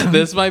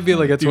This might be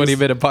like a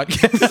 20-minute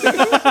podcast.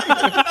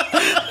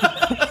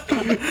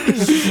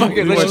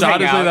 Okay, let's just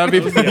hang out. That'd be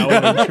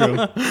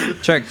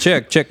True.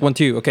 check 1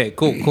 2. Okay,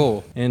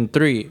 cool. In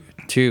 3,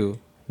 2,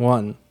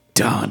 1.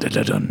 Dun, dun,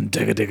 dun, dun,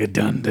 dun,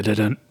 dun, dun, dun,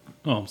 dun.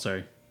 Oh, I'm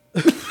sorry.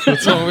 What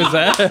song was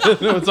that?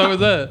 What song was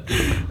that?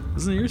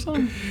 Isn't it your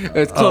song?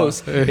 It's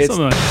close. It's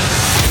Something like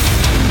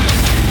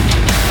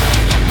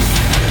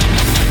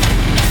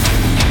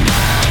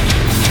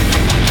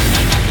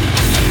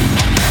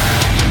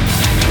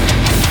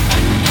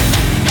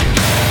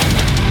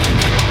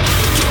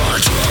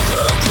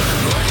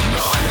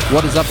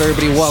What is up,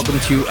 everybody? Welcome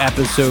to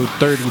episode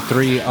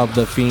 33 of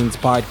the Fiends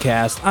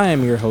Podcast. I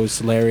am your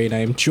host, Larry, and I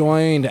am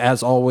joined,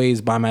 as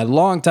always, by my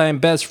longtime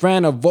best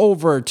friend of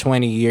over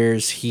 20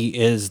 years. He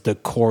is the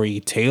Corey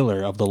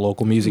Taylor of the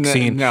local music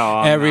scene. No,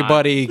 I'm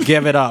everybody,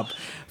 give it up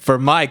for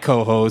my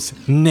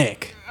co-host,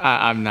 Nick.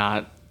 I'm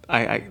not.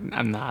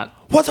 I'm not.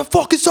 What the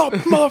fuck is up,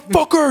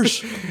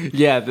 motherfuckers?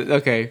 Yeah.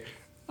 Okay.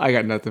 I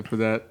got nothing for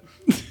that.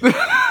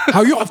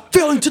 How y'all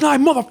feeling tonight,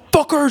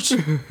 motherfuckers?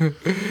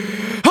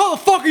 How the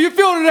fuck are you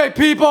feeling today,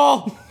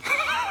 people?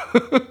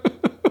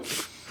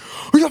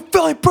 Are you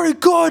feeling pretty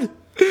good?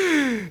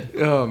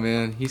 Oh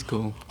man, he's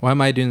cool. Why am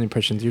I doing the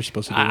impressions? You're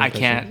supposed to do the I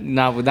impression. can't.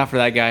 Not for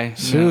that guy.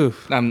 Phew.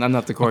 No, I'm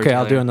not the Corey. Okay,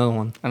 Taylor. I'll do another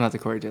one. I'm not the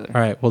Corey Taylor. All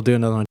right, we'll do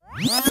another one.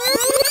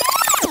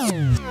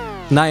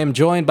 And I am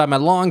joined by my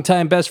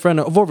longtime best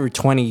friend of over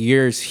 20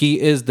 years. He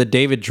is the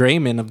David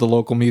Draymond of the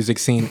local music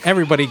scene.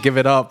 Everybody give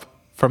it up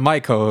for my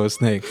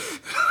co-host, Nick.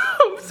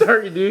 I'm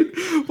sorry, dude.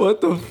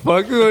 What the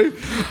fuck?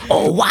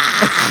 Oh wow!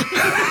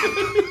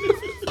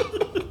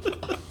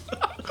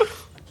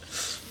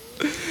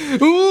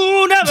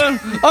 Ooh, never.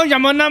 Oh,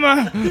 yama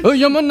nama. Oh,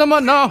 yama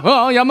nama na.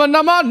 Oh, yama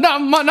nama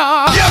nama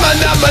na. Yama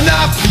nama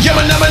nam.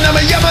 Yama nama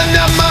nama. Yama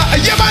nama.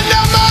 Yama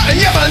nama.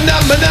 Yama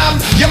nama nam.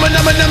 Yama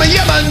nama nama.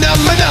 Yama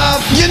nama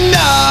nam. You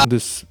know.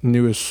 This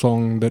newest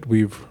song that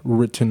we've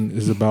written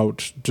is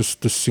about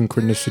just the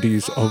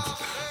synchronicities of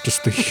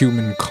just the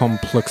human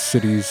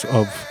complexities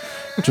of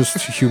just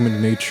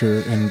human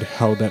nature and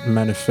how that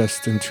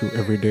manifests into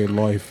everyday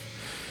life.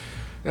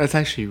 That's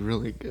actually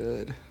really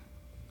good.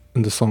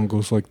 And the song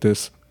goes like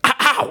this.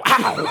 Ow!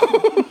 Ow!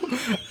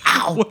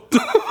 Ow!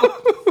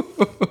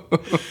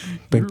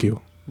 Thank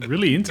you.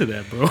 really into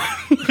that, bro.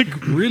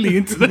 Like really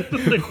into that.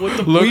 Like what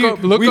the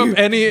Look up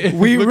any.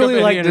 We look really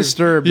up like any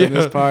Disturbed in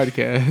this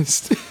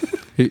podcast.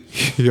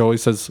 He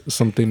always says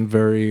something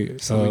very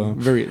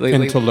very like,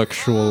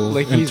 intellectual.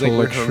 like he's like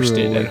rehearsed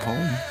it at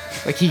home.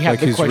 Like he had like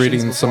the he's questions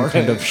reading some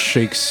kind of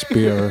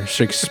beforehand.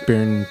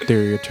 Shakespearean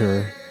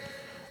theater,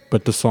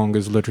 but the song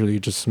is literally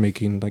just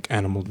making like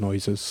animal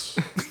noises.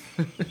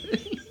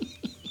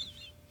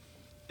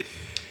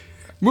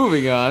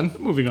 Moving on.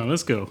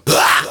 Let's go.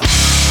 Well,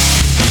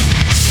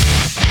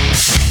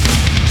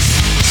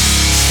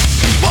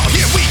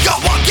 here we go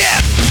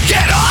again.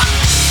 Get up.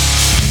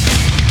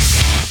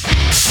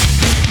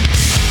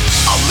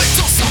 A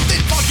little something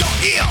for your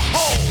ear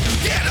hole.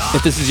 Get up.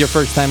 If this is your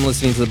first time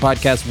listening to the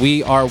podcast,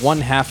 we are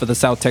one half of the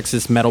South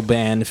Texas metal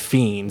band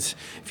Fiends.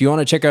 If you want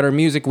to check out our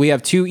music, we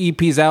have 2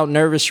 EPs out,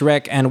 Nervous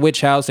Wreck and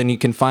Witch House, and you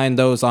can find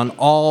those on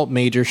all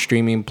major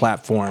streaming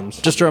platforms.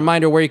 Just a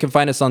reminder where you can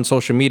find us on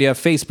social media,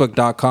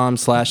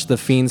 facebook.com/The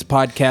Fiends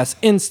Podcast.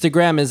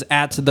 Instagram is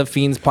 @The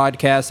Fiends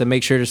Podcast, and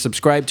make sure to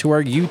subscribe to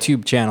our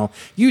YouTube channel,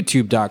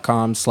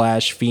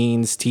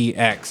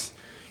 youtube.com/FiendsTX.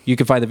 You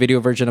can find the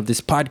video version of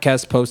this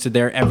podcast posted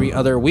there every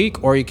other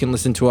week, or you can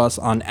listen to us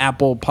on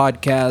Apple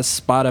Podcasts,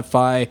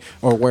 Spotify,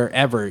 or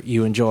wherever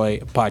you enjoy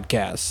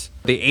podcasts.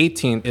 The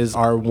 18th is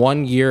our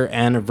 1-year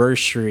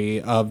anniversary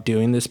of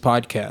doing this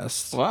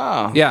podcast.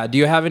 Wow. Yeah, do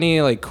you have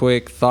any like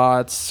quick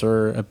thoughts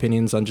or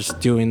opinions on just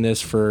doing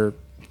this for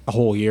a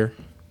whole year?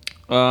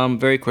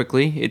 Very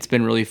quickly, it's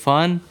been really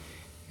fun.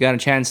 Got a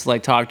chance to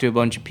like talk to a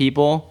bunch of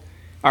people.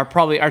 Our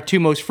 2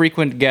 most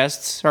frequent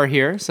guests are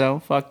here,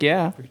 so fuck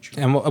yeah.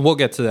 And we'll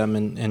get to them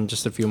in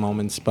just a few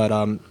moments. But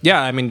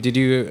yeah, I mean, did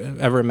you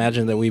ever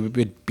imagine that we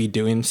would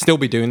still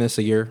be doing this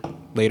a year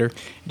later?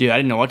 Dude, I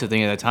didn't know what to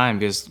think at the time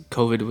because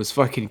COVID was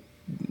fucking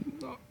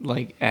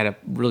like at a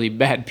really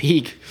bad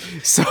peak.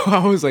 So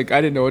I was like,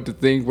 I didn't know what to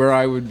think, where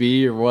I would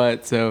be or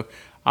what. So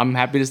I'm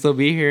happy to still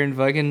be here and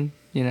fucking,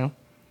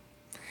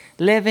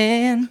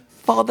 living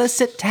for the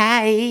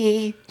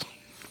city.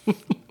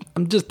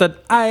 I'm just an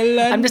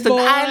island boy.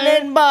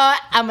 island boy.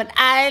 I'm an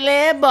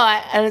island boy.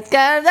 And it's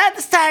got that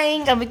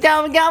thing. I'm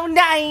going down.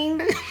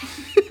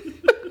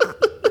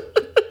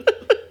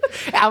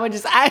 I'm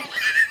just island.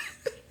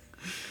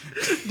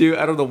 Dude,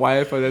 I don't know why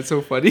I find that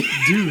so funny.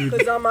 Dude.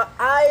 Cause I'm an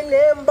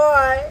island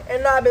boy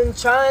and I've been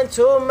trying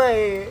to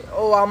make.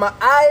 Oh, I'm an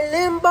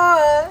island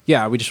boy.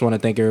 Yeah, we just want to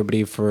thank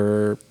everybody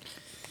for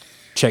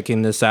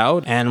checking this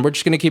out. And we're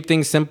just going to keep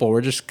things simple. We're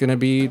just going to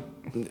be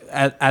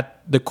at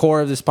the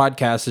core of this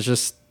podcast is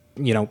just,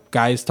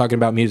 guys talking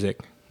about music.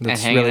 That's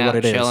and hanging really out, what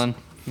it is. chilling.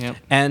 Yep.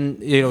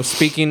 And,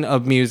 speaking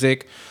of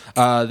music,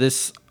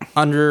 This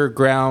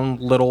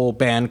underground little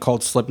band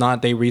called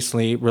Slipknot, they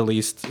recently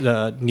released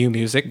new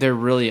music. They're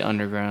really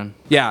underground.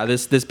 Yeah,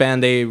 this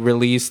band, they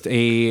released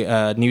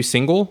a new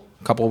single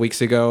a couple of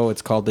weeks ago.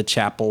 It's called The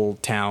Chapel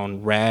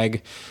Town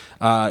Rag.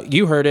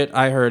 You heard it.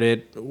 I heard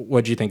it.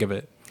 What'd you think of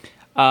it?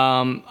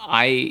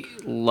 I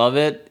love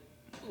it.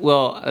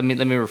 Well, let me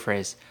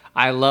rephrase.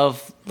 I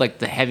love like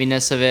the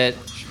heaviness of it.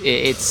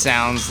 It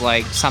sounds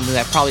like something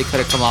that probably could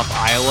have come off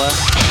Iowa.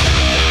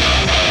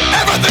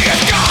 Everything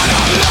is gone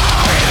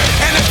online,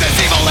 and if this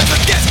evil is a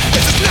gift,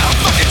 this is not a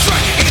fucking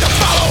trick. Either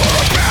follow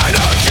or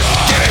abandon.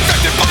 Get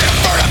infected by a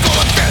vertical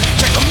event.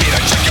 Check the meter,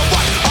 check your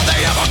what. Are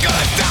they ever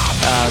gonna stop?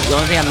 The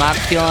only thing I'm not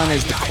feeling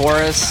is the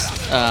chorus.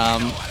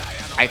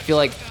 I feel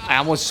like I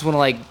almost just want to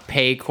like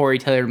pay Corey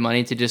Taylor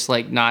money to just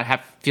like not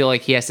feel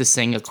like he has to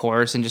sing a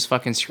chorus and just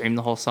fucking scream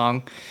the whole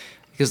song.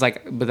 Because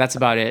but that's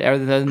about it.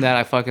 Other than that,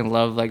 I fucking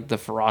love like the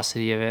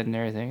ferocity of it and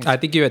everything. I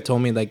think you had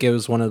told me like it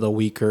was one of the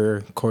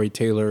weaker Corey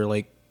Taylor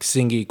like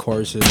singy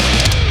choruses.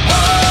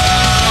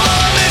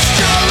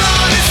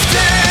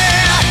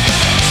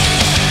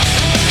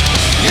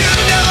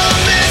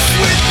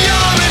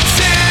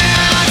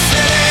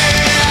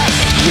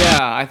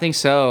 Yeah, I think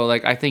so.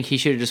 Like, I think he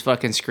should have just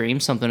fucking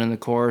screamed something in the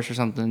chorus or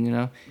something, you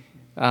know?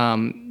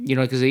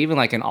 Because even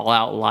like in All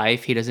Out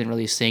Life, he doesn't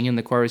really sing in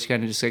the chorus. He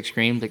kind of just like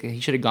screams. Like, he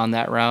should have gone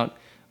that route.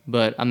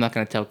 But I'm not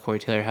going to tell Corey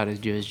Taylor how to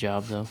do his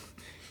job, though.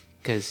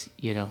 Because,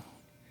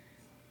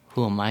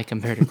 who am I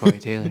compared to Corey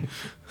Taylor?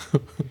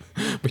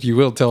 But you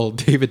will tell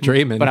David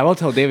Draymond. But I will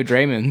tell David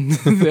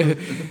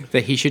Draymond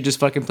that he should just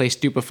fucking play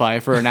Stupefy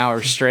for an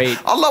hour straight.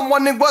 All I'm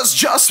wanting was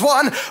just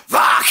one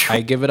fuck.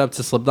 I give it up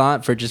to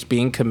Slipknot for just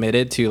being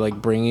committed to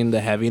like bringing the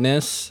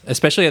heaviness,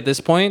 especially at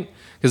this point,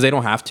 because they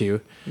don't have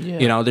to.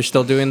 Yeah. They're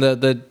still doing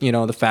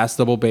the fast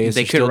double bass.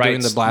 They They're could still write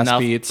doing the blast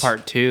Snuff beats.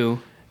 Part 2.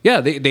 Yeah,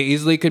 they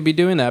easily could be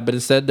doing that, but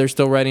instead they're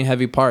still writing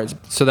heavy parts.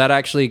 So that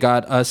actually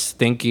got us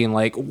thinking,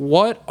 like,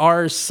 what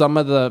are some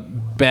of the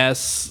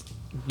best,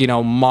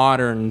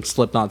 modern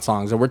Slipknot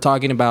songs? And we're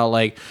talking about,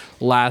 like,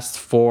 last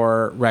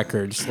 4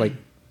 records, like,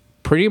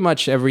 pretty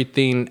much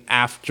everything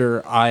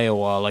after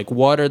Iowa. Like,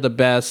 what are the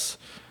best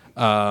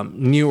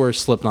newer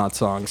Slipknot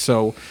songs?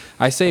 So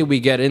I say we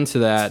get into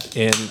that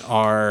in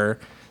our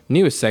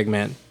newest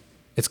segment.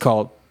 It's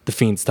called The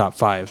Fiend's Top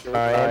 5.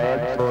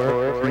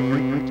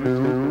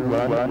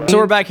 So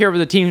we're back here for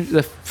the team.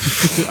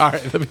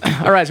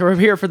 All right. So we're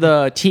here for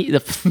the team.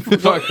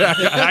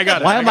 I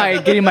got it. Why am I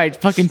getting my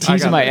fucking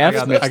T's and my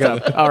F's mixed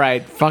got up? All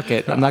right, fuck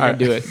it. I'm not gonna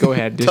do it. Go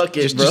ahead. Tuck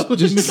it, bro.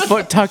 Just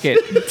tuck it.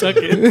 Tuck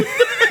it.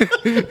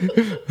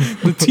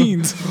 The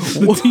teens.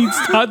 The teens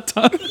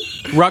top.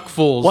 Ruck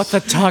Fools. What the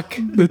tuck?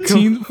 The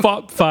teen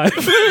top 5.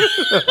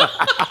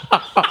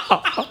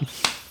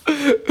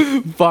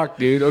 Fuck,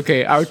 dude.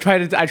 Okay, I try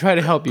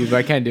to help you, but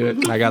I can't do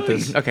it. I got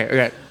this.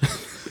 Okay.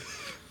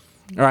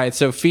 All right,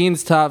 so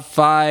Fiend's Top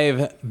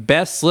 5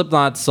 Best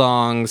Slipknot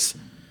Songs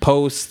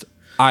post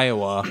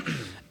Iowa.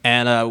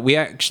 And we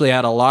actually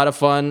had a lot of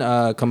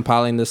fun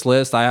compiling this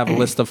list. I have a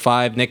list of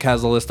 5. Nick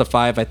has a list of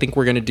 5. I think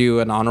we're going to do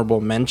an honorable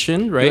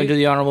mention, You right? want to do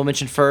the honorable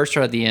mention first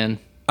or at the end?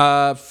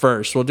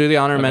 First. We'll do the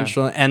honor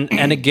mention.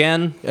 And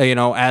again,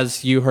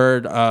 as you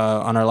heard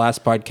on our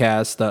last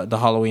podcast, the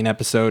Halloween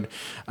episode,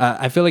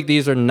 I feel like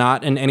these are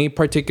not in any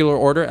particular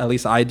order. At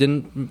least I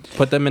didn't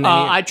put them in any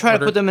I try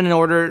to put them in an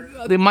order.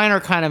 Mine are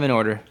kind of in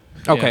order.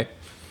 Okay. Yeah.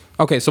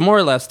 Okay, so more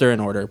or less they're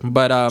in order.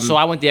 But So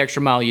I went the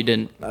extra mile. You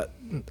didn't.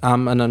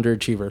 I'm an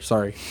underachiever.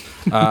 Sorry.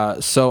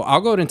 So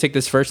I'll go ahead and take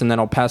this first, and then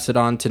I'll pass it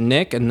on to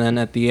Nick. And then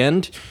at the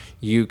end,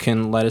 you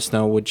can let us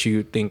know what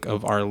you think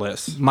of our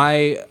list.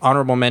 My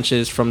honorable mention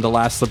is from the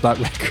last Slipknot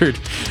record,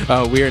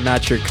 We Are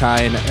Not Your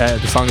Kind.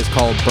 The song is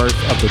called Birth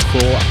of the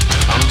Cruel.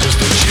 I'm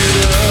just a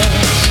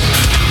Judas,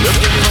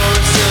 looking for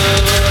a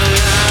silver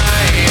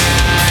line,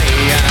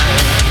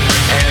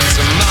 and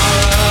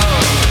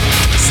tomorrow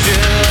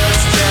still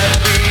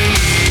step behind.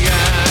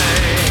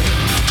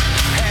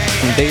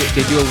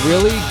 They do a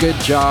really good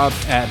job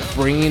at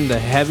bringing the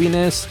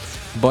heaviness,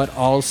 but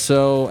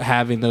also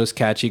having those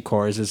catchy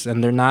choruses,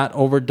 and they're not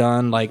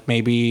overdone like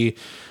maybe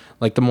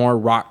like the more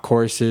rock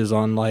choruses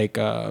on like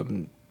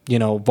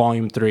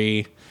Volume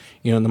 3,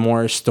 the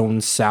more Stone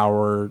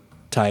Sour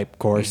type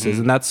choruses.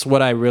 And that's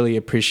what I really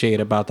appreciate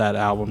about that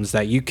album, is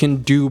that you can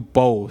do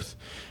both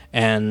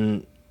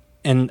and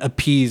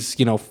appease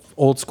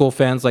old school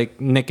fans like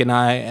Nick and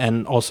I,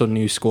 and also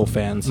new school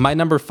fans. My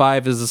number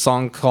 5 is a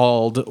song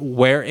called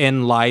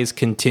Wherein Lies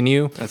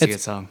Continue. That's a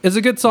good song. It's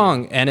a good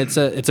song, and it's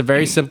a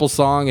very simple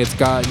song. It's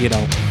got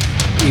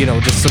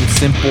just some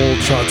simple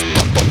chugs.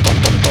 Bum, bum,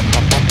 bum, bum, bum,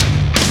 bum, bum.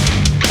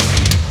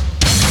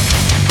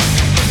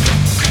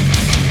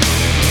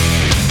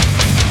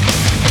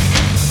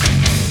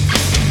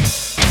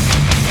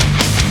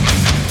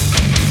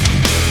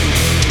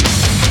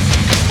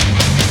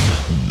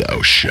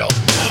 Thou shalt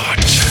not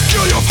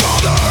kill your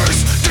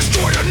fathers,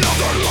 destroy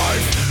another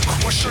life.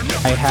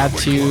 I had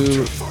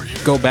to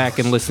go back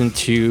and listen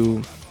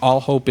to All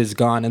Hope Is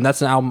Gone, and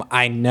that's an album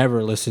I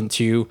never listened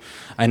to.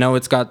 I know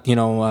it's got,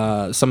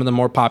 some of the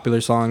more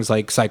popular songs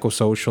like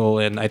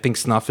Psychosocial, and I think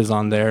Snuff is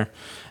on there,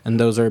 and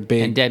those are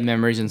big. And Dead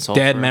Memories and Sulfur.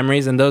 Dead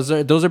Memories, and those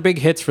are big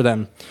hits for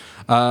them.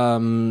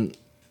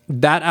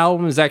 That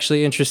album is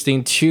actually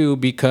interesting too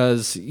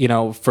because,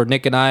 for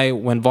Nick and I,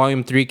 when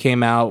Volume 3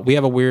 came out, we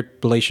have a weird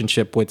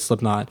relationship with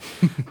Slipknot.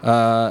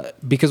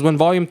 Because when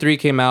Volume 3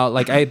 came out,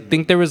 like, I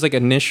think there was like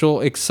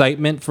initial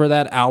excitement for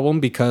that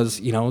album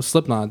because,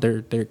 Slipknot,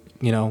 they're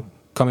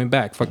coming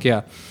back. Fuck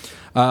yeah.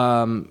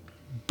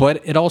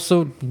 But it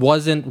also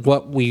wasn't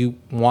what we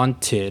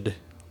wanted.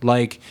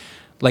 Like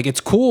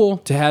it's cool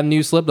to have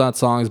new Slipknot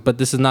songs, but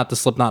this is not the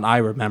Slipknot I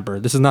remember.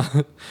 This is not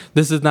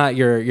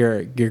your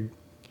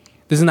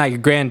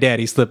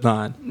granddaddy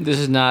Slipknot. This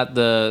is not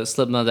the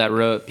Slipknot that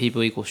wrote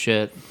People Equal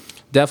Shit.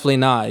 Definitely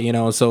not,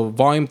 So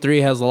Volume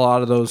 3 has a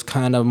lot of those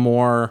kind of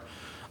more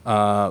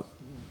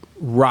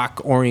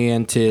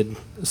rock-oriented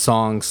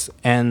songs.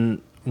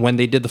 And when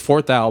they did the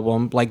fourth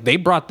album, like, they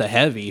brought the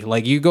heavy.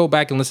 Like, you go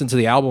back and listen to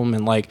the album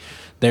and, like,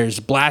 there's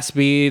blast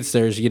beats,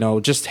 there's,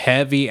 just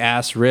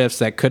heavy-ass riffs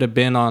that could have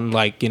been on,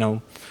 like,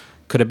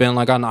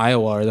 on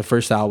Iowa or the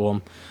first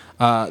album.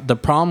 The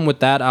problem with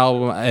that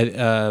album,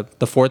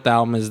 the fourth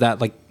album, is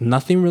that, like,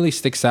 nothing really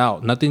sticks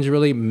out. Nothing's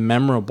really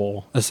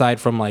memorable aside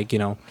from, like, Do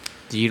you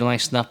don't like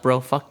Snuff, bro?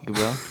 Fuck you,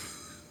 bro.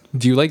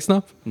 Do you like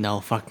Snuff?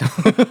 No, fuck no.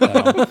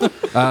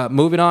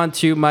 Moving on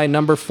to my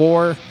number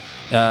 4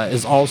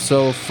 is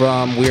also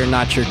from We're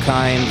Not Your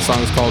Kind. The song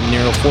is called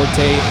Nero Forte.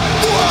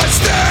 What's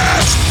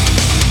this?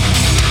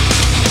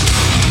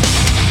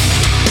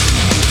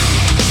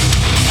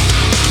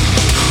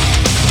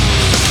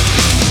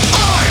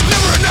 I'm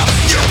never enough.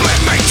 You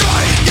blame me, try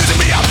using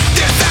me up,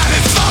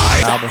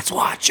 dissatisfied. That's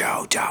what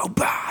you do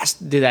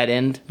best. Did that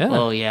end? Yeah.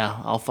 Oh,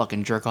 yeah. I'll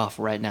fucking jerk off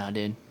right now,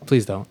 dude.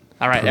 Please don't.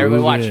 All right,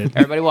 everybody watch.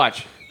 Everybody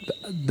watch.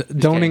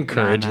 Don't kidding.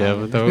 encourage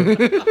No. him, though.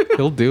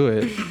 He'll do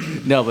it.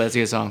 No, but it's a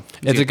good song.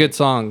 It's a good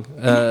song.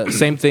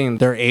 Same thing.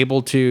 They're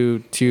able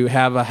to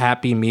have a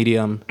happy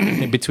medium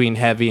in between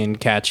heavy and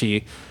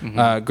catchy.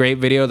 Great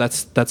video.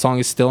 That song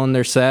is still in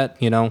their set.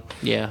 Yeah.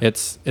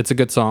 It's a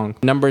good song.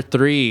 Number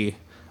 3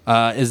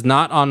 is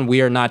not on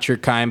We Are Not Your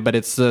Kind, but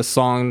it's the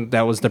song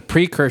that was the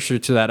precursor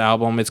to that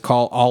album. It's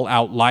called All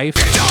Out Life.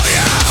 Tell you,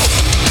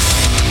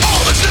 all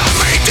that's not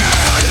me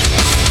dead,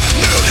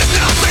 new that's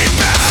not me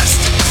best.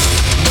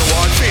 The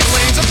one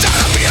feelings I'm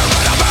tired of being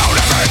right about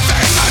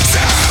everything I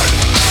said.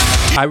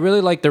 I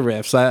really like the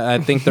riffs. I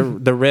think the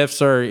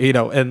riffs are,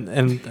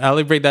 and I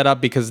only bring that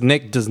up because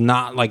Nick does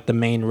not like the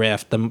main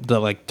riff, the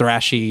like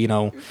thrashy,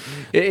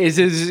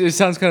 It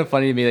sounds kind of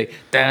funny to me, like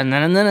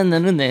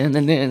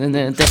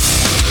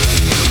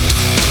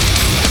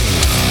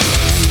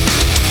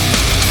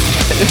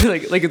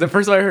the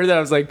first time I heard that, I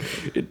was like,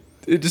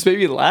 it just made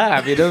me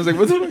laugh. I was like,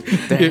 what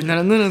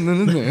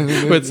the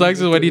fuck? What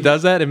sucks is when he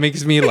does that, it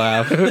makes me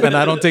laugh, and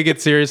I don't take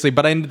it seriously.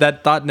 But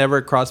that thought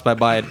never crossed my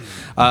mind.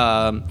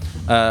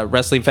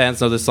 Wrestling fans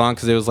know this song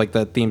because it was like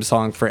the theme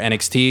song for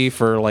NXT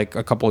for like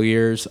a couple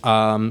years.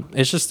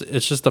 It's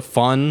just a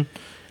fun,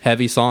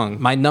 heavy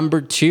song. My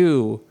number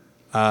 2,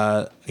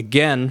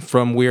 again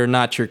from We're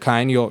Not Your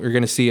Kind. You're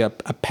gonna see a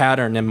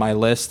pattern in my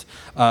list.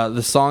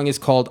 The song is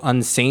called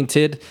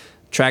Unsainted.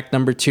 Track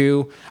number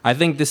 2. I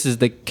think this is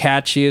the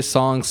catchiest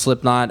song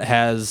Slipknot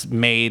has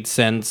made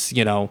since,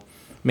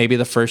 maybe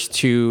the first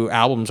 2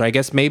 albums, or I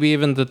guess maybe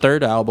even the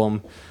third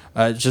album.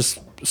 Just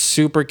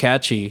super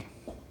catchy.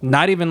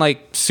 Not even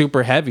like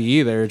super heavy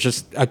either,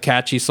 just a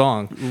catchy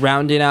song.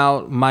 Rounding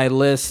out my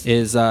list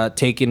is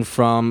taken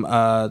from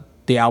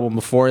the album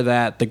before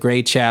that, The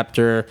Gray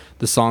Chapter.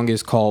 The song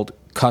is called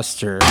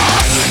Custer.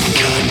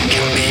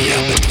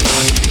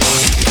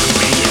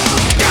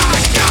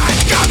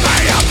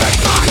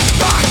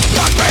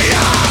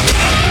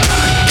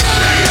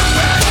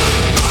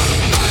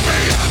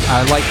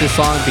 I like this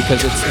song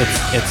because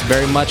it's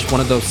very much one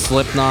of those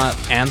Slipknot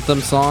anthem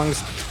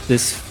songs.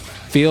 This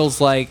feels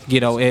like,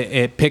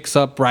 it picks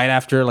up right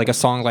after like a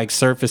song like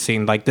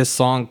Surfacing. Like, this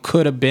song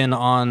could have been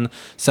on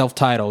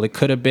Self-Titled. It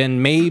could have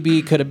been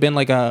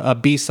like a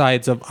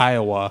B-sides of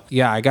Iowa.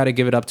 Yeah, I got to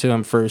give it up to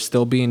him for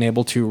still being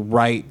able to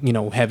write,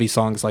 heavy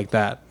songs like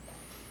that.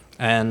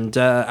 And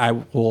I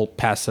will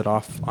pass it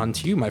off on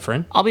to you, my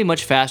friend. I'll be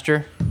much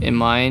faster in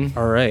mine.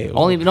 All right.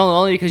 Only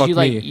because Fuck you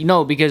like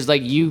me. because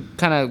like you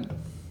kind of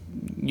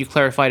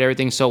clarified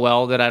everything so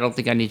well that I don't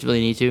think I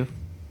really need to.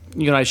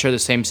 You and I share the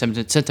same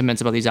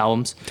sentiments about these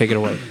albums. Take it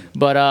away.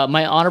 But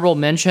my honorable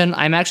mention,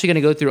 I'm actually going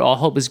to go through All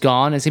Hope Is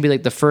Gone. It's going to be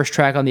like the first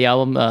track on the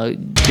album,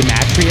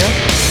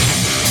 Gematria.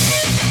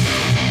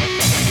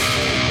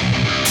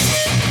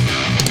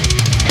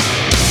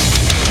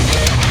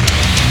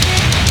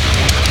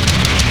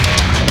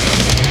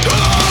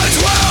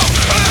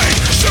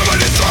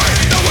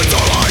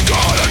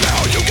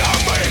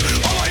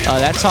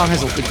 That song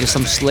has like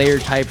some Slayer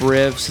type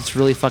riffs. It's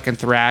really fucking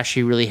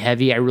thrashy, really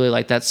heavy. I really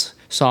like that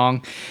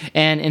song.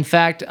 And in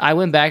fact, I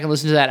went back and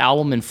listened to that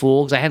album in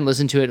full because I hadn't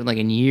listened to it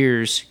in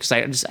years because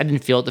I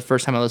didn't feel it the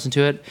first time I listened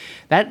to it.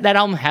 That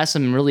album has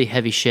some really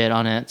heavy shit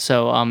on it.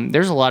 So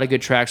there's a lot of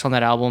good tracks on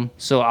that album.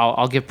 So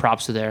I'll give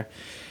props to there.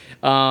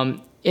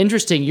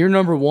 Interesting. Your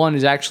number 1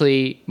 is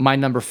actually my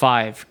number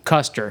 5,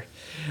 Custer.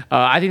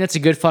 I think that's a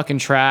good fucking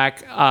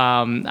track.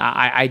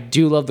 I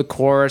do love the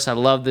chorus. I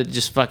love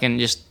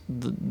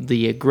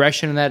the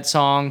aggression in that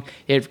song.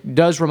 It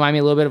does remind me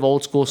a little bit of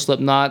old school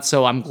Slipknot,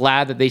 so I'm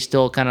glad that they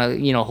still kind of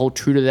hold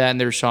true to that in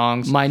their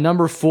songs. My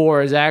number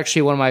 4 is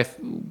actually one of my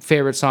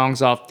favorite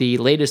songs off the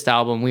latest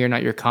album, We Are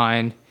Not Your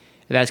Kind.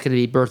 That's going to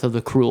be Birth of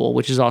the Cruel,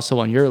 which is also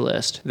on your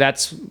list.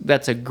 That's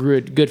a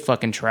good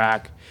fucking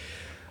track.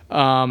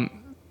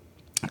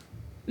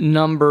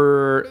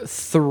 Number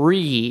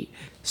 3.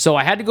 So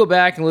I had to go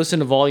back and listen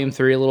to Volume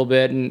 3 a little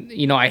bit,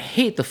 and I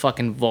hate the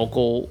fucking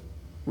vocal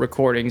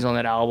recordings on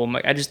that album.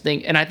 I just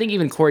think, and I think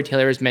even Corey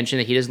Taylor has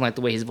mentioned that he doesn't like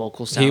the way his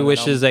vocals sound. He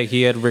wishes that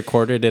he had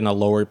recorded in a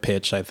lower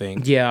pitch, I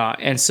think. Yeah,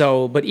 and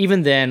so, but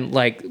even then,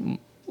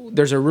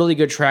 there's a really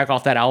good track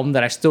off that album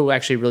that I still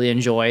actually really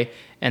enjoy,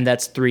 and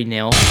that's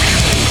 3-0.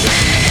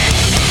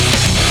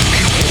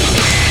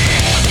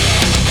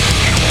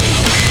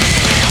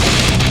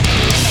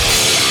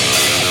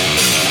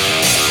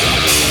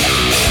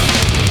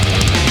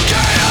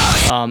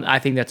 I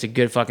think that's a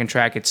good fucking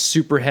track. It's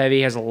super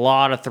heavy, has a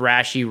lot of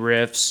thrashy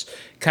riffs.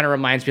 Kind of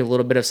reminds me a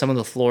little bit of some of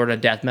the Florida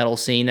death metal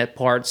scene at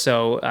parts.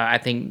 So I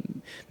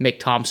think Mick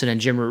Thompson and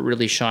Jim Root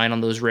really shine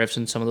on those riffs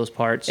and some of those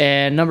parts.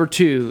 And number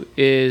 2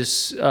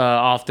 is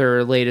off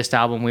their latest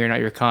album, We Are Not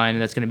Your Kind,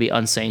 and that's going to be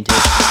Unsainted.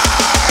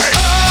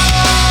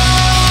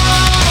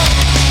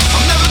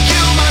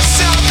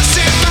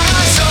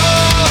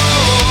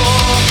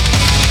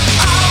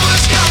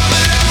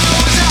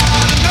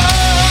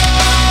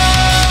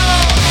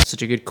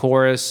 Such a good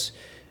chorus.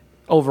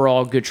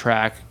 Overall, good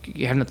track.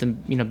 You have nothing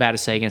bad to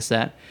say against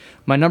that.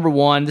 My number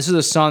 1, this is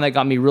a song that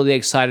got me really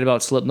excited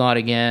about Slipknot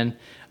again.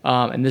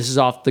 And this is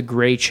off the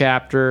Gray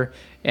Chapter,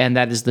 and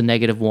that is the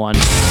 -1. Opposing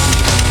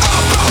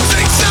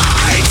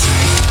sides,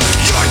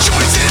 your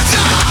choices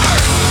are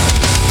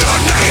the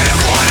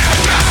 -1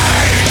 and me.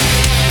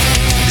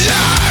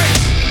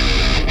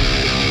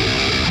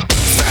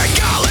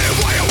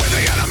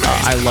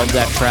 I love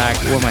that track.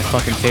 One of my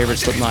fucking favorite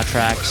Slipknot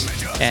tracks.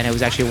 And it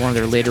was actually one of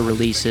their later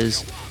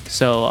releases.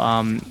 So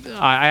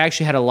I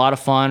actually had a lot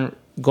of fun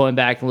going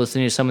back and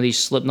listening to some of these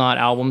Slipknot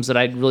albums that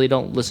I really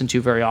don't listen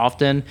to very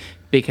often,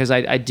 because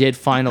I did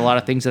find a lot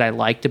of things that I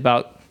liked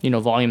about,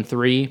 Volume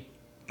 3,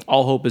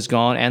 All Hope Is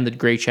Gone, and the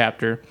Gray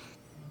Chapter.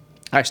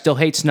 I still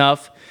hate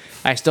Snuff.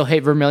 I still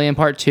hate Vermilion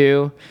Part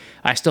 2.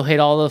 I still hate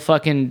all the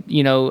fucking,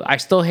 I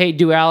still hate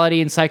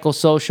Duality and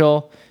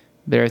Psychosocial.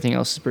 But everything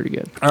else is pretty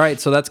good. All right,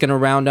 so that's going to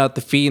round out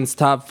the Fiends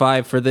top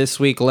 5 for this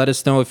week. Let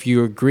us know if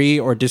you agree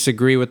or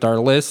disagree with our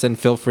list, and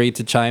feel free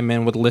to chime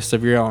in with lists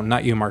of your own.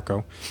 Not you,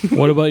 Marco.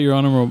 What about your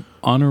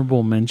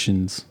honorable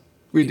mentions?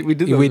 We did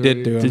We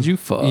did do them. Did you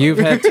fuck? You've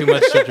had too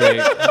much to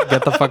drink.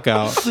 Get the fuck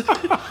out.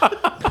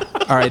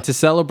 All right, to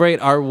celebrate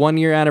our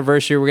 1-year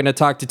anniversary, we're going to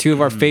talk to 2 of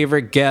our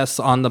favorite guests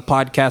on the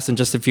podcast in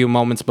just a few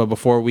moments. But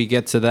before we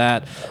get to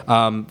that,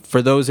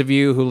 for those of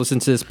you who listen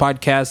to this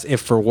podcast,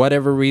 if for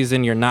whatever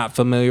reason you're not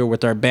familiar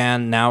with our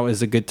band, now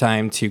is a good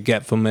time to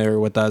get familiar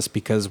with us,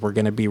 because we're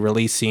going to be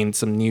releasing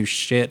some new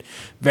shit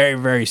very,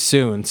 very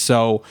soon.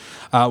 So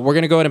we're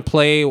going to go ahead and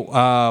play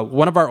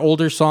one of our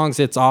older songs.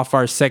 It's off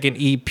our second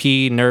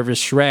EP,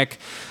 Nervous Wreck.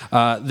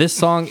 This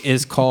song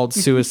is called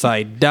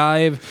Suicide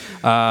Dive.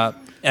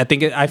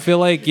 I feel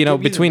like,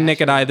 between Nick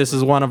and I, this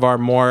is one of our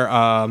more,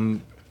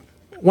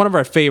 one of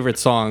our favorite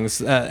songs,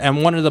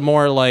 and one of the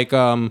more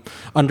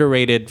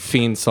underrated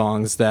Fiend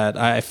songs that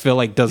I feel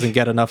like doesn't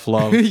get enough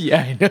love.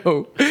 Yeah, I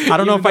know. I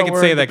don't know if I can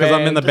say that because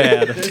I'm in the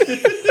band.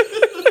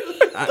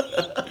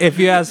 If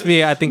you ask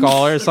me, I think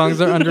all our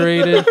songs are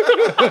underrated.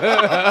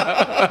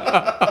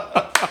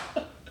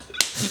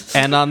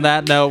 And on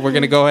that note, we're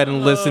going to go ahead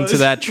and listen to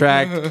that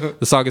track.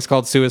 The song is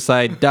called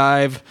Suicide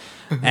Dive.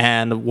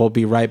 And we'll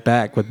be right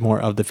back with more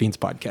of the Fiends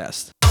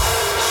podcast.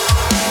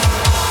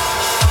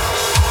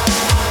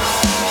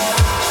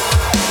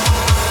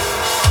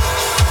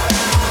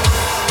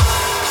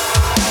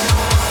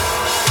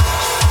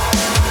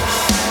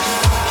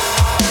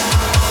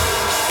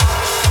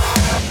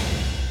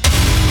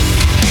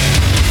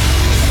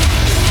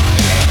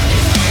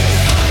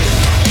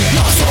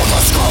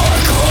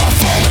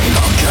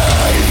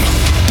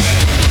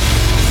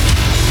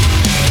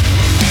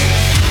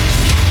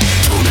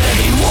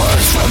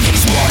 From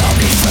these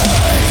wannabe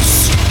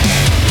fans,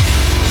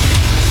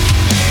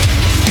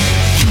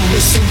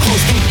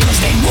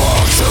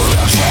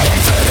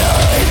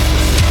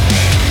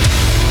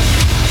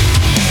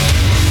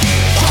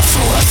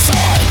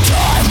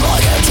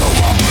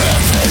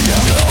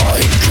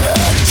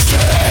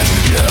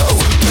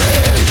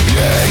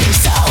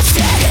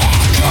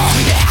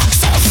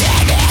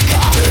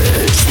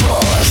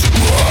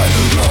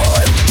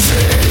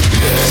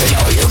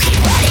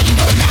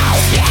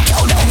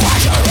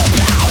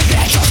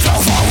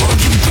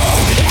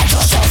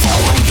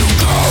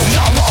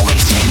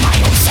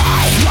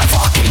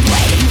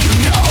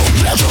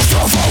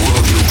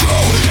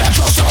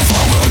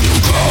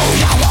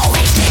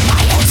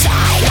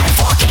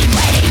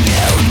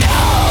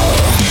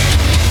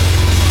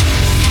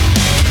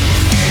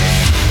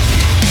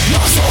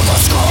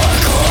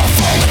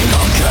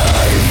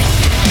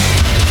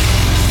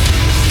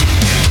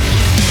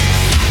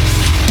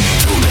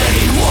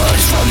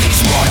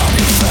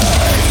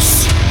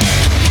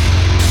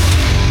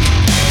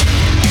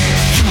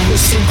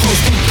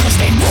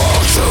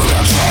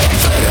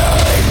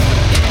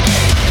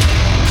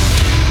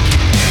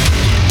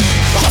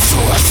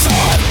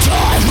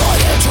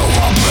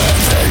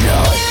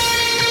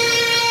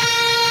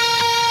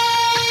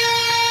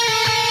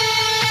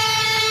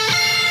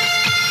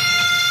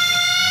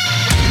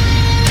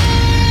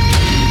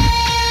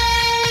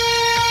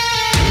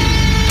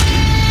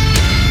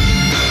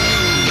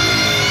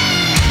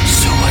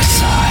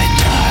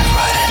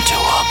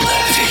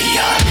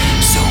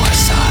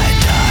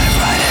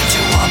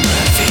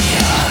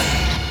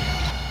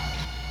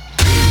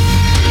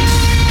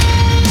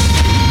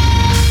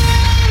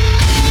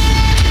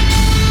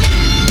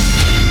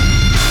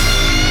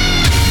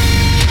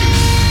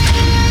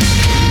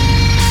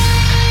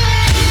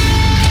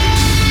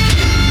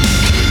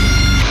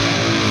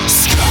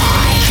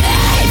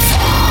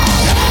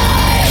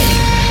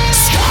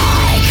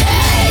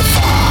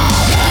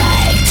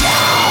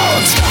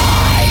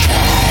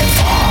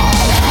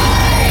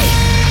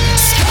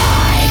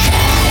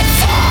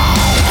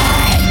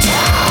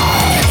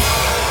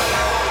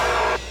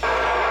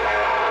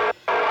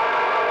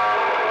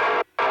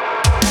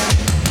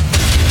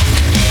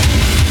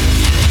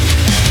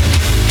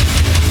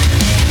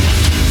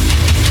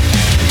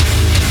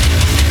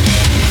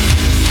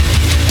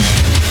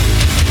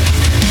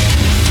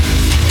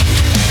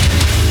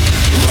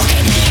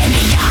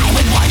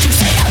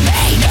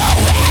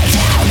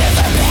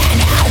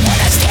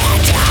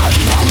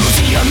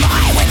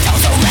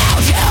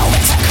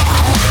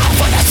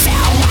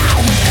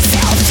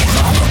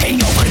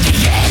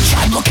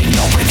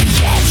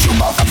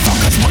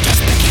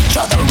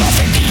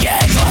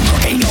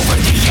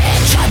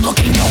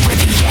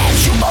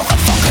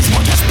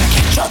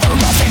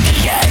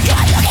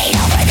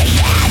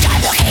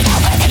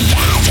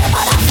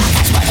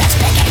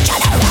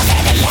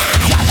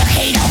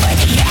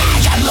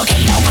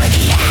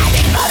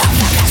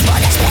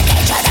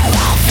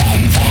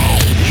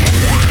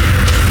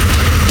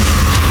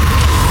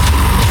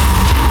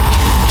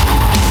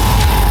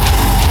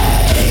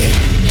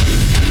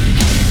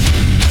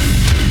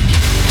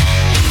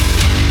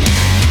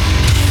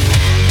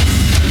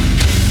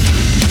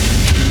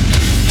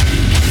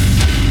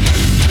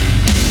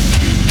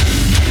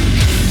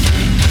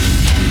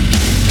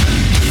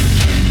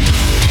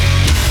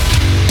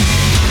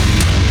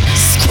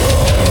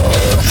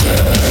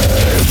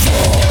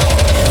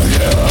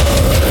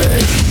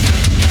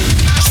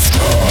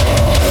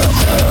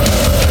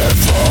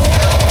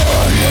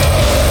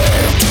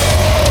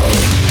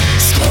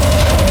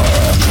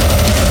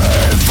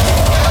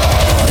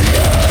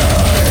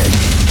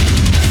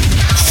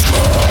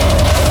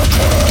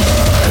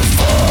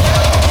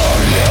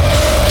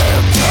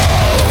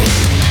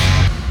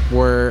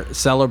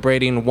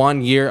 celebrating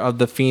 1 year of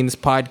the Fiends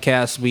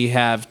podcast. We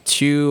have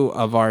two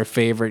of our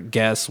favorite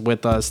guests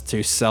with us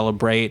to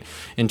celebrate.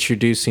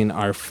 Introducing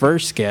our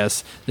first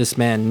guest. This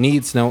man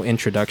needs no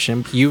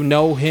introduction. You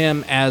know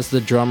him as the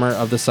drummer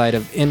of the Site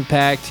of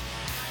Impact.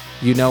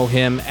 You know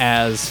him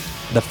as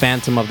the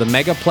Phantom of the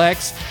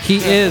Megaplex. He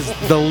is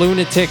the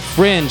Lunatic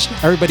Fringe.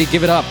 Everybody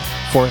give it up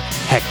for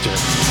Hector.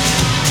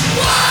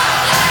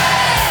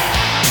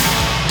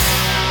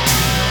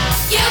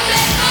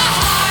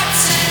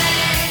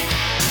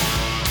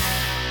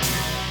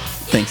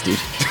 Thanks, dude.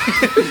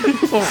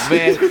 Oh,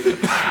 man.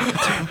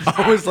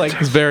 I was like...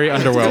 It's very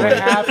underwhelming.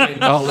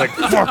 I was like,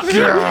 fuck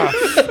yeah!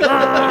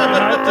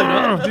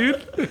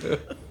 Dude.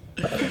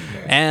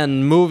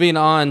 And moving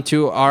on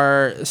to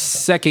our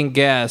second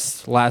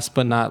guest, last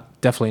but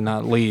definitely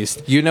not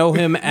least. You know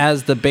him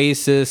as the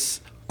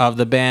bassist of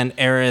the band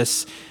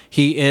Eris.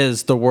 He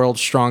is the world's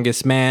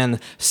strongest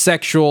man,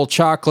 Sexual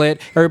Chocolate.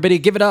 Everybody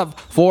give it up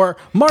for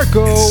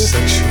Marco.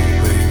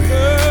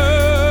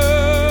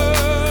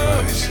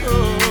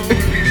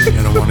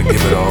 And I want to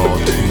give it all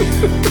to you.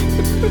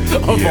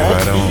 Yeah,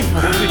 I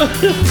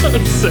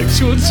don't.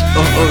 Sexual.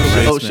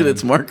 Oh shit,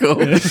 it's Marco.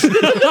 Dude,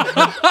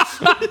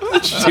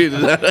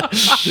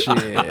 shit.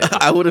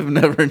 I would have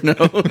never known.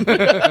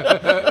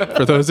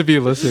 For those of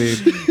you listening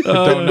who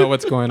don't know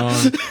what's going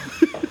on.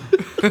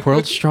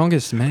 World's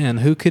strongest man.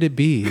 Who could it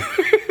be?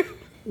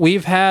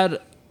 We've had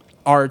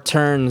our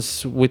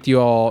turns with you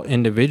all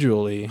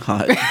individually.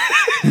 Hot.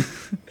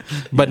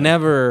 But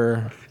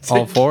never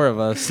all four of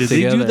us Did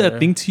together. they do that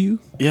thing to you?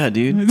 Yeah,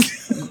 dude.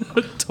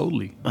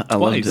 Totally. I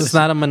loved it. It's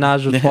not a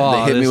menage a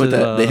trois. They hit me with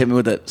that. They hit me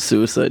with that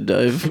suicide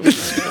dive.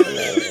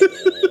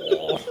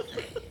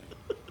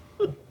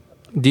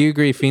 Do you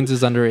agree Fiends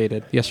is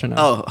underrated? Yes or no?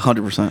 Oh,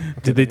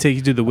 100%. Did they take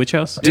you to the witch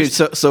house? Dude,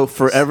 so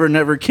Forever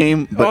never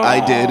came, but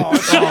I did.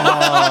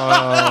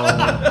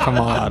 Come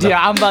on.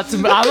 Yeah, I'm about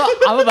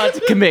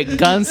to commit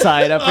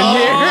gunside up in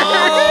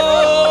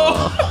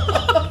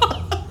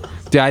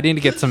Dude, I need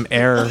to get some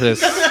air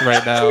this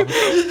right now.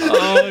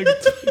 here.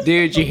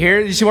 Dude, you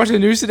hear? Did you watch the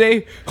news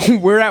today?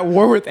 We're at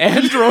war with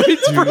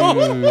androids, bro.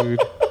 Dude.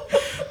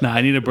 Nah,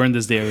 I need to burn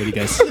this day already,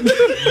 guys.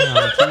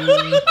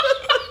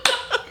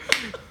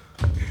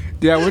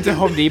 Dude, I went to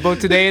Home Depot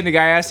today, and the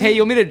guy asked, "Hey,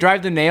 you want me to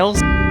drive the nails?"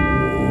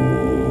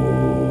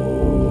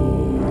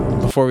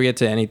 Before we get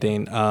to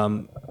anything,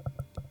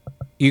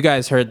 you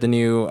guys heard the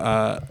new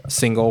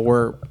single.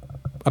 We're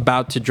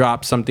about to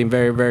drop something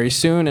very, very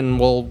soon, and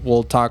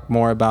we'll talk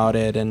more about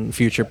it in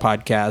future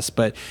podcasts.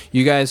 But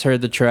you guys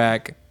heard the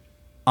track.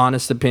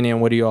 Honest opinion,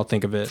 what do you all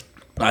think of it?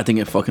 I think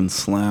it fucking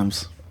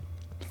slams.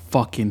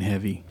 Fucking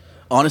heavy.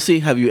 Honestly,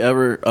 have you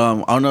ever?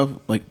 I don't know.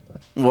 Like,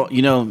 well,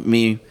 you know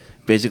me.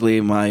 Basically,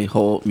 my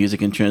whole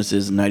music interest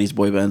is 90s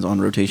boy bands on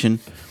rotation.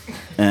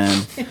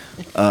 And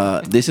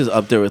this is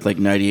up there with like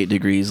 98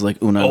 Degrees,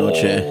 like Una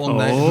Noche.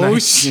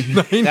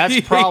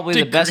 That's probably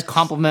the best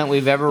compliment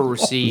we've ever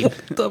received.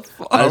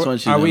 I just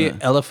want you to Are know we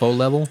that. LFO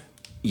level?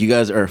 You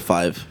guys are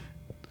 5.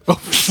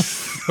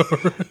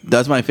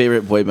 That's my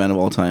favorite boy band of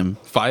all time.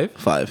 5?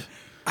 5.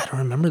 I don't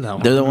remember that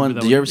one. They're the ones.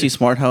 Did you ever see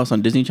Smart House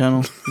on Disney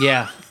Channel?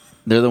 Yeah.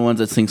 They're the ones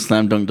that sing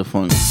Slam Dunk Da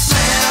Funk.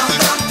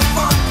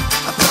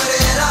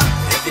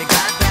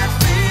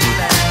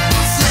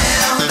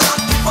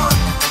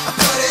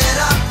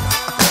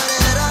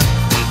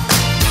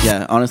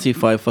 Yeah, honestly,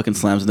 5 fucking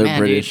slams. They're Man,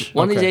 British. dude,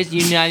 one of these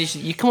days,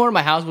 you come over to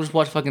my house, we'll just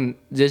watch fucking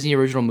Disney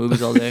original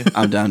movies all day.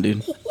 I'm down,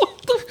 dude.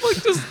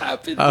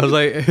 I was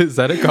like, is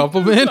that a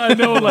compliment? I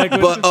know, like,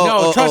 But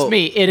No, trust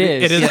me, it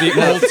is. It is the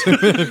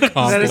ultimate That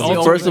compliment. is the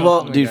ultimate First of all,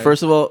 compliment, dude, guys.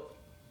 first of all,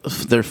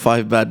 they're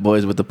 5 bad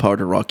boys with the power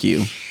to rock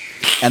you.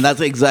 And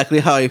that's exactly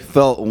how I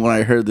felt when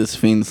I heard this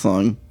Fiend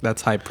song.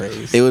 That's high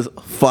praise. It was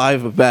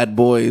 5 bad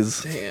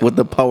boys with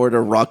the power to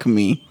rock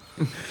me.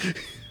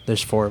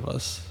 There's 4 of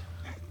us.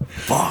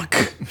 Fuck.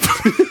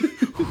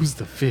 who's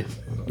the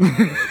fifth?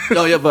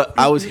 Oh, yeah, but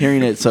I was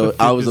hearing it, so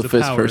I was is the the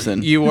 5th power.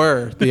 person. You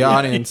were. The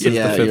audience is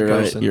Yeah, the 5th you're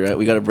person. right. You're right.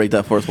 We got to break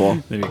that 4th wall.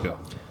 There you go.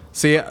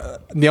 See,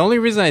 the only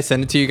reason I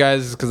send it to you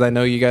guys is because I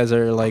know you guys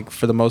are, like,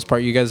 for the most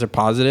part, you guys are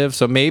positive.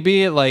 So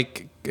maybe,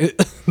 like,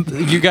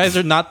 you guys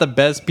are not the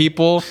best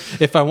people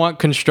if I want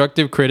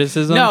constructive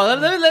criticism. No,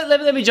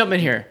 let me jump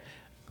in here.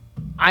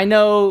 I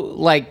know,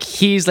 like,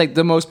 he's, like,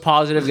 the most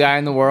positive guy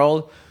in the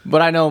world,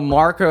 but I know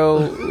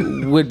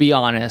Marco would be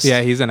honest.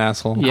 Yeah, he's an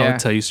asshole. Yeah. I'll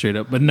tell you straight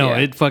up. But no,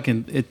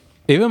 Yeah.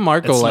 Even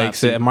Marco It slaps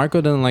likes it. you.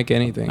 Marco doesn't like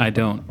anything. I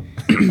don't.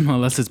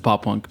 Unless it's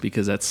pop punk,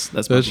 because that's my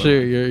That's blood. true.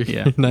 You're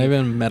Yeah. not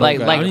even metal Like,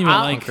 guy. like, don't even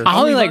I, like her. I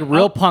only like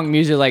real punk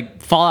music,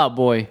 like Fallout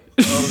Boy.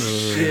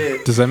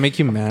 Does that make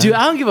you mad? Dude,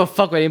 I don't give a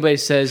fuck what anybody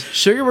says.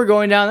 Sugar, we're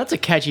going down. That's a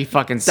catchy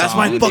fucking song. That's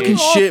my dude. fucking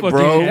shit,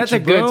 bro. That's a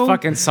good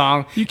fucking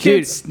song. You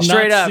can't Dude, not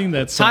straight up. sing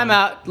that song. Time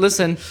out.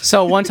 Listen.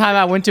 So one time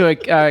I went to a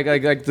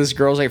like this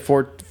girl's like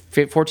 14,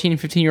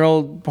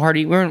 15-year-old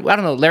party. I don't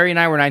know. Larry and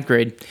I were 9th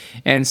grade,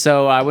 and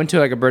so I went to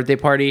like a birthday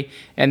party,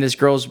 and this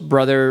girl's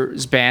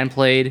brother's band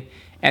played,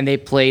 and they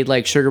played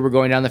like "Sugar We're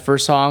Going Down" the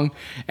first song,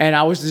 and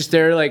I was just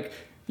there like,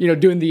 you know,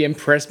 doing the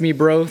 "impress me,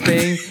 bro"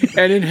 thing,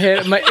 and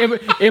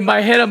in my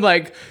head I'm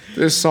like,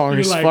 this song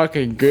is like,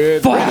 fucking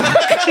good.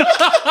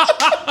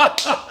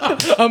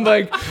 I'm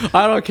like,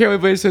 I don't care what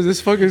anybody says.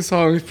 This fucking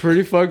song is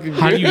pretty fucking good.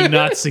 How do you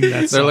not sing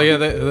that They're song?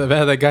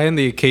 like, the guy in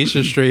the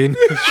acacia strain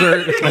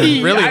shirt.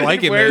 I really I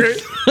like it, wear man.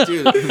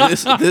 Dude,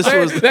 this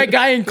was... That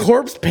guy in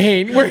corpse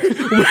paint wearing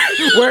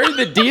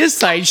the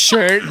Deicide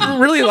shirt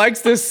really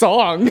likes this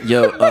song.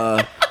 Yo,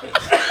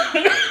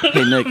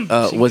 hey, Nick,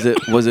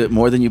 was it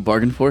more than you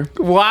bargained for?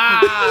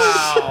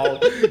 Wow.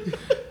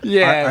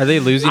 Yeah. Are they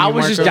losing you, I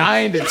was just Marco?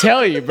 dying to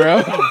tell you,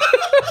 bro.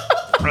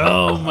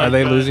 Oh my Are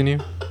they losing you?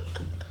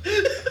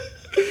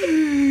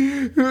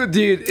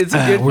 Dude, it's a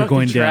good we're fucking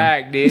going down.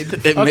 track,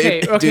 dude. It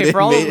Okay, made, for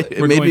all it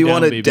We're made going me down,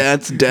 want to baby.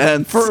 dance.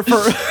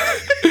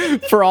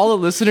 for all the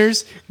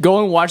listeners,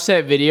 go and watch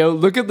that video.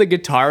 Look at the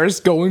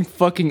guitarist going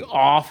fucking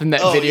off in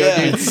that video,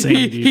 yeah. dude.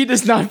 Insane, dude. He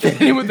does not fit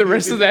in with the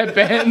rest of that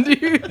band,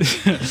 dude.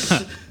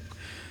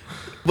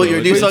 But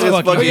your new song is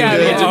fucking fucking yeah,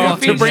 good. yeah.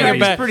 To bring it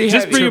back, Pretty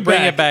just heavy.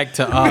 bring it back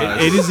to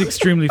us. It is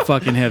extremely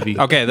fucking heavy.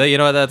 Okay, you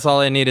know what? That's all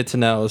I needed to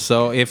know.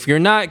 So if you're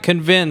not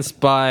convinced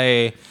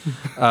by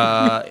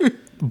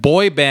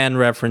boy band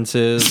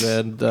references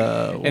and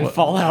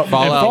Fallout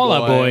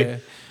Boy,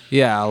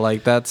 yeah,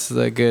 like that's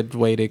a good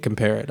way to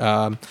compare it.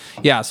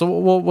 Yeah, so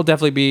we'll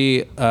definitely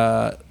be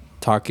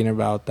talking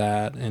about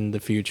that in the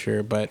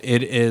future, but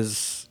it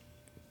is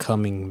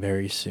coming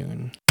very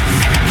soon.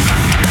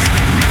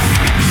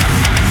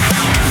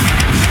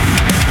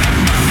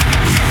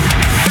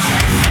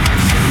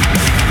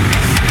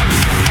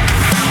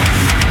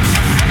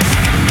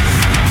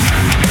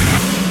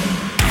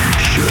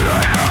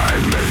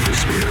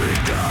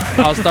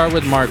 I'll start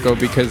with Marco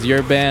because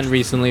your band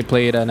recently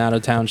played an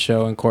out-of-town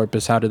show in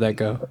Corpus. How did that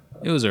go?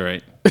 It was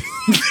alright.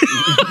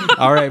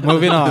 All right,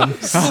 moving on.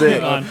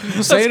 Sick.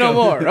 Say no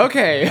more.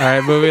 Okay. All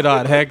right, moving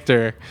on.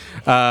 Hector,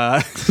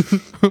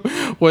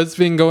 what's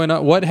been going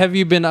on? What have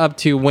you been up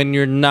to when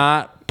you're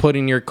not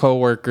putting your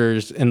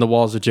coworkers in the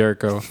walls of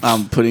Jericho?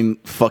 I'm putting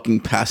fucking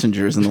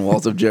passengers in the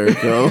walls of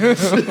Jericho.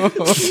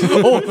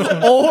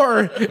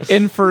 or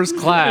in first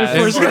class.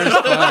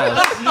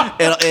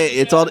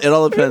 It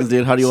all depends,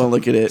 dude. How do you want to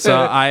look at it? So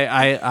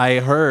I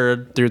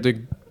heard through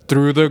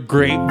the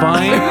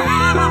grapevine.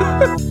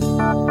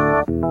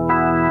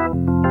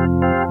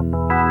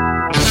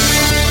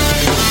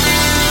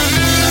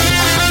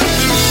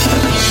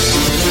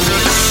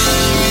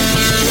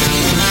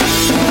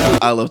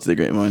 I love the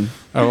grapevine.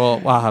 Oh,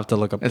 well, I'll have to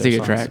look up. That's their a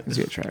good songs. track. That's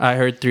a good track. I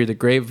heard through the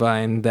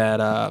grapevine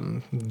that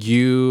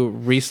you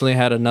recently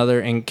had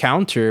another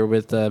encounter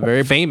with a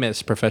very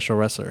famous professional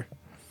wrestler.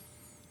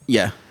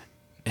 Yeah.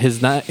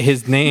 His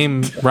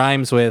name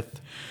rhymes with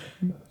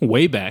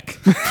Way back.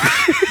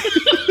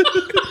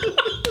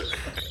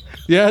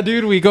 Yeah,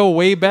 dude, we go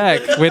way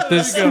back with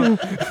this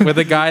with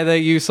the guy that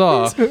you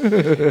saw.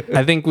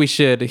 I think we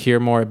should hear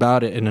more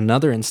about it in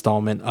another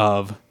installment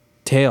of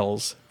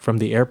Tales from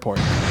the Airport.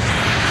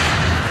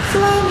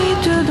 Fly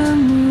me to the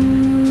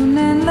moon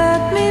and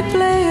let me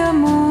play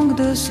among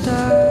the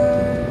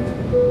stars.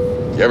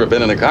 You ever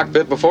been in a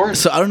cockpit before?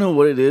 So I don't know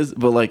what it is,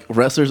 but like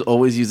wrestlers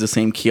always use the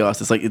same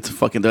kiosk. It's like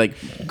they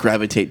like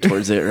gravitate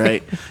towards it,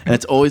 right? And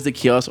it's always the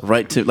kiosk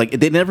right to like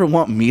they never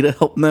want me to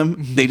help them.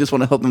 They just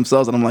want to help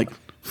themselves, and I'm like,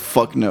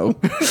 fuck no.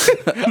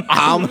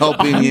 I'm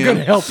helping you. I'm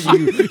gonna help you,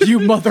 you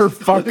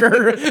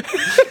motherfucker.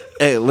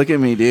 Hey, look at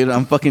me, dude.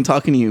 I'm fucking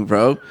talking to you,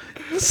 bro.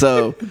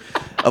 So,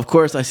 of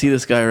course, I see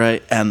this guy,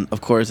 right? And, of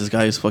course, this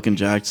guy is fucking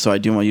jacked. So I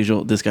do my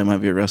usual, this guy might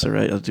be a wrestler,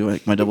 right? I'll do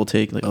like my double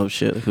take. Like, oh,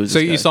 shit, who's So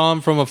this guy? you saw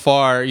him from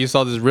afar. You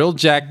saw this real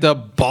jacked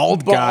up,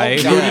 bald guy.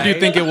 Who did you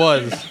think it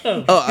was?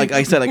 Oh, like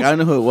I said, like I don't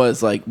know who it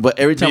was. Like, but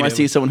every time I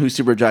see someone who's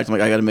super jacked, I'm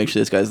like, I got to make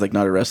sure this guy's like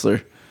not a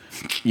wrestler.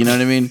 You know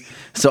what I mean?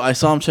 So I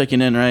saw him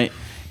checking in, right?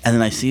 And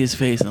then I see his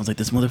face, and I was like,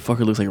 this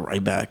motherfucker looks like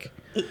Ryback.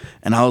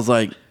 And I was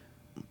like,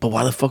 but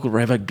why the fuck would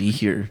Ryback be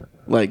here?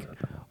 Like,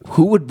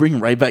 who would bring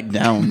Ryback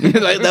down? Like,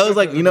 that was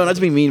like, you know, not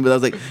to be mean, but I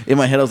was like, in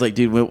my head, I was like,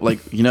 dude,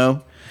 like, you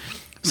know?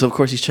 So, of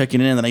course, he's checking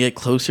in, and then I get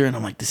closer, and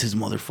I'm like, this is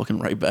motherfucking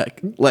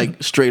Ryback.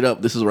 Like, straight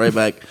up, this is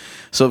Ryback.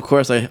 So, of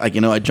course, I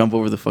jump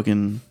over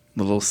the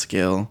little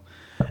scale,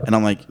 and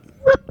I'm like,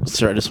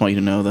 sir, I just want you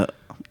to know that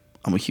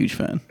I'm a huge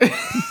fan.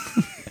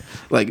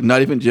 Like,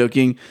 not even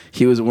joking,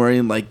 he was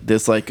wearing, like,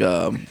 this, like,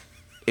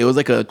 it was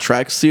like a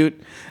tracksuit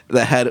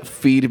that had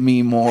 "Feed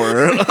Me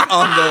More"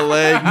 on the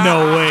leg.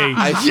 No way.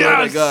 I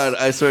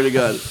swear to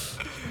God.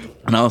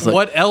 And I was like,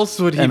 What else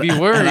would he be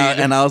worried?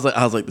 And I was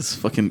like, this is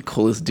fucking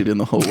coolest dude in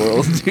the whole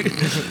world, dude.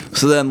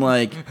 So then,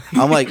 like,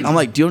 I'm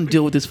like, do you want to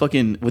deal with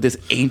this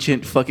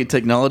ancient fucking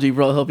technology,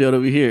 bro? I'll help you out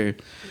over here.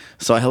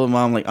 So I help him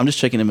out. I'm like, I'm just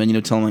checking him in, you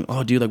know, telling him like,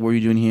 oh, dude, like, what are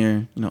you doing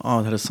here? You know, oh,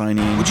 I had a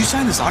signing. Would you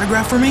sign this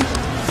autograph for me?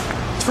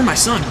 It's for my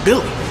son,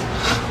 Billy.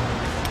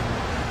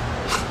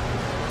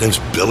 Name's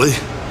Billy?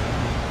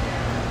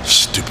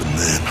 Stupid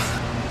name.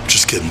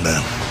 Just kidding,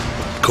 man.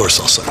 Of course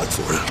I'll sign it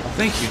for you.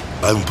 Thank you.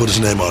 I haven't put his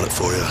name on it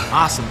for you.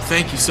 Awesome.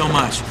 Thank you so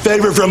much.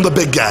 Favor from the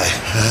big guy.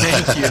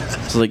 Thank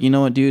you. So like, you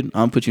know what, dude? I'm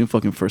gonna put you in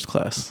fucking first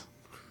class.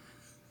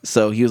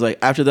 So he was like,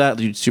 after that,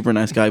 dude, super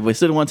nice guy, but I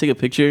still didn't want to take a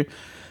picture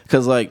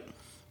because like,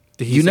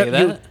 Did he say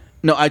that?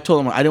 no, I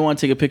told him I didn't want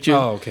to take a picture.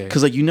 Oh, okay.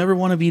 Because like, you never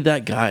want to be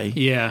that guy.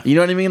 Yeah. You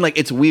know what I mean? Like,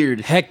 it's weird.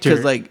 Hector,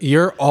 because like,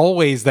 you're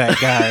always that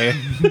guy.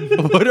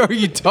 What are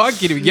you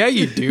talking about? Yeah,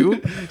 you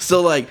do.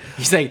 so like,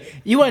 He's like,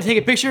 you want to take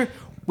a picture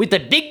with the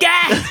big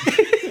guy?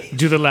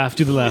 Do the laugh.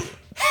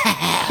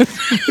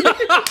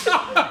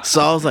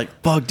 so I was like,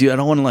 fuck, dude, I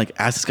don't want to like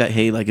ask this guy,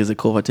 hey, like, is it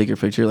cool if I take your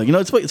picture? Like, you know,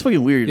 it's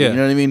fucking weird. Yeah. You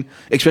know what I mean?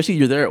 Especially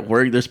you're there at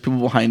work. There's people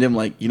behind him.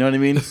 Like, you know what I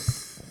mean?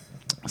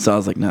 So I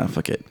was like, nah,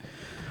 fuck it.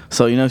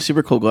 So, you know,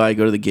 super cool guy. I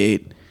go to the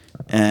gate.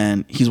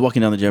 And he's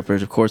walking down the jet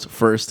bridge, of course,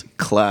 first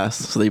class.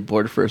 So they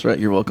board first, right?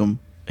 You're welcome.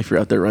 If you're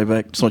out there, right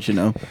back. Just want you to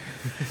know.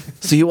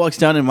 So he walks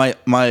down, and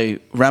my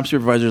ramp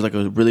supervisor is like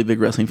a really big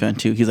wrestling fan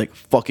too. He's like,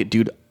 "Fuck it,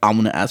 dude. I'm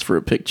gonna ask for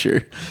a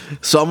picture."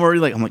 So I'm already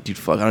like, dude,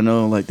 fuck. I don't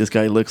know. Like, this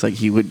guy looks like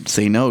he would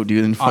say no,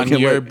 dude. And On fucking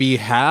your like,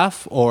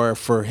 behalf or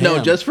for him?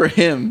 no, just for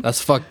him.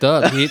 That's fucked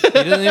up. He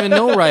doesn't even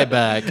know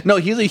Ryback. No,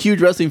 he's a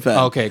huge wrestling fan.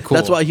 Okay, cool.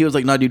 That's why he was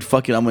like, "No, dude,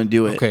 fuck it. I'm gonna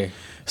do it." Okay.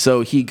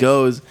 So he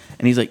goes,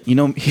 and he's like, you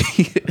know,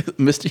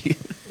 Mr.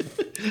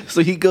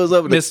 So he goes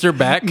up, and Mr.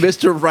 Back?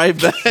 Mr.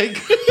 Ryback.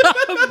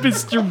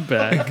 Mr.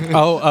 Back.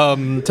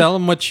 Oh, tell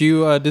him what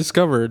you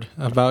discovered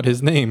about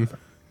his name.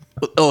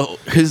 Oh,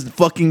 his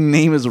fucking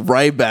name is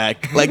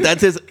Ryback. Like,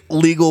 that's his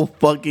legal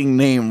fucking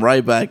name,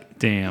 Ryback.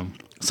 Damn.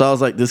 So I was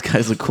like, this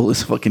guy's the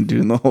coolest fucking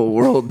dude in the whole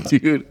world,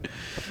 dude.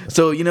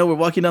 So, you know, we're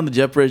walking down the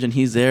jet bridge, and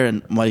he's there,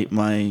 and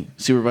my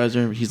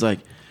supervisor, he's like,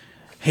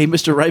 hey,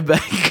 Mr.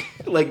 Ryback.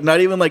 Like, not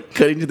even like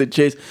cutting to the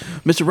chase.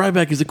 Mr.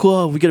 Ryback, is it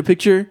cool? We get a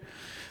picture?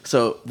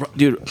 So,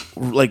 dude,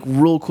 like,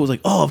 real cool. He's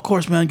like, oh, of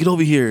course, man, get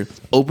over here.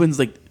 Opens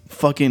like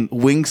fucking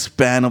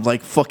wingspan of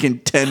like fucking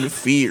 10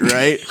 feet,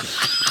 right?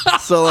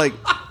 So, like,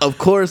 of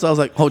course, I was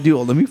like, oh,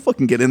 dude, let me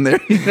fucking get in there.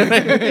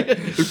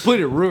 There's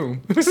plenty of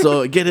room.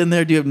 So, get in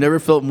there, dude. I've never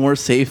felt more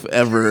safe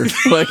ever.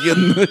 Like,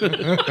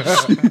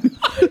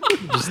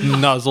 Just just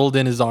nuzzled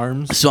in his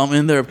arms. So I'm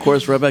in there. Of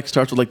course, Ryback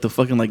starts with like the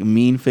fucking like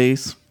mean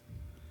face,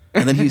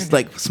 and then he's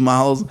like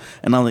smiles,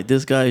 and I'm like,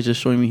 this guy is just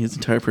showing me his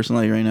entire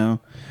personality right now.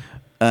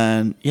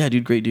 And yeah,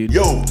 dude, great dude.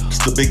 Yo,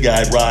 it's the big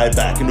guy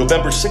Ryback. In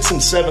November 6th and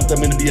 7th, I'm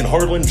going to be in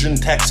Harlingen,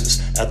 Texas,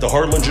 at the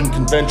Harlingen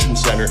Convention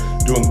Center,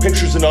 doing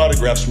pictures and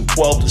autographs from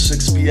 12 to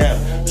 6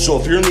 p.m.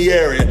 So if you're in the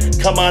area,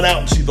 come on out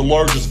and see the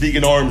largest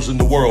vegan arms in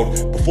the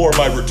world before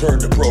my return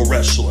to pro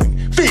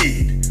wrestling.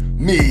 Feed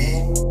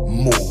me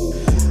more.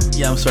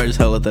 Yeah, I'm sorry, just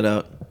had to let that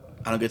out.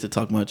 I don't get to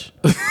talk much.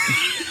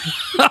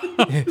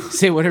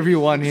 Say whatever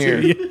you want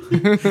here.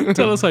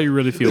 Tell us how you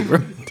really feel,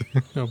 bro.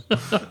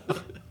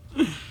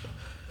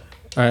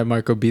 All right,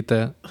 Marco, beat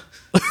that.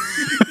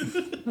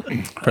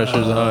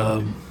 Pressure's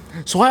on.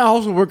 So I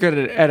also work at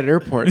an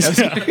airport.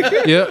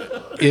 Yeah.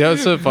 You know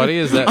what's so funny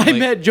is that I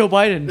met Joe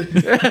Biden.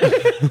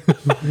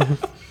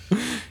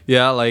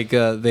 yeah, like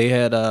they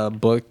had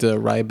booked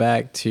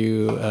Ryback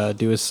to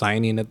do a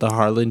signing at the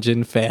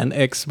Harlingen Fan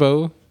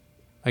Expo,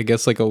 I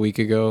guess like a week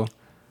ago.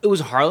 It was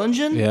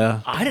Harlingen?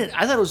 Yeah. I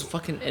thought it was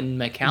fucking in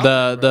McAllen.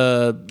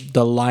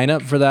 The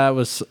lineup for that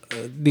was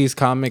these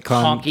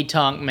Comic-Con. Honky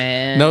tonk,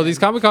 man. No, these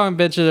Comic-Con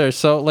bitches are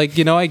so, like,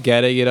 you know, I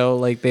get it, you know,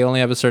 like, they only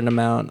have a certain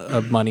amount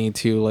of money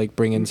to, like,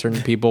 bring in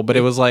certain people, but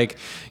it was like,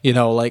 you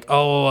know, like,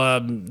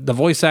 the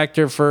voice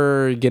actor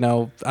for, you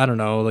know, I don't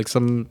know, like,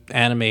 some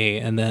anime,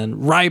 and then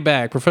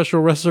Ryback,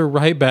 professional wrestler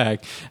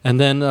Ryback, and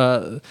then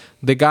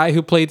the guy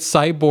who played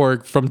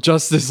Cyborg from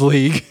Justice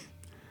League.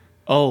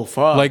 Oh,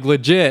 fuck. Like,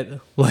 legit.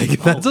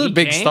 Like, that's a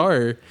big came?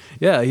 star.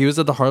 Yeah, he was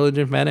at the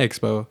Harlingen Fan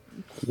Expo.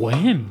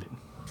 When?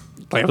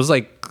 Like, it was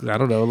like, I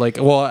don't know, like,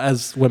 well,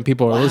 as when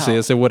people are listening to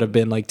this, it would have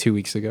been like 2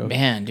 weeks ago.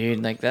 Man,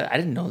 dude, like that. I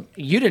didn't know.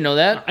 You didn't know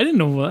that? I didn't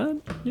know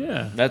that.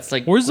 Yeah. That's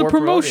like. Where's the poor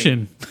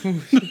promotion?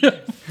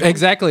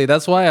 Exactly.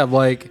 That's why I'm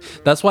like,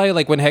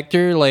 like when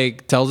Hector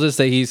like tells us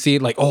that he's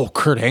seen like, oh,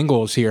 Kurt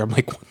Angle is here. I'm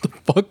like, what the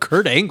fuck,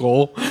 Kurt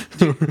Angle?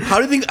 How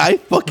do you think I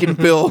fucking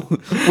feel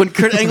when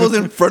Kurt Angle's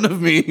in front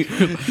of me?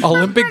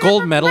 Olympic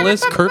gold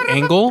medalist Kurt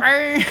Angle?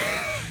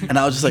 And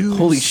I was just like,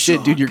 holy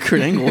shit, dude, you're Kurt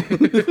Angle.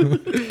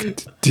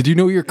 Did you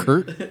know you're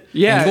Kurt?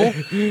 Yeah. Angle?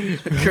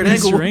 Kurt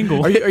Angle. Mr.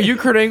 Angle. Are you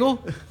Kurt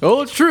Angle?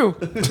 Oh, it's true.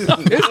 It's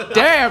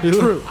damn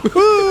true.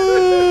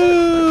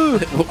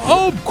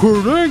 I'm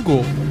Kurt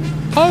Angle.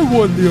 I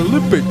won the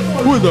Olympics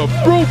with a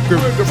broken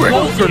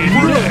rib.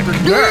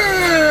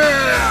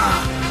 Yeah!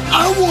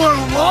 I want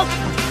to walk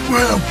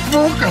with a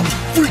broken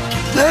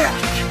freaking neck.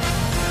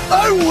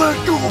 I want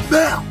to go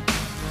now.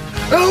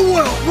 I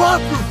want to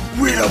walk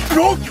with a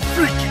broken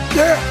freaking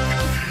neck.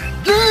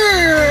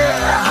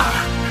 Yeah!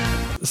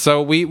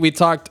 So we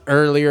talked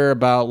earlier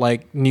about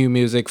like new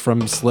music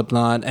from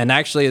Slipknot, and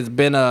actually it's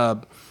been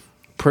a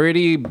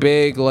pretty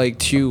big like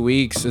 2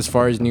 weeks as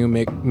far as new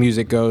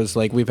music goes.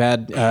 Like we've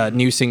had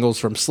new singles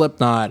from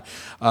Slipknot,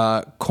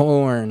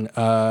 Korn,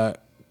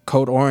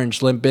 Code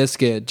Orange, Limp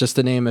Bizkit, just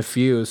to name a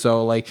few.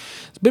 So like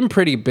it's been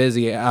pretty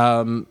busy.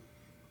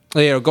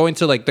 You know, going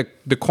to like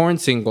the Korn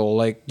single,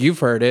 like you've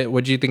heard it.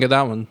 What do you think of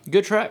that one?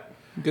 Good track.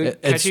 Good.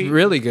 It's catchy.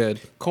 really good.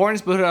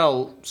 Korn's put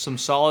out some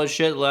solid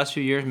shit the last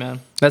few years, man.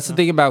 That's the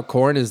thing about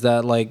Korn is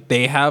that like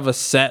they have a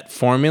set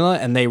formula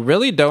and they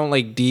really don't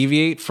like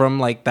deviate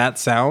from like that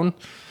sound.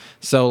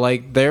 So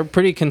like they're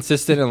pretty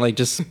consistent and like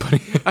just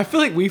putting. I feel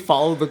like we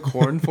follow the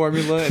Korn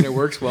formula and it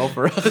works well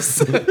for us.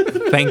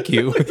 Thank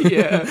you.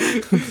 Yeah.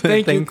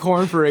 Thank you,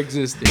 Korn, for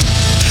existing. I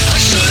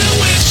should've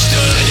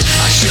withstood.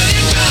 I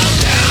shouldn't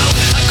bow down.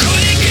 I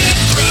couldn't get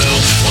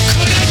through. What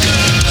could I do?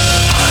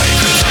 I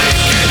could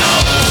take it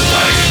all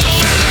away. The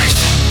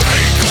feelings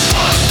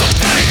make the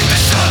pain.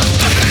 Miss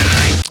the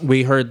pain.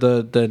 We heard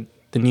the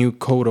new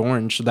Code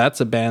Orange. That's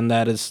a band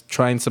that is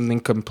trying something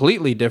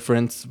completely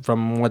different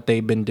from what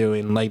they've been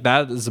doing. Like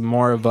that is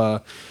more of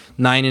a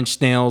 9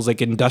 Inch Nails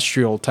like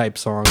industrial type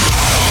song.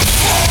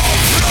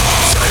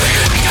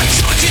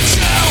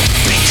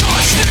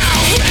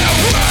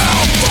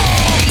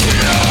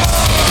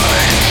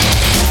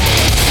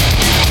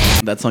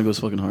 That song goes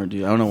fucking hard,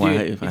 dude. I don't know why.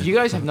 Dude, if you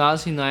guys have not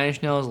seen Nine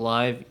Inch Nails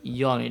live,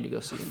 y'all need to go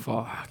see them.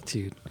 Fuck,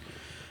 dude.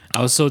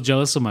 I was so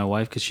jealous of my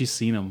wife because she's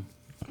seen him.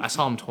 I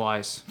saw them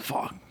twice.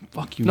 Fuck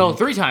you. No, Nick.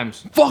 3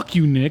 times. Fuck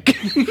you, Nick.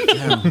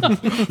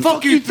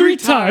 Fuck you 3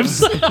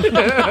 times.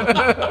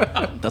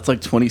 That's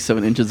like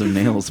 27 inches of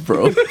nails,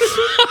 bro.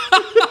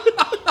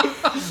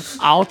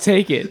 I'll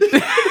take it.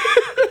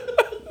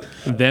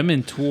 Them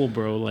and Tool,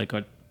 bro, like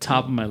are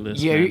top of my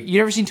list. Yeah, man. you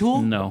never seen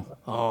Tool? No.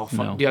 Oh,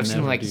 fuck. No, Dude, I've seen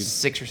them never, like dude.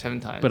 6 or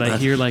 7 times. But I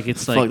hear like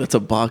it's Fuck, like that's a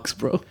box,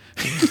 bro.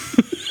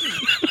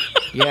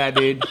 yeah,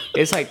 dude.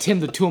 It's like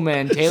Tim the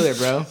Toolman Taylor,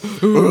 bro.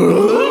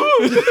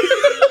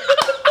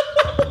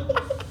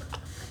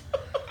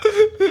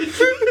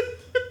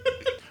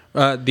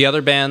 The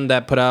other band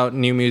that put out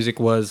new music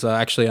was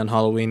actually on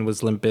Halloween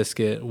was Limp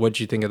Bizkit. What'd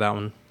you think of that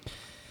one?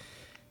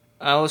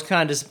 I was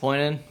kind of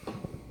disappointed.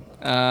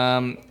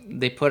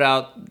 They put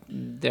out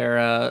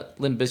their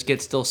Limp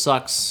Bizkit Still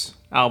Sucks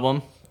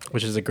album.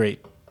 Which is a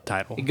great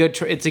title.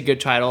 It's a good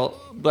title,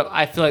 but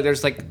I feel like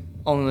there's like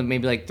only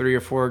maybe like 3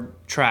 or 4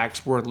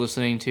 tracks worth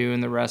listening to,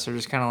 and the rest are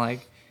just kind of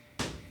like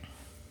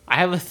I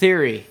have a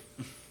theory.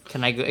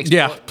 Can I go?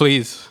 Yeah,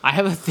 please. I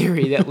have a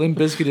theory that Limp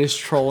Bizkit is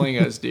trolling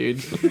us, dude.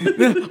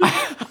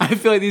 I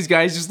feel like these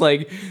guys just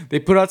like they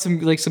put out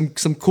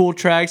some cool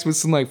tracks with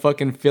some like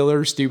fucking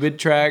filler stupid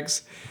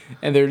tracks,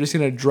 and they're just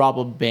gonna drop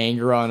a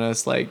banger on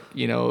us like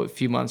a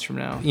few months from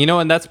now.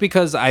 And that's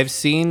because I've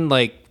seen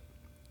like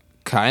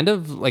kind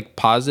of like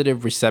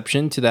positive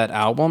reception to that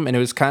album, and it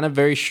was kind of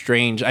very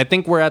strange. I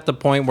think we're at the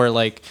point where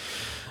like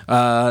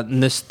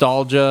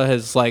nostalgia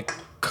has like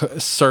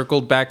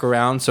circled back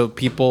around, so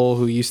people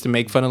who used to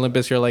make fun of Limp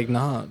Bizkit are like,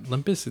 nah,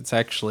 Limp Bizkit's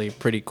actually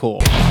pretty cool.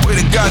 Wait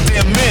a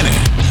goddamn minute.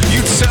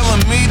 You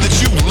telling me that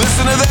you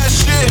listen to that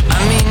shit?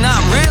 I mean,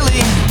 not really.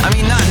 I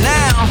mean, not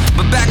now.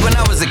 But back when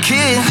I was a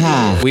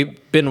kid.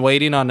 We've been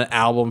waiting on an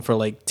album for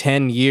like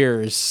 10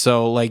 years,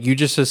 so like you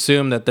just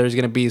assume that there's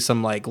gonna be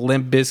some like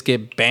Limp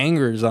Bizkit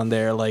bangers on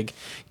there. Like,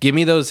 give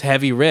me those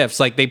heavy riffs.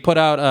 Like they put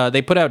out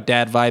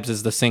Dad Vibes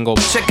as the single.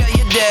 Check out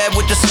your dad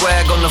with the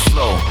swag on the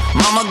floor.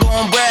 Mama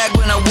gon' brag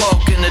when I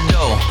walk in the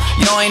door.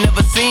 Y'all ain't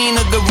never seen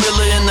a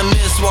gorilla in the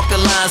mist walk the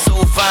line so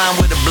fine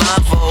with a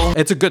blindfold.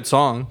 It's a good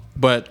song,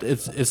 but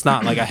it's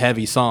not like a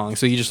heavy song.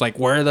 So you just like,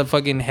 where are the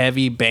fucking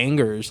heavy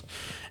bangers?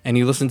 And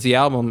you listen to the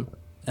album,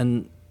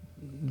 and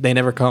they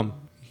never come.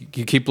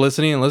 You keep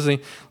listening and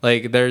listening.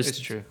 Like It's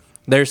true.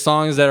 There's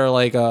songs that are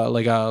like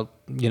a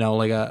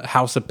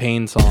House of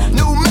Pain song.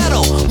 New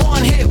metal,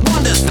 one hit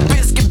wonders.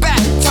 Biscuit back,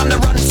 time to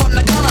run from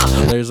the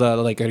gunner. There's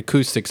like an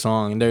acoustic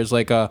song. There's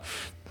like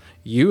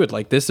you would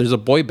like this. There's a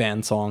boy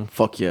band song.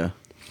 Fuck yeah.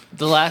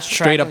 The last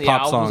track Straight up of the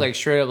pop album song. was like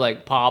straight up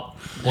like pop.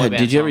 boy Yeah, band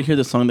did you ever song. hear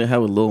the song they had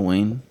with Lil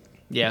Wayne?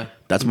 Yeah.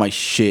 That's my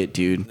shit,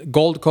 dude.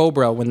 Gold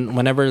Cobra,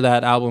 whenever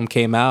that album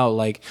came out,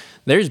 like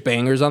there's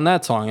bangers on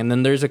that song, and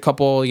then there's a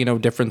couple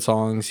different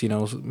songs,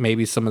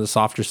 maybe some of the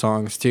softer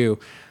songs too.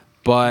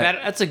 But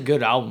That's a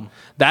good album.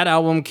 that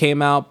album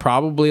came out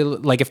probably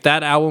like if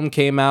that album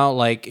came out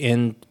like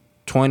in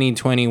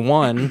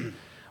 2021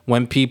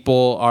 when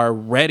people are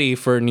ready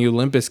for a new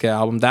Limp Bizkit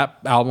album, that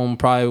album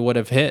probably would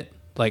have hit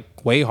like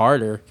way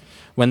harder.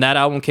 When that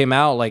album came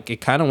out, like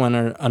it kind of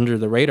went under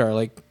the radar.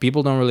 Like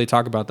people don't really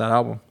talk about that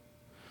album.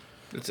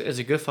 It's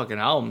a good fucking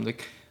album.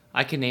 Like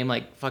I can name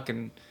like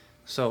fucking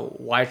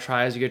Why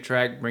Try is a good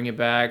track. Bring It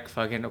Back.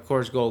 Fucking of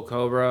course Gold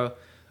Cobra.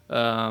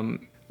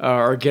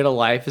 Or Get a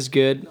Life is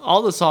good.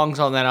 All the songs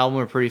on that album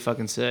are pretty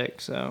fucking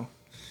sick. So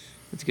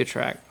it's a good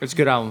track. It's a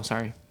good album.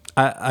 Sorry.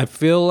 I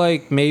feel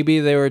like maybe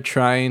they were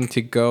trying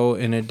to go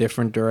in a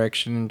different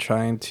direction and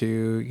trying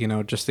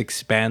to, just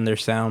expand their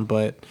sound.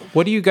 But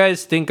what do you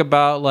guys think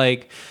about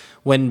like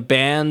when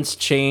bands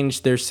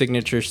change their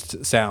signature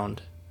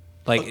sound?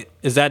 Like,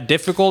 is that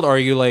difficult, or are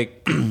you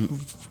like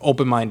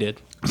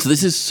open-minded? So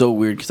this is so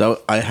weird because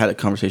I had a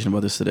conversation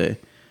about this today.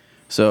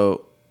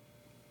 So,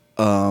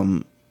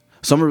 I'm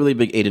a really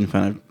big Aiden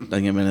fan. I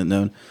think I'm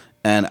known,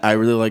 and I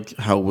really like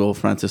how Will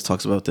Francis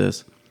talks about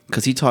this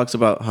because he talks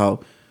about how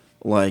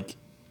like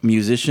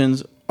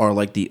musicians are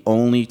like the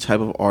only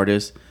type of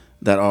artists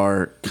that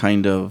are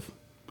kind of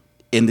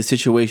in the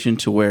situation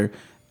to where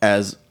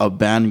as a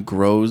band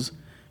grows,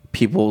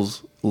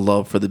 people's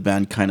love for the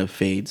band kind of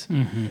fades.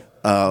 Mm-hmm.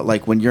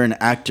 Like when you're an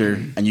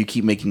actor and you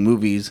keep making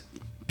movies,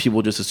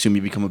 people just assume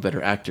you become a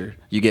better actor.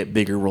 You get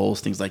bigger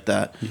roles, things like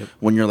that. Yep.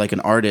 When you're like an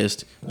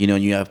artist, and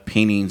you have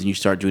paintings and you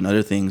start doing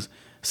other things,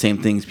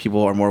 same things.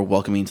 People are more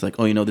welcoming to like,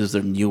 this is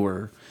their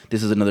newer.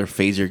 This is another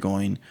phase you're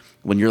going.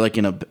 When you're like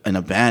in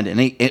a band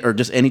or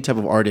just any type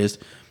of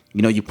artist,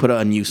 you put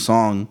out a new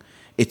song,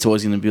 it's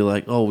always going to be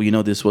like,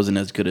 this wasn't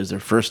as good as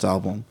their first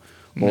album,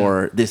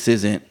 or this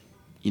isn't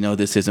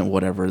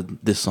whatever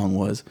this song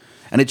was.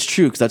 And it's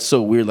true because that's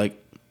so weird. Like,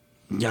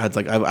 yeah, it's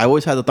like I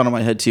always had the thought in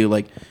my head too.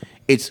 Like,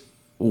 it's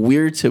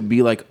weird to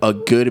be like a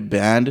good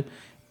band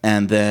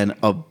and then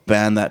a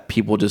band that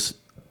people just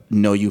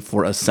know you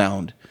for a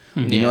sound.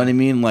 You know what I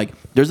mean? Like,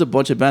 there's a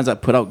bunch of bands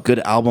that put out good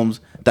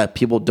albums that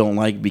people don't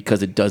like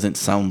because it doesn't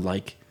sound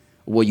like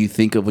what you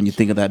think of when you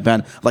think of that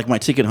band. Like My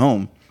Ticket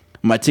Home.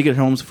 My Ticket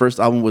Home's first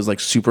album was like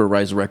Super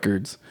Rise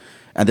Records.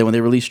 And then when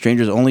they released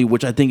Strangers Only,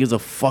 which I think is a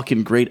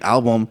fucking great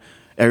album,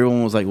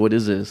 everyone was like, what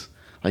is this?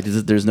 Like,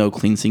 there's no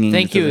clean singing.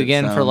 Thank you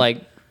again for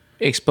like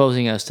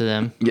exposing us to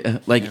them. Yeah,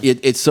 like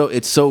it's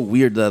so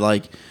weird that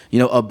like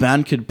a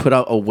band could put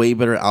out a way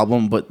better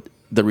album, but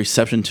the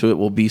reception to it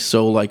will be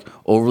so like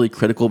overly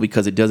critical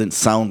because it doesn't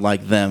sound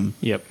like them.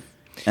 Yep.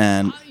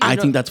 And I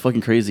think that's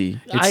fucking crazy.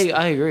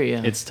 I agree.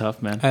 Yeah, it's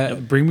tough,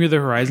 man. Bring Me the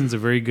Horizon's a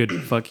very good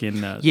fucking.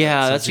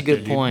 Yeah, that's a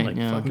good point. Like,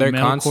 yeah. They're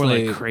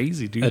constantly like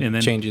crazy, dude, and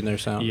then changing their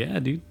sound. Yeah,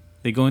 dude.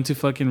 They go into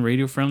fucking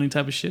radio friendly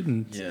type of shit,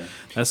 and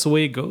that's the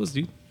way it goes,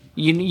 dude.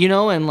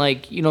 And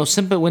like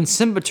Simba, when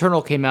Simba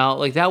Eternal came out,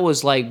 like that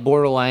was like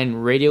borderline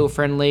radio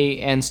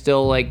friendly and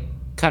still like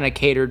kind of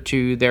catered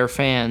to their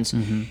fans,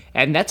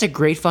 and that's a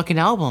great fucking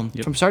album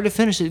from start to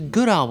finish. A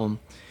good album.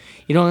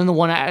 And the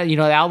one, the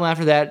album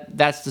after that,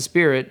 That's the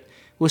Spirit,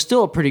 was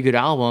still a pretty good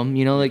album.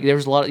 Like there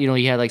was a lot.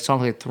 You had like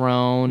songs like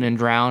Throne and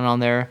Drown on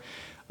there,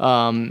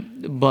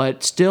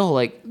 but still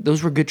like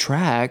those were good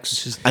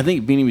tracks. I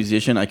think being a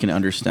musician, I can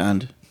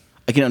understand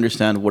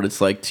what it's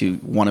like to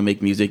want to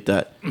make music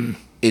that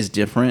is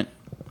different,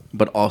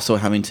 but also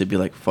having to be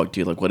like, fuck,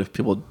 dude, like, what if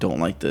people don't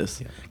like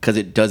this? Because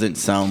it doesn't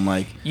sound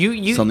like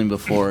something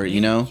before,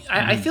 you know?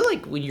 I feel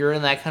like when you're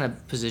in that kind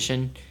of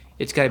position,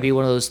 it's got to be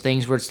one of those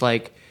things where it's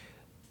like,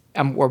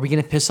 are we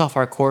going to piss off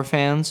our core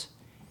fans?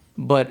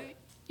 But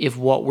if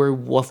what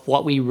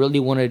we really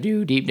want to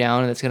do deep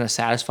down and that's going to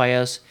satisfy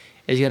us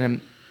is going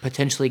to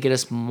potentially get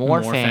us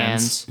more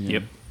fans.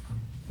 Yep.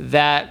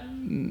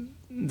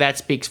 That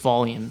speaks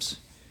volumes.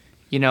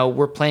 You know,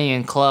 we're playing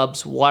in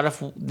clubs. What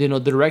if, you know,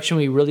 the direction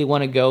we really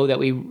want to go, that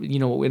we, you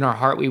know, in our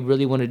heart we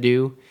really want to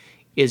do,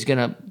 is going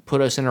to put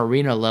us in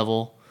arena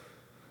level?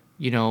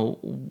 You know,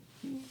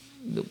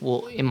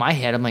 well, in my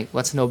head, I'm like,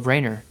 that's a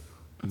no-brainer.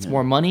 It's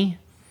more money.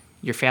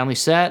 Your family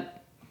set.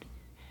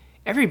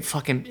 I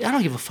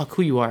don't give a fuck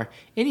who you are.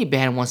 Any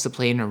band wants to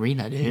play in an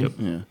arena, dude. Yep.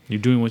 Yeah. You're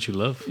doing what you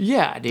love.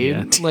 Yeah,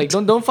 dude. Yeah. Like,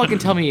 don't fucking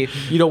tell me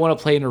you don't want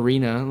to play an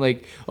arena.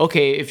 Like,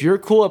 okay, if you're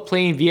cool at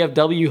playing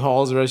VFW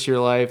halls the rest of your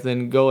life,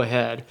 then go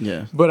ahead.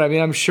 Yeah. But I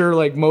mean, I'm sure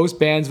like most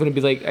bands wouldn't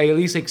be like, I at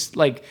least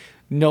like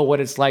know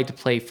what it's like to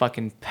play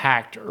fucking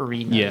packed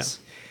arenas.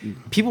 Yeah.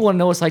 People want to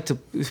know what it's like to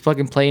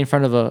fucking play in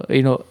front of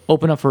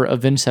open up for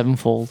Avenged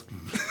Sevenfold.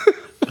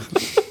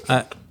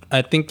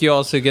 I think you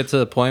also get to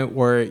the point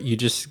where you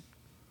just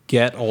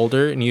get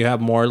older and you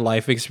have more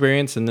life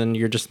experience, and then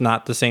you're just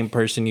not the same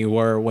person you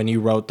were when you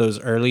wrote those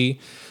early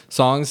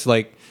songs.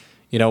 Like,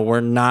 you know,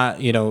 you're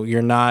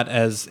not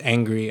as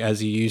angry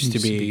as you used to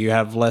be. You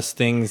have less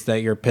things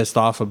that you're pissed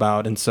off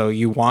about, and so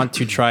you want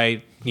to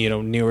try, you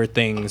know, newer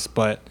things,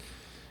 but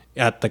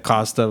at the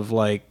cost of,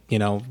 like, you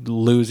know,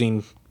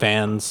 losing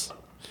fans.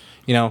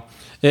 You know,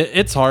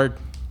 it's hard.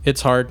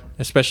 It's hard,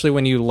 especially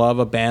when you love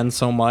a band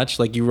so much.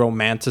 Like, you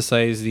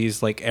romanticize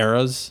these like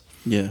eras.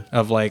 Yeah.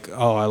 Of like,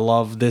 oh, I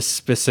love this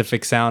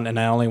specific sound and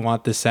I only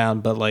want this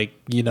sound, but like,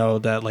 you know,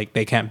 that like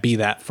they can't be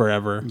that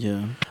forever.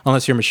 Yeah.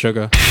 Unless you're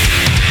Meshuggah.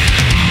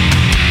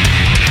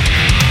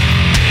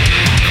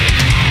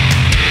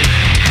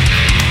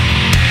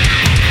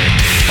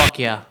 Fuck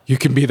yeah. You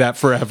can be that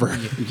forever.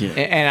 Yeah.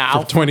 And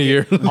I'll 20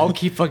 years. I'll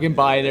keep fucking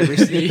buying every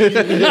CD.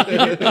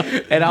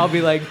 And I'll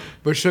be like,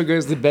 Meshuggah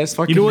is the best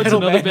fucking metal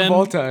band of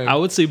all time. I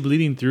would say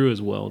Bleeding Through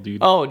as well, dude.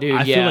 Oh, dude,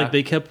 I feel like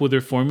they kept with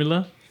their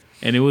formula.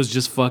 And it was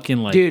just fucking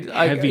like, dude,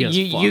 heavy as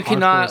fuck. You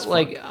cannot,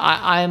 like,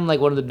 I'm like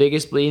one of the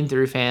biggest Bleeding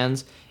Through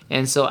fans,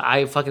 and so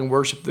I fucking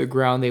worship the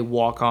ground they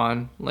walk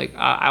on. Like,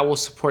 I will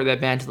support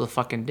that band till the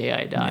fucking day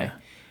I die.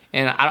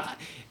 Yeah. And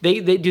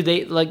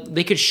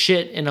they could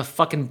shit in a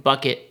fucking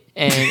bucket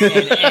and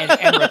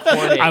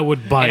record it. I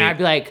would buy it. And I'd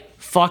be like,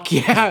 fuck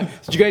yeah.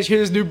 Did you guys hear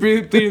this new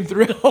Bleeding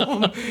Through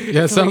album?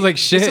 Yeah, it sounds like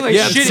shit. Like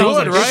yeah, it sounds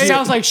like right? It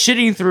sounds like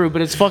shitting through,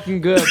 but it's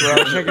fucking good,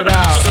 bro. Check it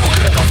out.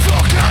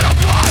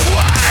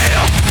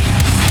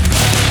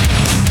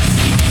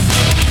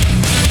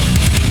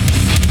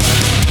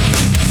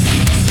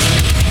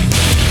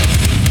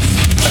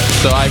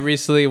 So I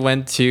recently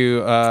went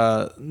to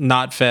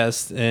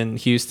Knotfest in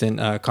Houston,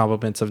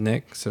 compliments of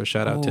Nick. So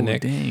shout out to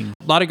Nick. Dang.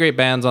 A lot of great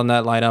bands on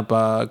that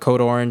lineup. Code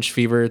Orange,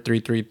 Fever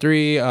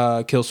 333,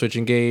 Killswitch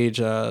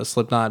Engage,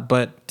 Slipknot.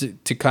 But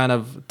to kind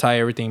of tie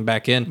everything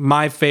back in,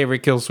 my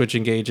favorite Killswitch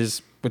Engage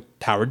is with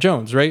Howard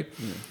Jones, right?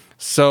 Yeah.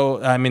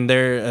 So, I mean,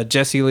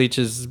 Jesse Leach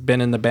has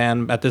been in the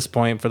band at this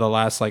point for the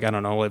last, like, I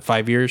don't know, like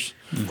 5 years?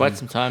 Quite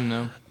some time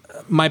now.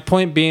 My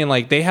point being,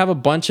 like, they have a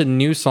bunch of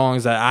new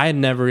songs that I had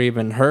never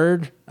even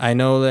heard. I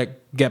know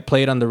that get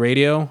played on the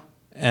radio,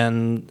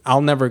 and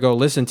I'll never go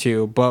listen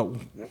to. But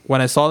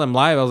when I saw them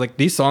live, I was like,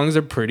 these songs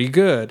are pretty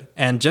good.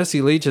 And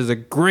Jesse Leach is a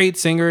great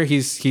singer.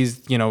 He's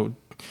you know,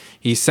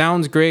 he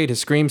sounds great. His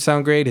screams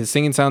sound great. His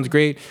singing sounds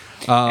great.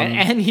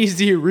 And he's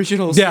the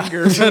original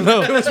singer for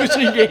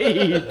Killswitch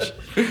Engage.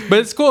 But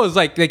it's cool. It's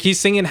like he's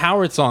singing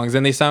Howard songs,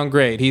 and they sound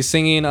great. He's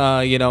singing,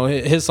 you know,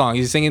 his song.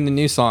 He's singing the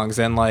new songs,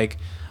 and like,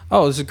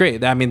 oh, this is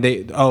great. I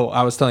mean,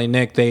 I was telling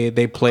Nick,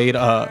 they played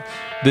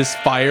this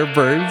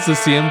Firebirds, the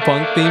CM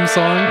Punk theme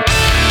song.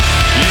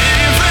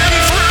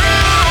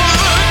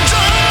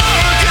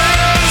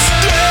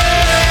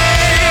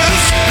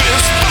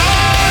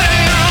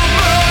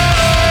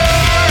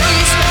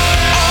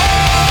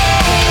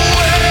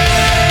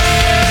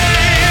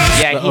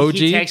 Yeah,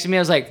 he texted me. I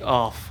was like,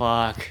 "Oh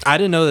fuck!" I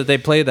didn't know that they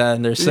played that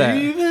in their set.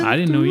 I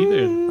didn't know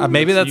either.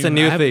 Maybe that's a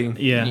new thing.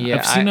 Yeah,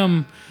 I've seen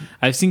them.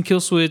 I've seen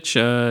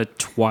Killswitch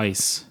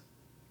twice.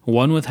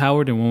 One with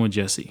Howard and one with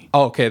Jesse.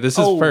 Oh, okay, this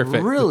is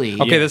perfect.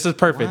 Really? Okay, this is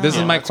perfect. Wow. This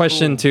is my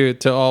question to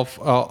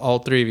all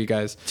three of you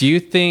guys. Do you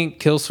think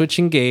Killswitch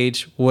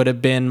Engage would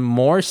have been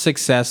more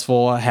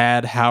successful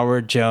had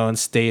Howard Jones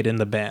stayed in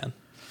the band?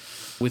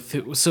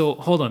 So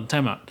hold on,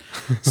 time out.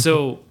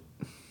 So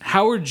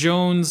Howard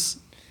Jones,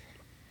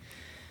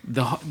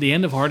 the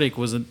end of Heartache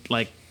wasn't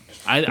like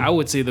I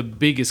would say the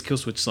biggest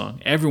Killswitch song.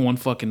 Everyone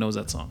fucking knows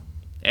that song.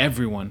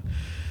 Everyone.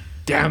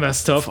 Damn,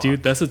 that's tough,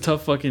 dude. That's a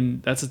tough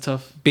because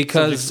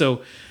subject.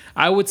 So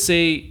I would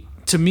say,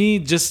 to me,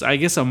 just I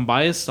guess I'm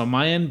biased on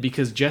my end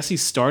because Jesse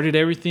started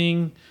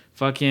everything.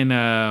 Fucking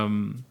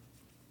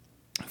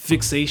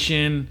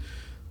Fixation,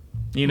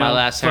 you know, My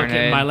Last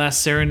Serenade. My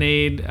Last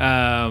Serenade.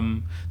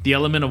 The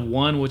Element of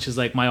One, which is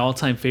like my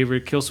all-time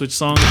favorite Killswitch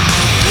song.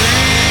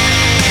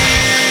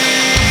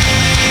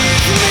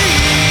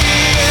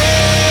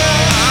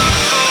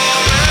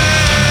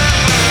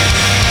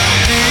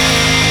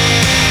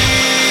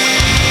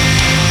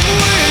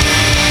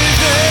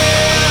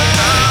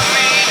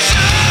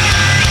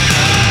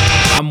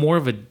 I'm more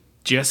of a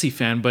Jesse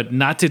fan, but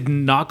not to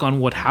knock on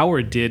what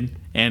Howard did.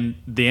 And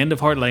The End of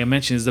Heart, like I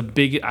mentioned, is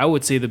I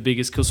would say the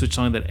biggest Killswitch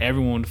song that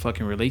everyone would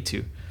fucking relate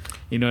to.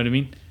 You know what I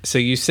mean? So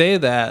you say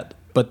that,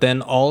 but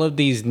then all of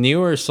these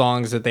newer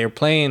songs that they're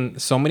playing,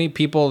 so many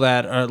people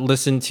that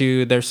listen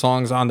to their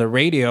songs on the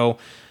radio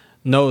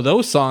know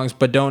those songs,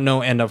 but don't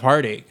know End of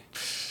Heartache.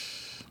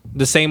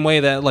 The same way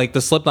that like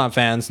the Slipknot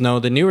fans know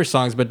the newer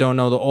songs, but don't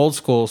know the old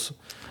school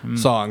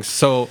songs.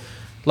 So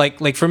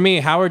like for me,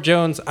 Howard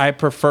Jones, I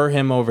prefer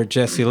him over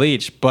Jesse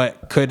Leach,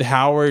 but could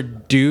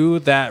Howard do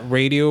that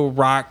radio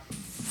rock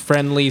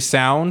friendly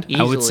sound?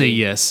 I would say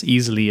yes,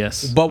 easily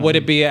yes. But would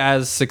it be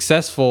as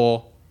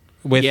successful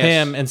with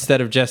him instead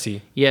of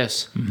Jesse?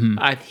 Yes.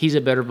 He's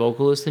a better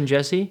vocalist than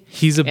Jesse.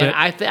 He's a better.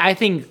 I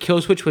think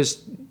Killswitch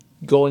was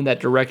going that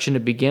direction to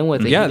begin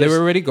with. Yeah, they were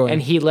already going.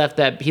 And he left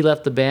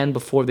the band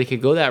before they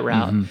could go that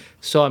route.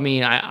 So I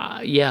mean,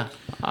 yeah.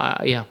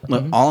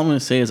 Look, all I'm gonna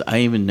say is I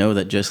didn't even know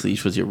that Jesse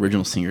Leach was the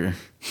original singer.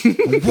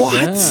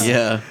 What?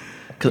 Yeah,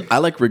 because I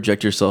like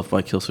 "Reject Yourself"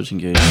 by Killswitch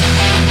Engage.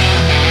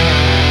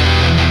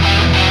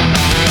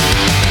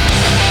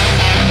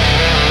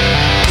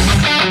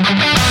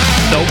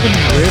 The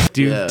opening riff,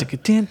 dude. Yeah.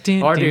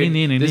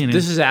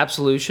 This is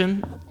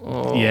Absolution.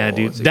 Oh, yeah,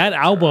 dude. That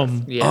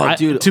album. Yeah.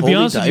 Dude, to be Holy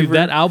honest with you, Diver.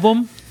 that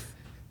album,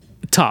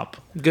 top.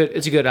 Good.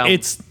 It's a good album.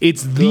 It's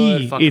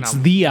Good fucking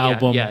the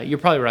album. Yeah, you're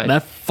probably right.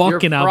 That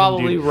fucking you're album,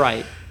 probably dude.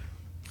 right.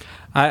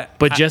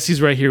 But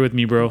Jesse's right here with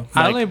me, bro.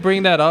 I only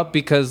bring that up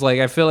because like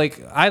I feel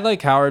like I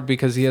like Howard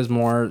because he has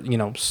more,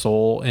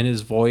 soul in his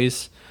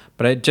voice.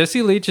 But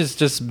Jesse Leach is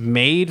just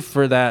made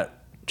for that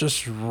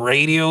just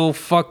radio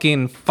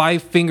fucking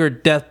 5-finger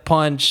death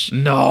punch.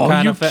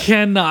 No, you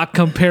cannot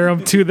compare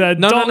him to that.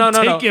 No, Don't no.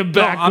 take it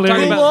back, I'm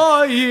Larry. talking about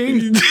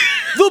Lying,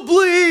 the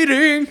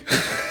bleeding.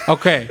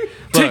 Okay,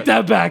 Take look,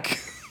 that back.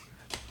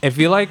 If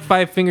you like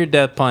 5-finger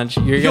death punch,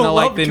 you're You'll gonna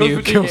like love the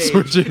new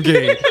Killswitch Killswitch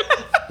Engage.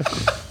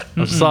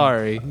 I'm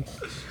sorry.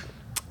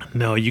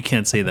 No, you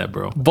can't say that,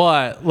 bro.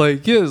 But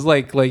like you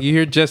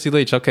hear Jesse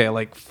Leach, okay,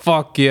 like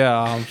fuck yeah,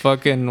 I'm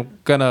fucking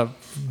gonna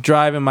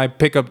drive in my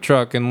pickup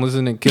truck and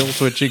listen to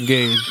Killswitch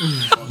Engage.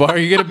 But are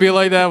you gonna be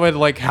like that with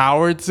like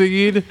Howard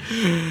singing?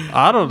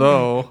 I don't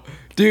know.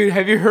 Dude,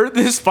 have you heard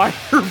this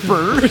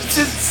Firebird?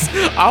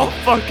 I'll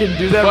fucking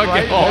do that Fucking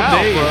right all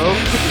now, day. bro.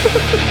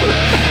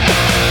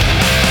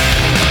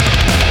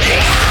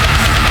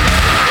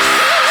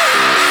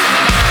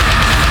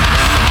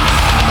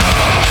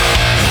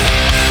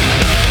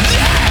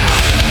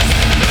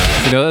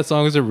 You know that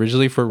song was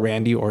originally for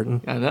Randy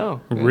Orton. I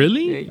know.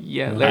 Really?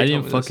 Yeah. I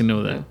didn't fucking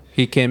know that.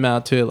 He came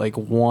out to it like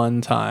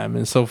one time,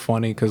 and it's so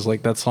funny because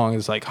like that song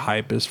is like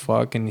hype as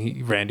fuck,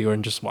 and Randy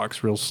Orton just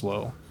walks real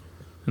slow.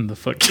 And the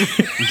fuck.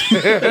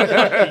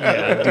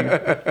 Yeah,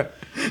 dude.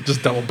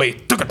 Just double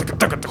bass.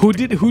 Who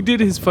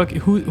did his fucking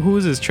who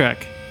was his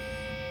track?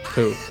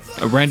 Who?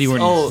 Randy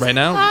Orton. Oh, Right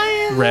now,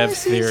 Rev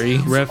Theory.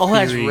 Rev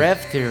that's Theory. Rev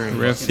Theory.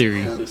 Rev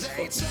Theory. Rev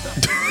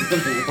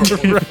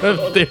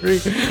Theory.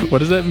 What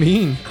does that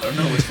mean?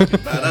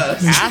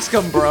 Ask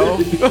him, bro.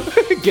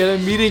 Get a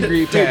meet and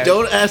greet. Dude,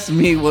 don't ask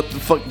me what the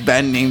fuck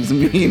band names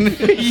mean.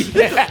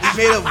 Yeah. You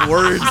made up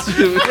words,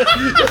 dude.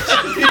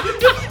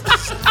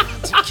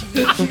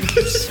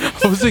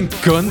 I was in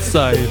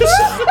Gunside.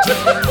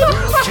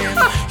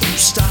 You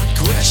start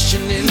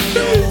questioning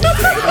your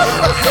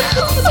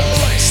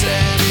voice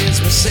that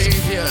is my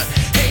savior.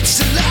 Hates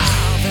to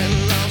love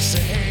and loves to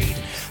hate.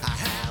 I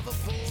have a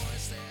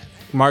voice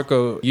that...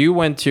 Marco, you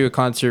went to a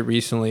concert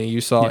recently.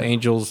 You saw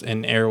Angels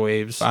and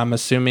Airwaves. I'm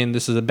assuming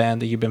this is a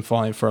band that you've been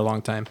following for a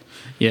long time.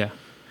 Yeah.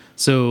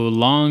 So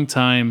long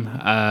time.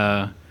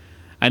 I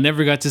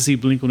never got to see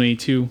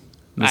Blink-182.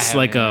 It's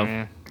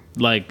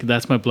like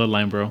that's my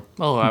bloodline, bro.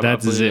 Oh, I that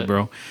is believe it,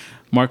 bro.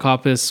 Mark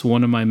Hoppus,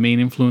 one of my main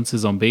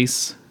influences on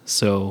bass.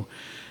 So,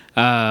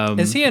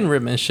 Is he in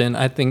remission?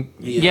 I think.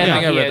 Yeah, I think no, I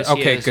he read is, that.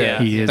 he Okay, is, good. yeah.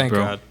 he is, Thank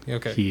bro. God.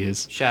 Okay. He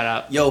is. Shout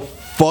out. Yo,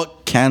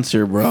 fuck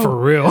cancer, bro. For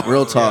real.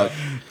 Real talk.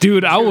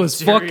 Dude, I was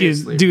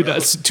seriously, fucking... Dude, bro.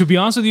 to be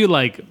honest with you,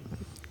 like,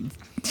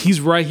 he's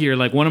right here.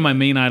 Like, one of my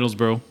main idols,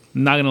 bro.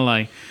 Not gonna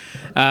lie.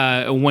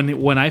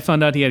 When I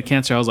found out he had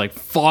cancer, I was like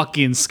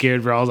fucking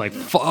scared, bro. I was like,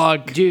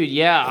 fuck. Dude,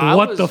 yeah.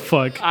 What the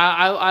fuck?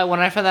 I when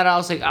I found that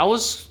out, I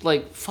was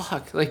like,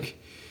 fuck. Like,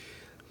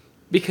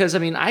 because, I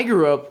mean, I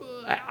grew up...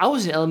 I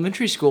was in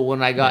elementary school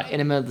when I got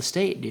Enema of the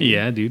State, dude.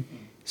 Yeah, dude.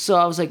 So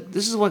I was like,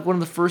 this is like one of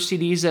the first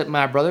CDs that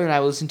my brother and I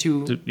listened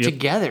to Yep.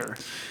 together.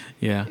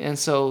 Yeah. And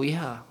so,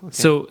 yeah. Okay.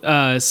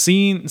 So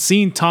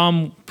seeing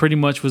Tom pretty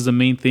much was the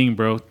main thing,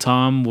 bro.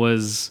 Tom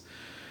was,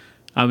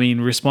 I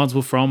mean,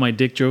 responsible for all my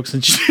dick jokes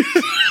and shit.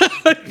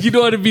 You know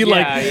what I mean?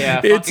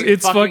 Yeah,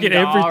 it's fucking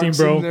everything, dogs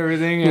bro. and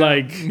everything, yeah.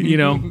 Like, you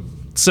know.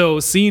 So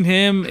seeing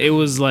him, it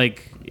was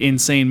like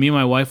insane. Me and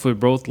my wife were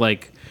both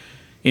like,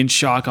 in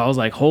shock. I was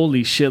like,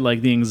 holy shit,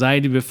 like the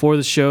anxiety before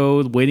the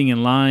show, waiting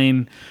in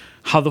line,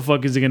 how the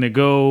fuck is it gonna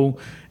go?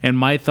 And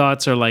my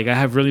thoughts are like, I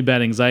have really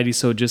bad anxiety,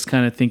 so just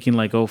kind of thinking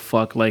like, oh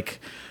fuck, like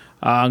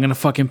I'm gonna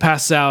fucking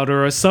pass out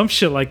or some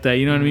shit like that.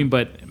 You know what I mean?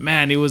 But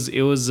man, it was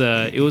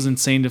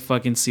insane to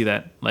fucking see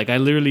that. Like I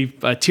literally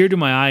a tear to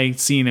my eye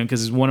seeing him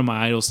because he's one of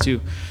my idols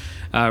too.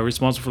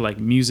 Responsible for like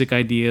music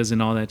ideas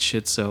and all that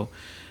shit. So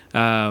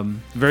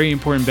very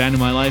important band in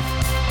my life.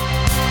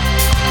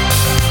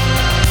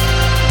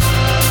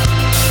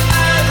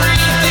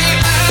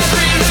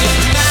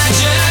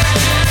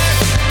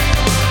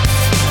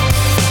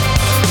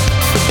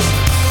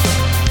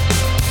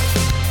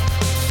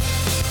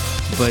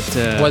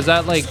 But was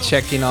that like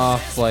checking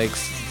off like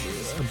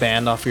a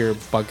band off your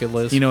bucket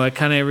list? You know,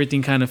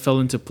 everything kind of fell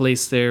into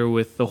place there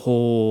with the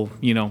whole,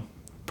 you know,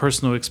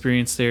 personal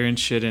experience there and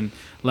shit, and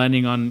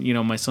landing on, you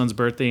know, my son's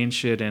birthday and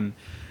shit, and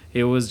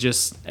it was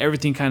just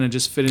everything kind of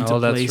just fit into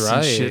place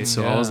and shit.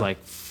 So I was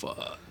like,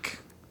 fuck.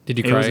 Did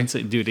you cry?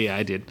 Dude, yeah,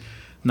 I did.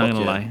 Not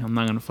gonna lie. I'm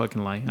not gonna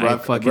fucking lie. Bro,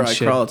 I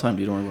cry all the time,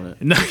 dude. Don't worry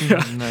about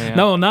it.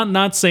 No,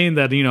 not saying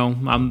that, you know,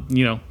 I'm,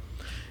 you know,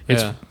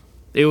 it's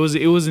it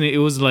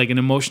was like an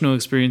emotional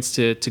experience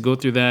to go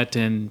through that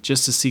and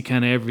just to see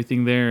kind of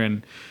everything there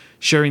and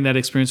sharing that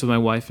experience with my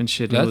wife and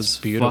shit. That's it was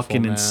beautiful,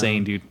 fucking man.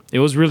 insane, dude. It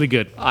was really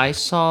good. I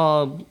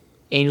saw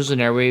Angels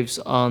and Airwaves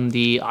on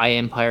the I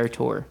Empire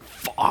tour.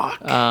 Fuck.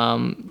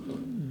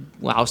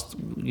 Well,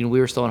 we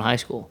were still in high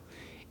school,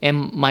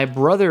 and my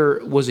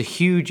brother was a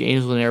huge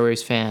Angels and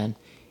Airwaves fan,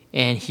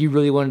 and he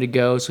really wanted to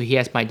go. So he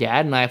asked my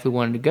dad and I if we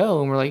wanted to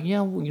go, and we're like,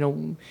 yeah,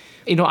 you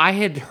know, I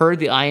had heard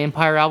the I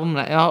Empire album,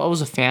 and I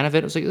was a fan of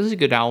it. I was like, this is a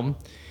good album.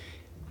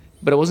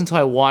 But it wasn't until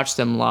I watched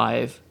them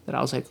live that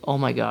I was like, oh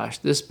my gosh,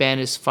 this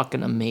band is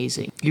fucking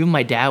amazing. Even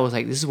my dad was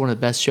like, this is one of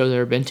the best shows I've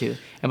ever been to.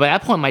 And by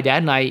that point, my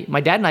dad and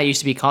I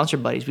used to be concert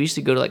buddies. We used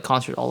to go to like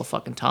concerts all the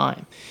fucking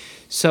time.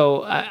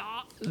 So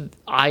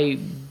I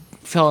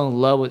fell in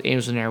love with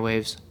Angels and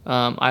Airwaves.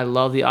 I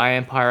love the I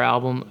Empire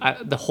album.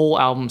 The whole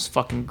album's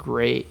fucking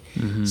great.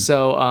 Mm-hmm.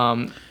 So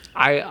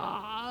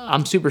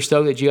I'm super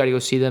stoked that you got to go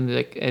see them,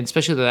 like, and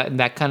especially in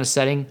that kind of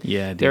setting.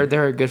 Yeah, dude.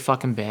 They're a good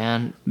fucking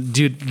band.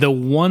 Dude, the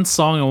one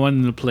song I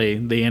wanted to play,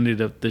 they ended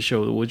up the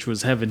show, which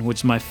was Heaven, which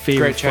is my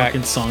favorite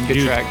fucking song. Good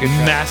dude, track.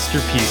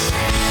 masterpiece.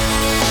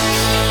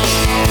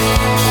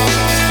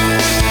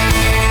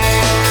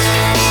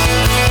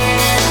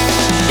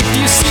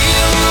 You see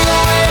the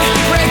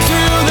light break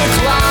through the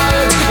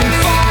clouds and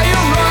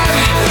fire run,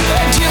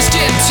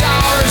 distant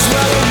towers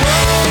where the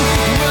world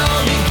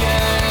will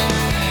begin.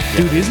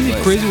 Dude, isn't it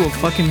crazy what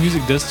fucking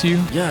music does to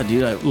you? Yeah,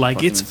 dude.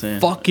 Like, it's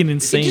fucking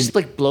insane. It just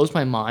like blows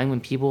my mind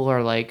when people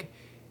are like,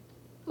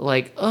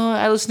 oh,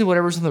 I listen to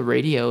whatever's on the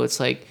radio. It's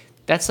like,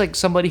 that's like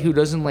somebody who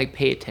doesn't like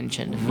pay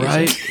attention to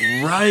music.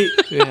 Right.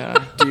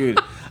 Yeah. Dude.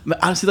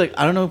 Honestly, like,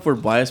 I don't know if we're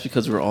biased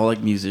because we're all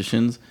like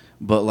musicians,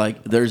 but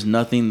like, there's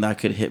nothing that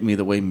could hit me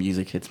the way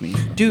music hits me.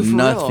 Dude, for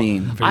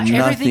nothing. real.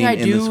 Nothing in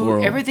this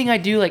world. Everything I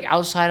do, like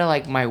outside of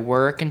like my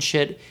work and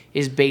shit,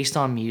 is based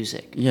on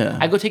music. Yeah.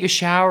 I go take a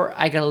shower,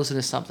 I gotta listen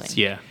to something.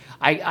 Yeah.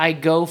 I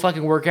go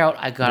fucking work out,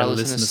 I gotta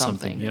listen to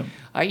something. Yep.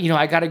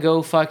 I gotta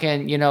go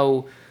fucking,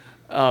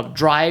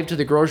 drive to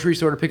the grocery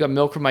store to pick up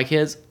milk for my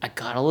kids. I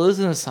gotta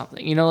listen to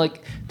something.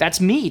 Like, that's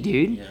me,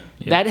 dude. Yeah.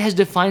 That has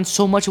defined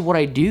so much of what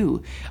I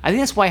do. I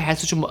think that's why I had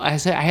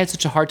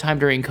such a hard time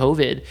during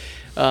COVID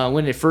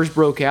when it first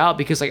broke out,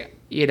 because I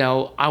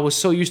was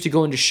so used to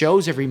going to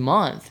shows every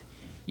month,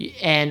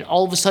 and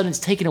all of a sudden it's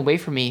taken away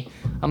from me.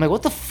 I'm like,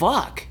 what the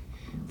fuck?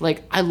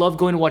 Like, I love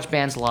going to watch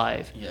bands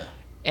live. Yeah.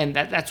 And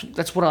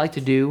that's what I like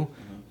to do.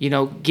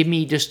 Give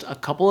me just a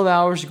couple of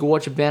hours to go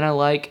watch a band I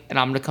like, and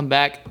I'm gonna come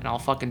back and I'll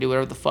fucking do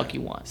whatever the fuck you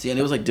want. See, and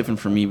it was like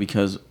different for me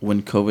because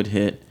when COVID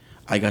hit,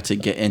 I got to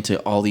get into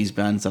all these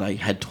bands that I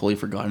had totally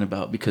forgotten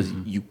about because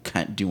you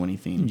can't do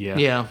anything.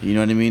 Yeah. You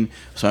know what I mean?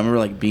 So I remember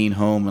like being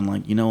home and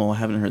like, I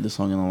haven't heard this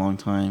song in a long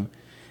time,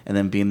 and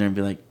then being there and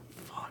be like,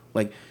 fuck,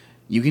 like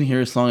you can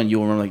hear a song and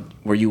you'll remember like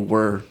where you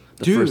were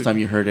the first time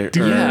you heard it.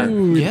 Yeah.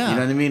 You know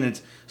what I mean?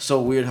 It's so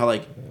weird how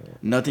like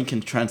nothing can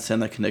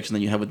transcend that connection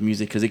that you have with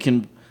music because it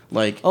can.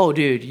 Like, oh,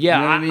 dude, yeah,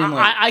 you know what I mean?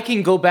 Like, I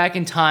can go back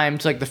in time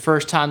to like the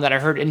first time that I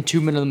heard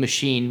 "Entombment of the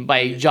Machine"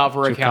 by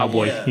Java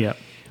Cowboy. Yeah.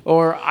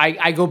 Or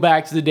I go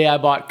back to the day I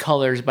bought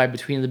 "Colors" by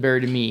Between the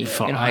Buried and Me in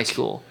high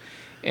school,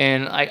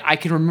 and I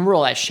can remember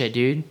all that shit,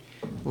 dude.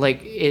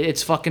 Like,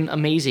 it's fucking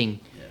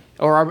amazing.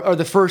 Yeah. Or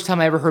the first time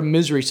I ever heard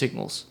 "Misery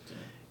Signals,"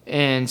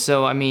 and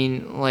so I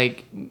mean,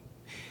 like.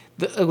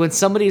 When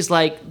somebody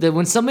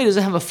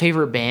doesn't have a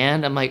favorite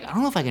band, I'm like, I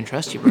don't know if I can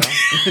trust you, bro.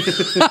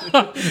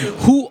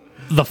 Who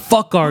the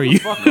fuck are you?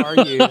 Who the fuck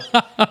are you?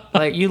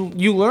 Like,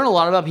 you learn a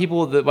lot about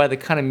people by the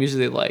kind of music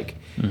they like.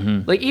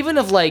 Mm-hmm. Like, even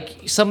if like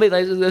somebody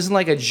doesn't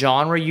like a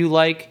genre you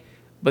like,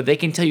 but they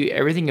can tell you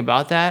everything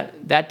about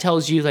that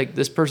tells you like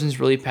this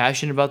person's really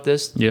passionate about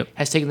this. Yep.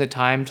 Has taken the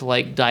time to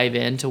like dive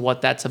into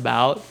what that's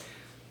about.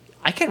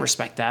 I can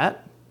respect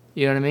that.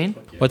 You know what I mean?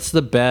 What's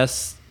the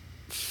best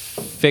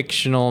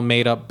fictional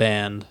made up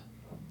band?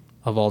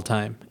 of all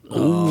time.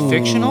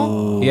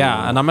 Fictional?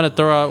 Yeah, and I'm gonna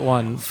throw out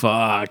one.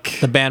 Fuck.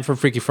 The band from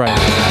Freaky Friday.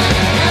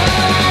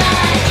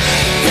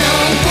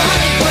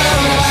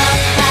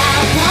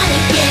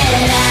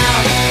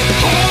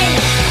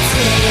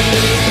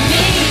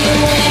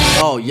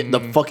 Oh yeah, the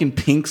fucking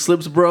Pink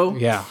Slips, bro.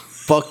 Yeah.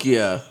 Fuck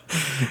yeah.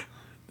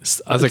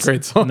 That's a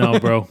great song. No,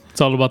 bro.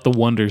 It's all about the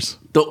wonders.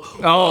 Yeah,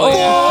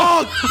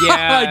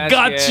 I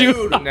got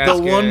you. That's The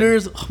good.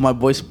 Wonders. Oh, my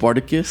boy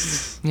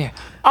Spartacus. Yeah.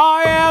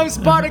 I am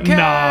Spartacus.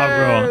 Nah,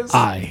 bro.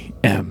 I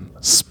am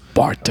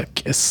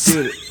Spartacus.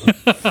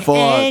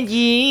 Fuck.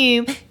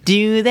 you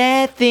do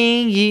that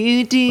thing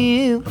you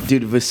do.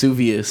 Dude,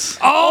 Vesuvius.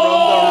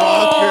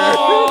 Oh,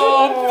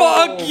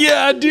 fuck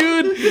yeah,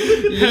 dude.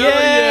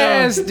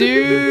 Yes,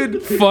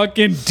 dude.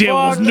 Fucking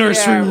Devil's Fuck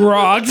Nursery yeah.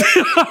 rocked.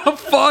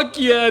 Fuck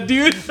yeah,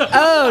 dude.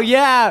 Oh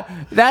yeah,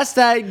 that's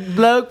that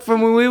bloke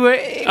from when we were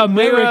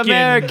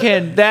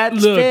American.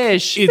 That's Look,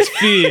 fish. It's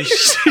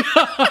fish.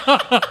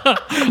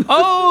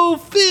 Oh,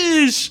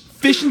 fish.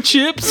 Fish and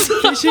chips.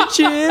 Fish and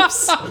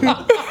chips.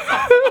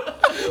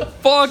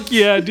 Fuck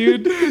yeah,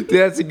 dude.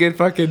 That's a good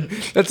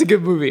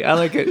movie. I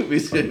like it.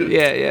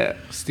 Yeah, yeah.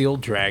 Steel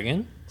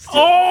Dragon. Oh,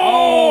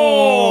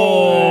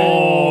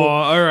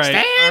 all right.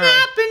 Stand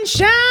up and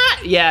shine.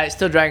 Yeah,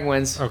 still Dragon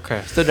wins.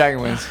 Okay. Still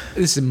Dragon wins.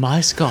 This is my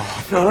skull.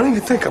 No, I don't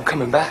even think I'm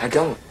coming back. I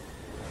don't.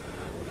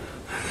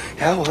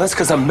 Yeah, well, that's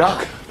because I'm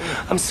not.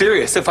 I'm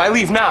serious. If I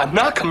leave now, I'm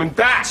not coming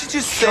back. Did you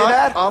just say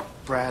that? Up,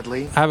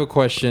 Bradley. I have a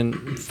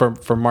question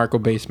for Marco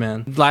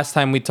Baseman. Last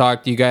time we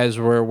talked, you guys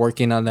were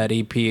working on that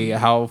EP.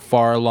 How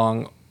far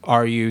along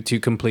are you to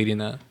completing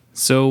that?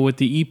 So with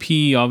the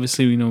EP,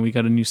 obviously, we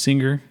got a new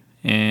singer,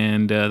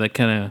 and that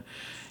kind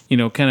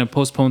of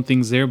postponed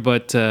things there.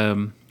 But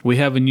we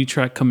have a new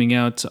track coming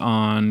out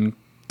on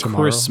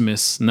Tomorrow?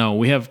 Christmas. No,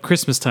 we have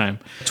Christmas time,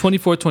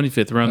 24th,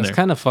 25th, around That's there.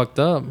 kind of fucked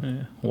up.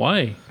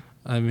 Why?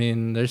 I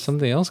mean, there's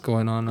something else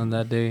going on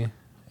that day.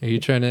 Are you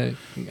trying to?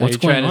 What's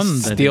trying going to on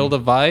that steal day?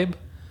 the vibe?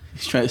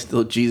 He's trying to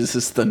steal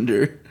Jesus'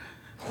 thunder.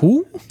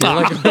 Who?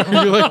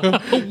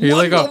 You're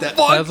like a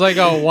that's like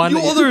a one. You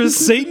are a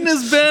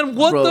Satanist band?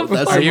 What Bro, the fuck?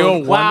 that's Are you a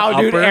one Wow,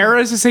 dude, upper?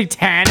 Era's is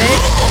satanic.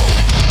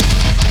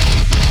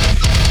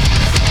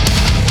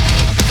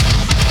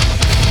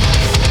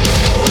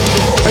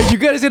 Are you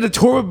guys in a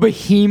tour with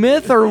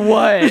Behemoth or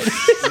what?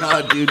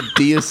 Nah, dude,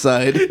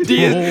 deicide.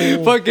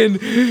 Fucking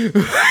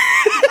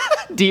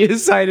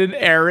Deicide and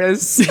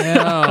Eris.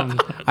 Damn,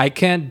 I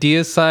can't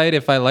decide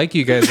if I like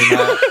you guys or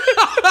not.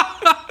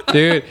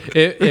 Dude,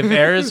 if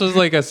Eris was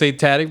like a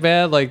satanic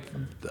band, like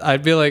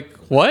I'd be like,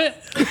 what?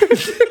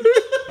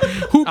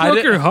 Who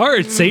broke your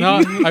heart, Satan?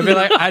 No, I'd be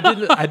like,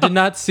 I did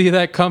not see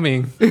that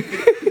coming.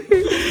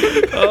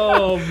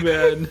 Oh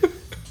man.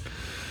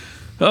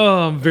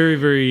 Oh, I'm very,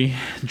 very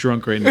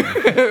drunk right now.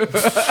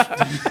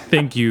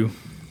 Thank you.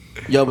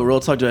 Yo, but real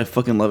talk, dude, I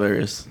fucking love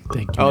Eris.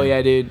 Thank you. Oh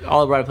yeah, dude.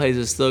 All the Bright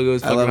Places still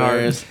goes fucking love hard.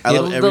 Eris. I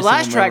love the every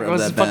last single track member of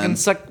was that fucking band.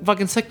 suck.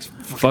 Fucking suck.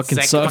 Fucking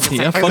suck.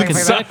 Yeah, fucking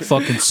suck.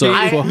 Fucking suck.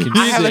 I Fucking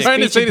have a suck. trying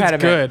to speech say it's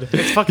impediment. good.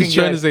 It's fucking He's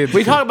trying good. to say it's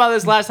We good. talked about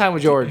this last time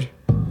with George.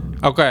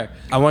 Okay,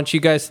 I want you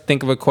guys to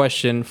think of a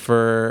question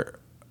for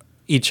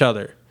each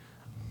other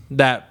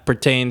that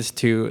pertains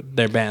to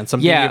their band.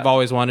 Something Yeah. you've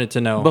always wanted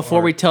to know. Before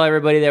or- we tell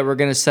everybody that we're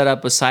going to set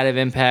up a Side of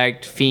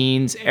Impact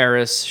Fiends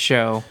Eris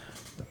show.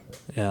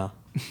 yeah,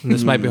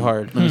 this might be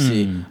hard. Let me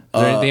see. Is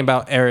there anything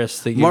about Eris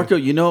that you... Marco,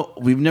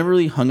 we've never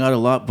really hung out a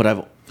lot, but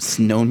I've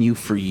known you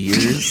for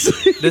years.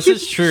 This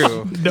is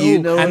true. You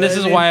know And what this I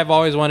is mean? why I've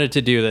always wanted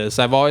to do this.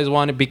 I've always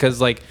wanted,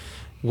 because like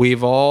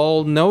we've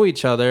all know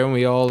each other and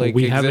we all like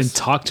We exist. haven't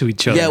talked to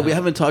each other. Yeah, we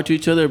haven't talked to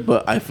each other,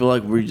 but I feel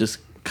like we just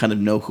kind of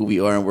know who we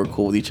are and we're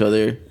cool with each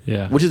other.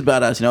 Yeah. Which is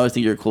badass. I always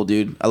think you're a cool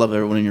dude. I love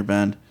everyone in your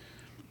band.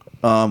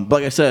 But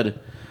like I said,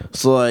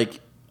 so like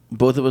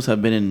both of us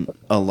have been in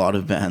a lot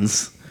of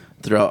bands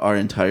throughout our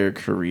entire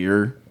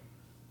career,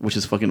 which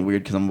is fucking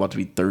weird because I'm about to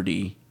be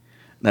 30.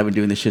 And I've been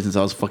doing this shit since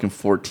I was fucking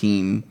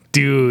 14.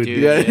 Dude.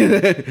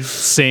 Yeah.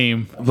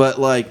 Same.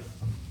 But like,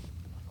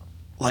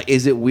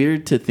 is it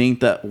weird to think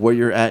that where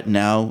you're at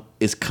now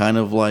is kind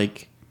of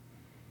like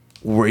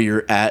where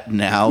you're at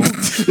now?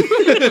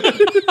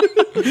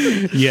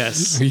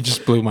 Yes. You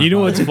just blew my You know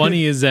mind. what's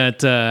funny is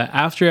that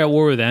after At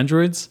War with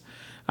Androids,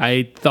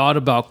 I thought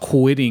about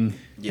quitting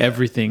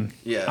everything.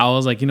 Yeah. I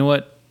was like, you know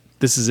what?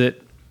 This is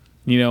it.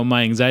 You know,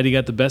 my anxiety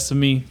got the best of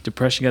me.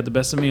 Depression got the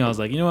best of me. I was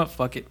like, you know what?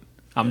 Fuck it.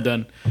 I'm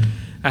done.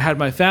 I had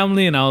my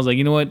family, and I was like,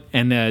 you know what?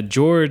 And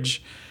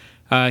George,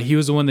 he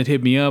was the one that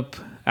hit me up,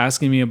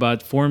 asking me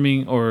about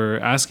forming or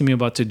asking me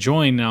about to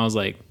join. And I was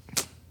like,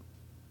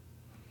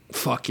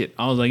 fuck it.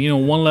 I was like, you know,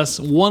 one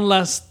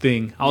less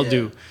thing I'll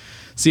do.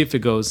 See if it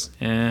goes.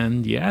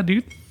 And yeah,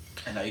 dude.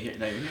 And now you're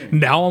here.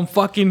 Now I'm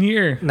fucking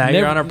here. Now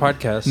you're on our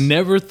podcast.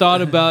 Never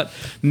thought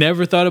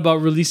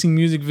about releasing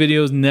music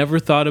videos. Never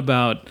thought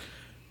about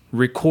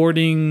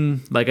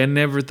recording. Like I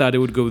never thought it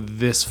would go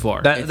this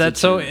far. That's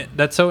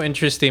so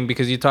interesting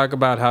because you talk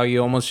about how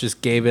you almost just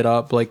gave it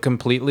up like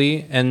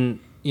completely, and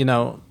you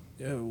know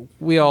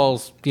we all,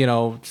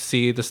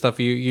 see the stuff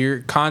you're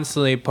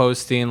constantly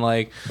posting,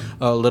 like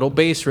little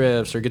bass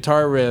riffs or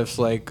guitar riffs,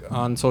 like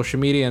on social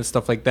media and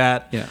stuff like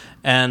that. Yeah.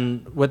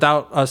 And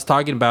without us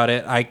talking about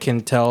it, I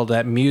can tell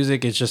that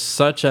music is just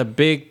such a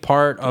big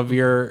part of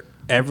your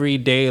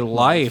everyday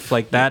life.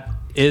 Like that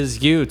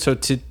is you. So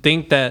to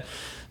think that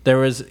there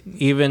was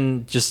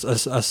even just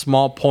a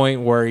small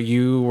point where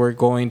you were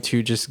going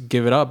to just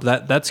give it up,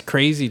 that's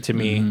crazy to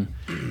me.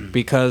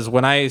 Because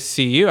when I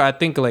see you, I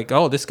think like,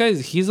 oh, this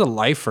he's a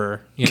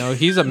lifer,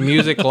 he's a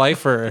music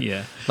lifer.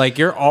 Yeah. Like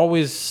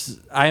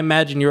I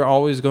imagine you're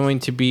always going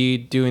to be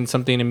doing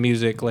something in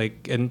music,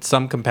 like in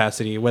some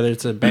capacity, whether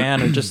it's a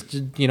band or just,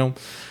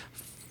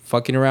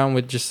 fucking around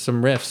with just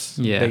some riffs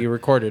that you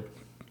recorded.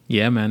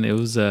 Yeah, man, it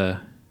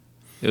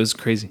was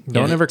crazy.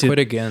 Don't ever quit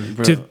again,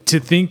 bro. To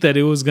think that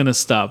it was gonna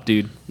stop,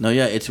 dude. No,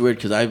 yeah, it's weird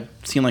because I've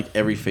seen like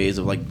every phase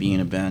of like being in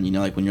a band.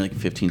 Like when you're like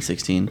 15,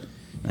 16,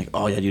 like,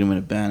 oh yeah, dude, I'm in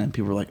a band, and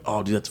people are like,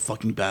 oh, dude, that's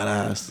fucking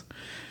badass. And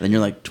then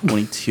you're like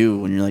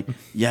 22, and you're like,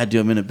 yeah,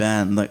 dude, I'm in a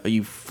band. I'm like, are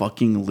you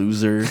fucking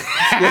loser? Dude,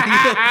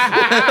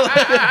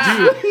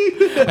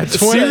 at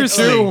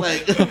 22,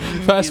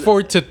 fast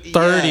forward to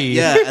 30.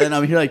 Yeah, and then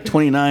I'm here like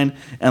 29,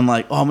 and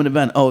like, oh, I'm in a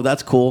band. Oh,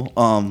 that's cool.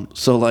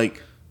 So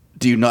like,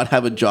 do you not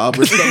have a job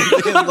or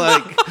something?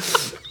 Like,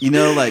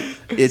 like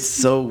it's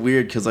so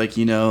weird because like,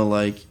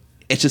 like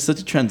it's just such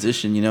a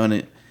transition,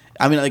 and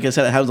like I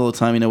said, it happens all the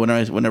time,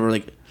 whenever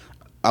like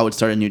I would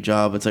start a new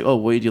job, it's like, oh,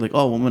 what do you do? Like,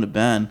 oh, well, I'm in a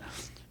band.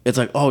 It's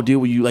like, oh,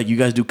 dude, you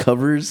guys do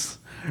covers?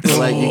 Or,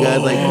 like you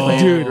guys like play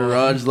in your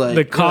garage, like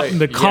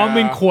the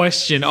common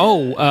question.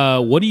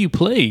 Oh, what do you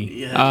play?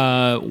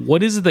 Yeah.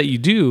 What is it that you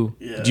do?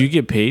 Yeah. Do you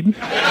get paid?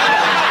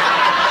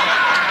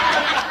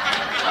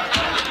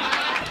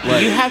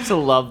 You have to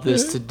love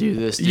this to do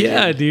this, dude.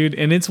 Yeah, dude.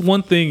 And it's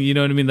one thing, you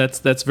know what I mean?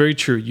 That's very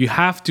true. You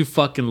have to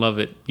fucking love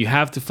it. You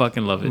have to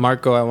fucking love it.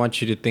 Marco, I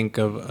want you to think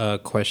of a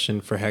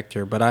question for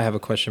Hector, but I have a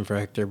question for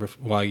Hector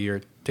while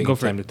you're taking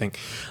time to think.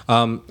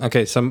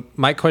 Okay, so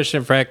my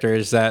question for Hector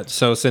is that,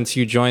 so since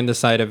you joined the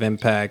side of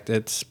Impact,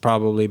 it's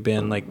probably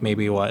been like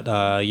maybe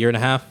a year and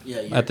a half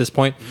at this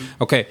point?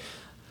 Mm-hmm. Okay.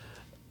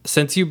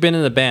 Since you've been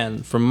in the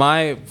band, from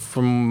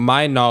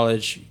my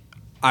knowledge,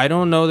 I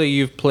don't know that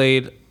you've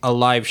played a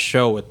live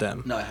show with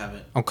them. No, I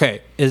haven't.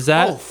 Okay, is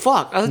that? Oh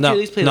fuck! I thought you at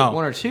least played like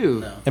one or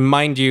two. No. And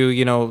mind you,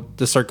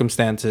 the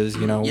circumstances,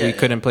 we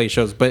couldn't play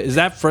shows. But is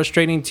that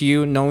frustrating to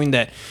you, knowing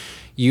that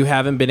you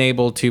haven't been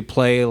able to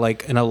play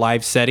like in a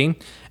live setting?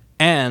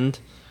 And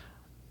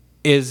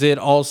is it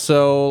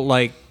also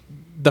like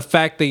the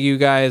fact that you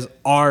guys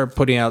are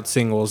putting out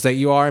singles, that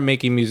you are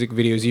making music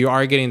videos, you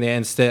are getting the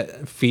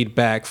instant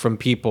feedback from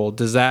people?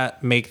 Does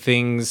that make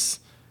things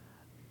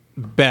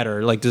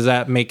better? Like, does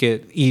that make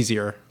it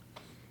easier?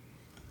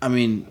 I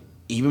mean,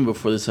 even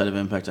before this side of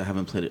Impact, I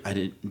haven't played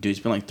it. It's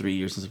been like 3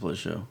 years since I played a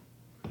show.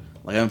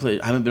 Like I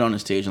haven't been on a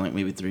stage in like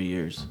maybe 3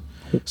 years.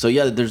 So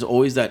yeah, there's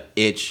always that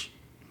itch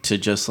to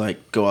just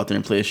like go out there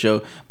and play a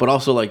show. But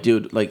also like,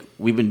 dude, like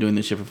we've been doing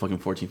this shit for fucking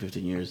 14,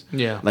 15 years.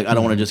 Yeah. Like I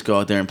don't want to just go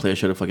out there and play a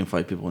show to fucking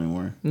fight people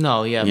anymore.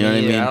 No, yeah, you know what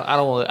I mean? I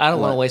don't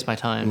want to waste my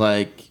time.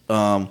 Like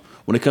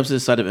when it comes to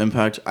this side of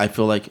Impact, I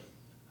feel like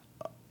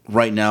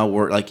right now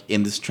we're like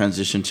in this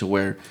transition to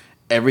where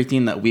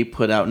everything that we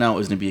put out now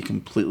is going to be a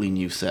completely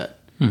new set.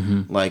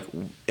 Mm-hmm. Like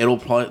it'll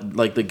probably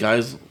like the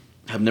guys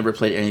have never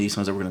played any of these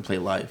songs that we're going to play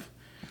live.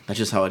 That's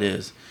just how it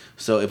is.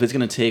 So if it's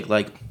going to take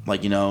like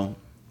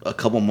a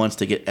couple months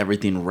to get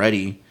everything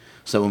ready,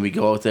 so when we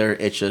go out there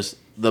it's just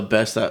the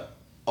best that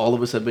all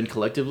of us have been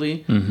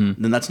collectively,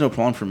 then that's no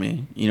problem for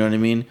me. You know what I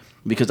mean?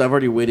 Because I've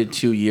already waited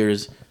 2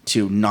 years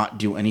to not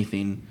do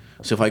anything.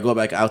 So if I go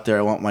back out there,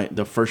 I want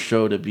the first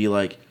show to be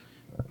like,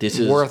 this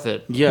is worth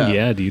it.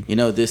 Yeah, dude.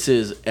 This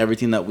is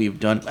everything that we've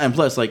done. And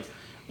plus, like,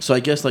 so I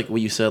guess, like, what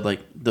you said,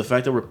 like, the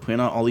fact that we're putting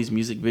out all these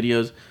music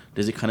videos,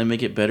 does it kind of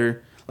make it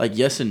better? Like,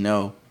 yes and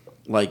no.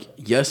 Like,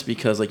 yes,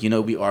 because, like, we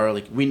know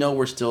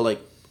we're still, like,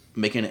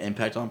 making an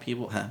impact on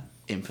people. Huh?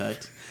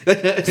 Impact.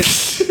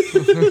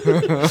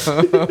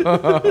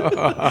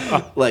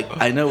 Like,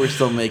 I know we're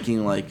still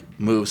making, like,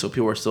 moves, so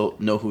people still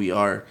know who we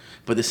are.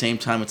 But at the same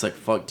time, it's like,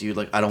 fuck, dude,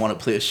 like, I don't want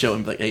to play a show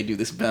and be like, hey, dude,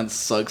 this band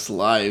sucks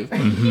live.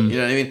 Mm-hmm. You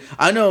know what I mean?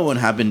 I know it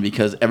wouldn't happen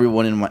because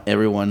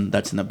everyone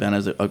that's in the band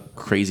is a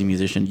crazy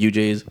musician. UJ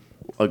is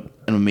an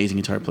amazing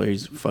guitar player.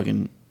 He's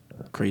fucking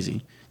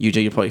crazy.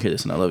 UJ, you'll probably hear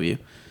this, and I love you.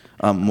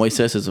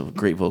 Moises is a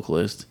great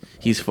vocalist.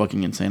 He's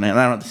fucking insane. And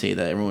I don't have to say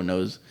that. Everyone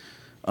knows.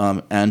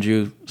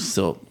 Andrew,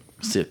 still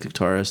sick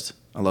guitarist.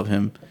 I love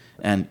him.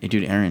 And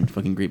dude, Aaron,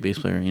 fucking great bass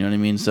player. You know what I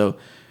mean? So,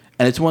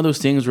 and it's one of those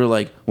things where,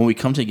 like, when we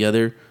come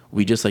together,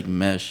 we just, like,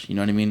 mesh. You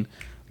know what I mean?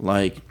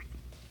 Like,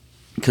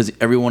 because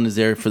everyone is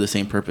there for the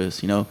same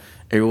purpose.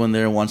 Everyone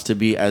there wants to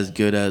be as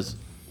good as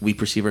we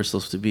perceive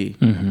ourselves to be.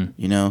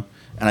 Mm-hmm. And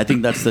I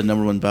think that's the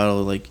number one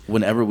battle. Like,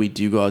 whenever we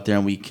do go out there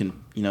and we can,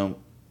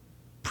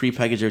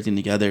 pre-package everything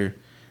together,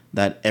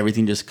 that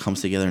everything just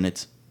comes together and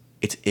it's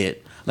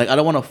it. Like, I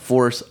don't want to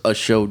force a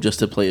show just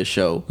to play a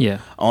show. Yeah.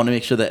 I want to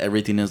make sure that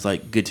everything is,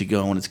 like, good to go.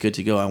 And when it's good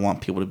to go, I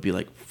want people to be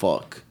like,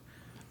 fuck,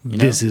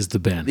 This is the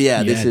band.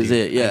 Yeah, this is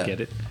it. Yeah. I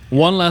get it.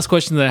 One last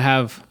question that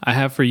I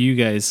have for you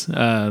guys,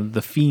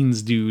 the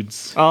Fiends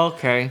dudes. Oh,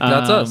 okay.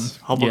 That's us.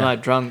 Hope I'm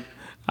not drunk.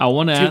 I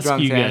want to Too ask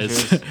drunk you to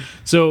guys. answer.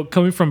 So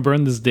coming from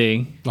Burn This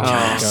Day,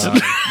 Fuck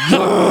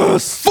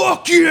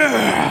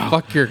yeah!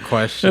 Fuck your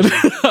question.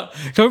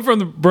 coming from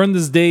the Burn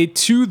This Day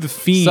to the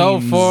Fiends.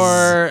 So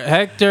for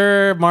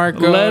Hector,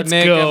 Marco, Let's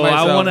Nick, go. and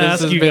myself, I want to this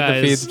ask has you been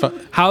the guys,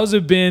 Fiends how's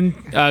it been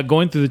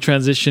going through the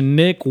transition?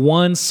 Nick,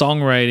 one,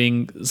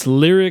 songwriting,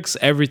 lyrics,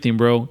 everything,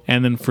 bro.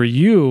 And then for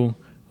you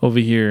over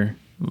here,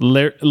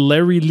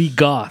 Larry Lee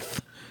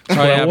Goth.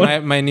 Oh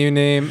yeah, my new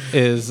name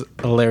is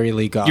Larry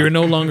Lee Goth. You're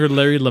no longer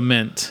Larry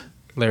Lament.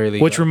 Larry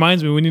Lee Which Goth.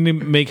 reminds me, we need to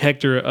make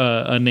Hector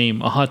a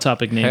name, a hot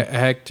topic name.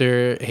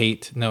 Hector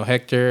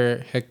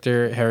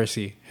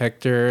Heresy.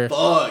 Hector.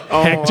 Fuck.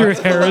 Hector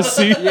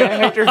Heresy. Yeah,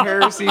 Hector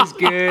Heresy's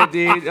good,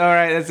 dude. All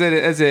right, that's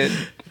it. That's it.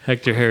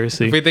 Hector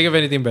Heresy. If we think of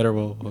anything better,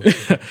 we'll okay,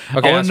 I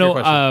want ask to your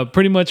question. know,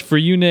 pretty much for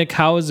you, Nick,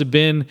 how has it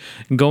been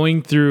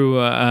going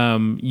through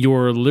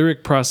your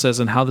lyric process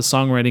and how the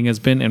songwriting has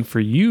been? And for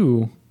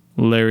you,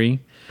 Larry,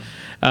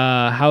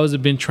 how has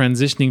it been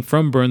transitioning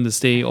from Burn This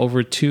Day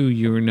over to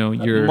your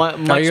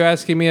Are you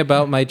asking me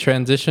about my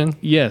transition?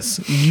 Yes,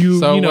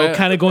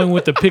 kind of going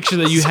with the picture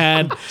that you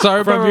had. So I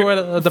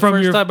remember the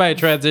first time I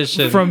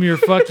transitioned from your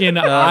fucking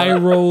eye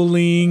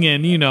rolling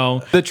and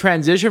the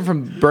transition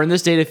from Burn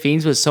This Day to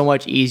Fiends was so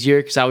much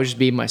easier because I was just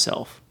being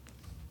myself.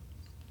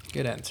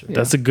 Good answer.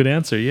 That's a good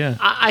answer. Yeah,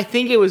 I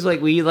think it was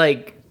like we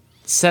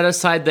set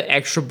aside the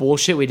extra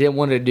bullshit we didn't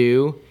want to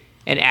do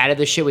and added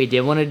the shit we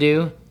did want to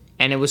do.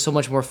 And it was so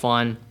much more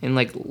fun. And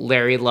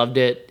Larry loved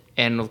it.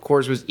 And of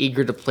course was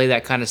eager to play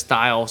that kind of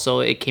style.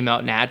 So it came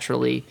out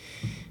naturally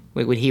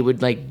when he would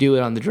do it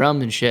on the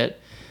drums and shit.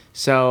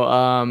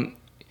 So,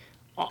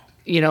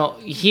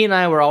 he and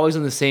I were always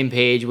on the same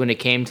page when it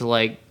came to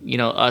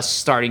us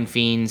starting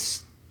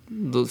Fiends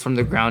from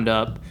the ground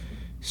up.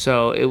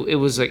 So it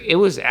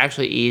was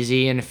actually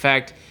easy. And in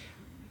fact,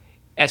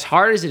 as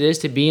hard as it is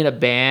to be in a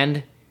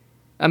band,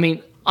 I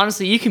mean,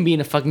 honestly, you can be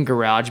in a fucking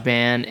garage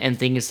band and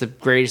think it's the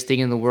greatest thing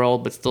in the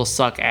world, but still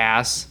suck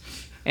ass.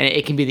 And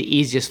it can be the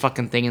easiest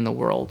fucking thing in the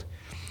world.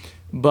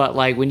 But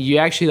when you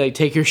actually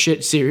take your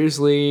shit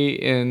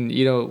seriously and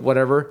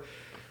whatever,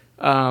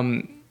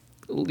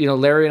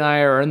 Larry and I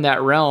are in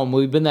that realm.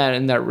 We've been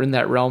in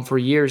that realm for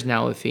years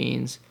now with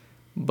Fiends.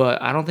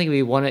 But I don't think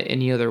we want it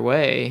any other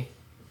way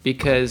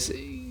because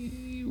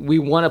we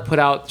want to put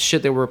out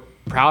shit that we're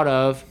proud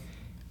of,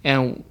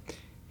 and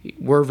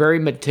we're very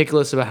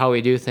meticulous about how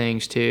we do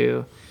things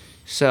too.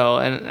 So,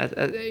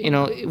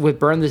 and with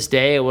Burn This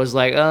Day, it was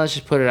let's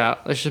just put it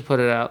out. Let's just put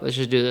it out. Let's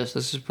just do this.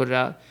 Let's just put it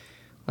out.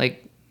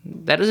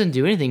 That doesn't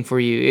do anything for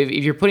you.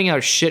 If you're putting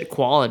out shit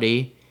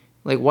quality,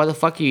 why the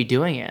fuck are you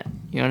doing it?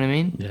 You know what I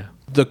mean? Yeah.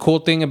 The cool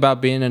thing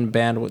about being in a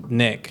band with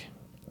Nick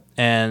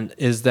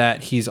is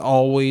that he's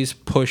always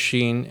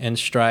pushing and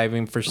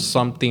striving for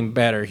something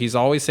better. He's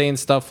always saying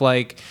stuff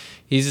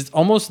he's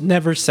almost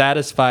never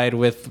satisfied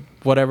with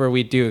whatever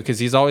we do because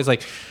he's always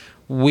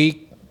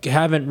we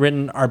haven't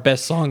written our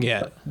best song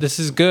yet. This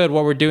is good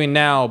what we're doing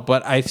now,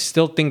 but I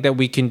still think that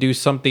we can do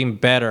something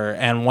better.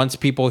 And once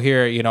people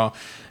hear,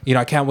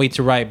 I can't wait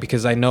to write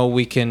because I know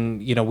we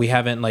can, we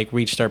haven't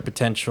reached our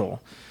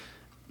potential.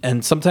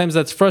 And sometimes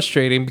that's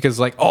frustrating because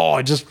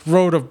I just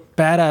wrote a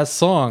badass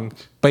song,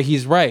 but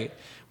he's right.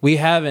 We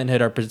haven't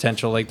hit our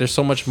potential. There's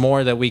so much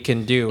more that we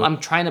can do. I'm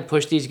trying to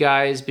push these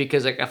guys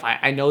because if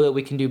I know that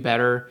we can do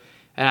better,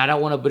 and I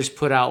don't want to just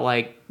put out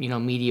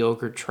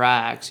mediocre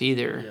tracks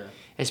either. Yeah.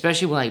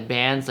 Especially when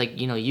bands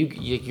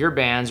your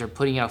bands are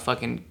putting out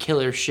fucking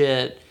killer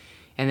shit,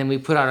 and then we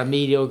put out a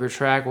mediocre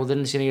track. Well, then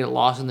it's gonna get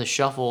lost in the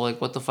shuffle.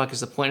 What the fuck is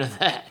the point of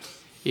that?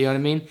 You know what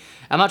I mean?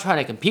 I'm not trying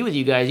to compete with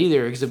you guys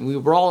either because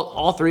we're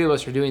all three of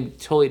us are doing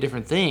totally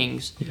different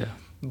things. Yeah.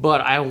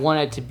 But I want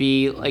it to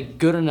be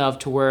good enough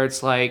to where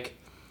it's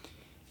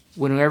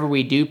whenever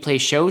we do play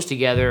shows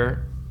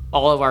together,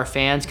 all of our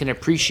fans can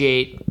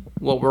appreciate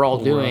what we're all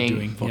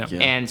doing. Yep.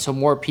 And so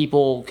more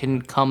people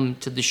can come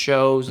to the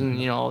shows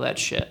and all that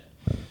shit.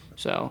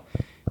 So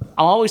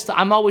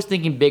I'm always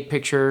thinking big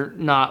picture,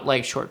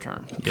 not short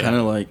term. Kind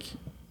of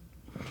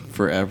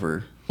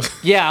forever.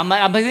 Yeah,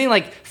 I'm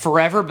thinking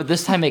forever, but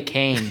this time it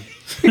came.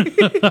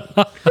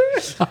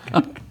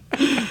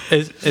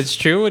 It's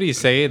true what he's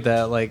saying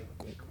that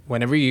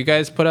whenever you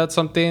guys put out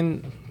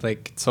something,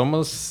 it's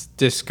almost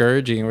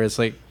discouraging where it's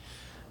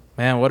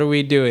man, what are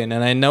we doing?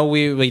 And I know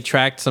we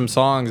tracked some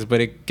songs,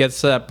 but it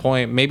gets to that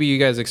point. Maybe you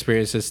guys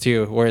experience this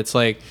too, where it's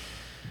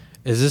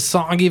is this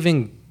song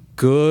even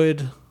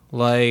good?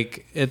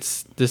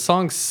 This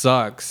song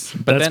sucks.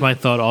 But that's my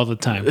thought all the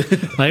time.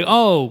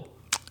 Oh,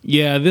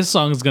 yeah, this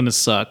song's gonna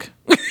suck.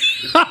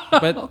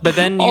 but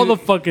then all the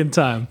fucking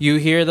time you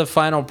hear the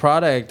final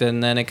product,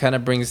 and then it kind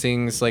of brings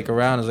things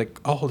around. It's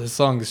oh, this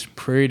song's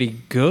pretty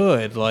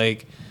good.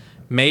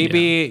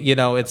 Maybe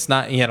it's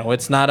not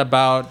it's not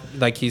about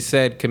he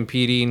said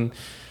competing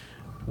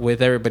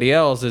with everybody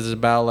else. It's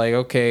about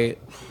okay,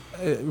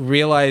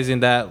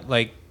 realizing that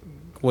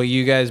what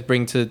you guys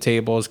bring to the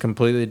table is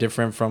completely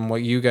different from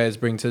what you guys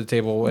bring to the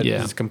table.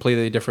 It's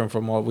completely different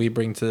from what we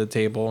bring to the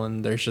table,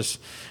 and there's it's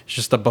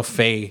just a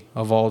buffet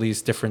of all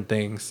these different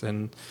things,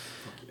 and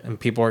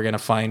people are gonna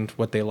find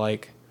what they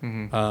like.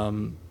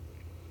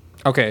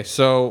 Okay,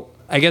 so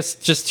I guess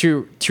just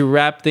to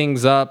wrap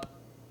things up,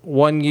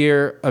 1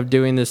 year of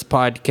doing this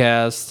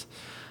podcast.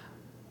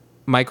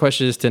 My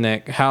question is to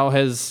Nick: how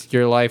has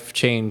your life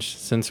changed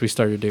since we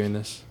started doing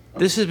this?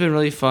 This has been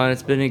really fun.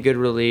 It's been a good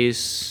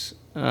release.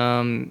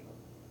 I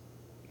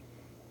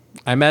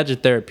imagine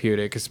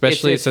therapeutic,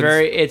 especially it's since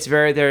it's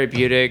very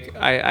therapeutic.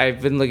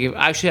 I've been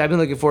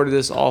looking forward to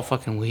this all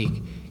fucking week.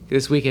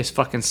 This week has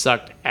fucking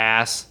sucked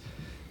ass.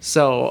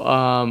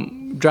 So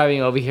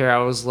driving over here, I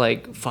was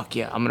like, fuck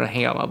yeah, I'm gonna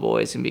hang out with my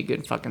boys and be a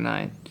good fucking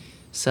night.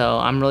 So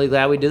I'm really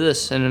glad we did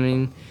this. And I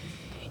mean,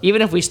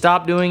 even if we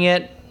stop doing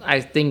it,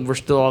 I think we're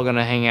still all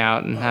gonna hang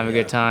out and have a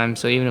good time.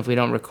 So even if we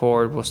don't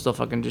record, we'll still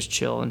fucking just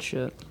chill and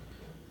shit.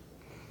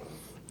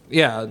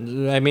 Yeah,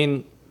 I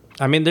mean,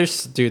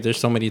 there's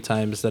so many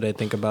times that I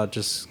think about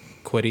just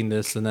quitting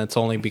this, and that's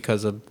only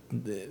because of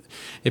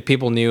if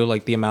people knew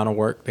like the amount of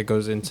work that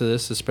goes into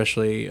this,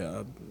 especially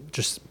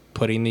just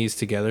putting these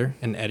together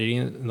and editing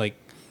it, like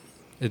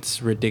it's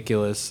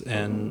ridiculous.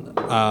 And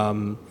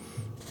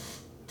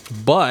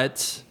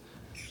but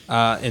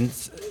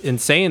in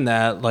saying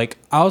that, like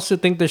I also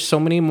think there's so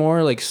many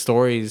more like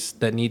stories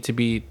that need to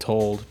be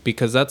told,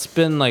 because that's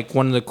been like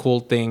one of the cool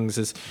things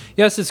is,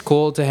 yes, it's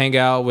cool to hang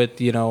out with,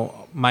 you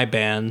know, my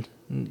band,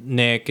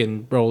 Nick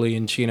and Broly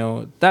and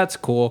Chino. That's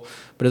cool,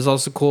 but it's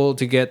also cool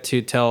to get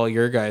to tell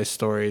your guys'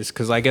 stories,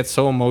 because I get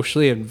so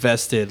emotionally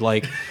invested.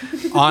 Like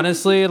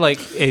honestly, like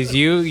is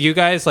you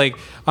guys, like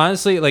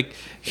honestly, like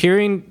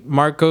hearing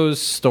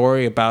Marco's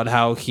story about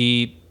how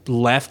he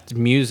left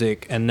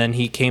music and then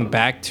he came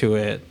back to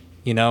it,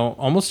 you know,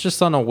 almost just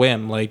on a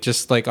whim, like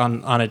just like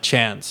on a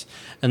chance,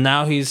 and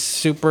now he's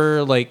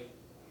super like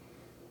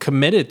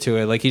committed to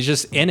it, like he's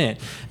just in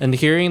it. And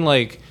hearing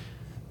like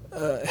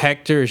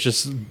Hector is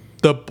just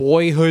the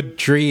boyhood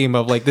dream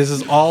of like, this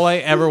is all I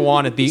ever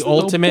wanted, the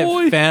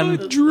ultimate fan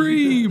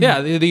dream.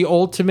 Yeah, the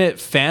ultimate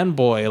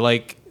fanboy.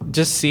 Like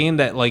just seeing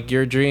that, like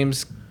your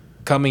dreams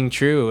coming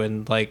true,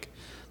 and like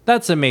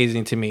that's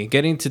amazing to me.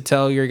 Getting to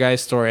tell your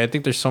guys' story. I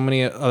think there's so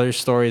many other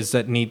stories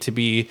that need to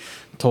be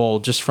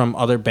told just from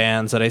other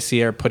bands that I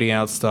see are putting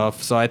out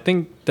stuff. So I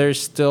think there's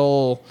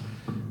still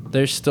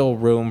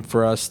room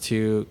for us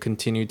to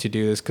continue to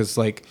do this, because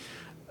like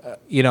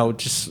you know,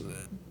 just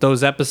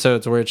those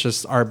episodes where it's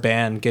just our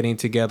band getting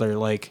together,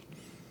 like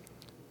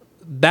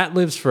that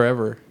lives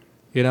forever,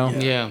 you know?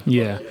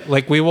 Yeah.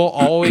 Like we will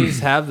always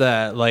have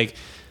that, like,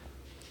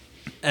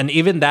 and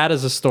even that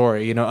is a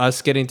story, you know,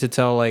 us getting to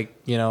tell like,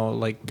 you know,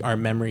 like our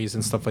memories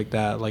and stuff like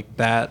that, like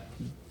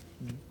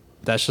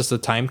that's just a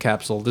time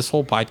capsule. This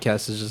whole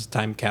podcast is just a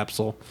time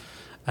capsule.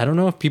 I don't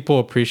know if people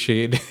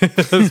appreciate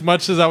it as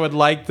much as I would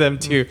like them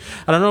to.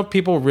 I don't know if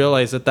people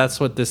realize that that's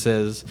what this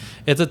is.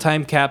 It's a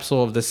time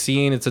capsule of the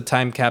scene. It's a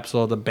time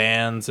capsule of the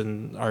bands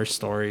and our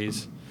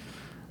stories.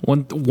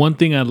 One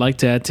thing I'd like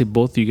to add to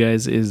both you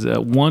guys is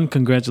one,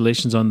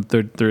 congratulations on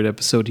the third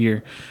episode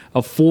here.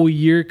 A full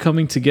year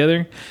coming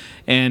together.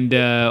 And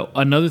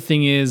another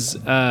thing is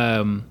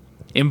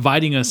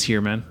inviting us here,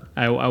 man.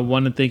 I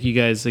want to thank you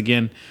guys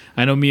again.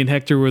 I know me and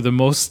Hector were the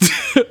most,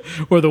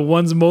 were the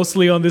ones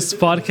mostly on this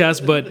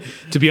podcast, but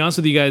to be honest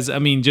with you guys, I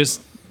mean,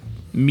 just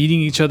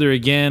meeting each other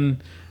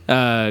again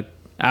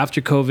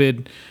after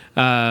COVID,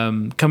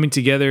 coming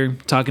together,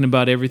 talking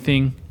about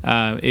everything.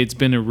 It's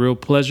been a real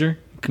pleasure.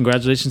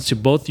 Congratulations to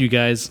both you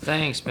guys.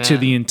 Thanks, man. To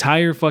the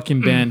entire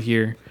fucking band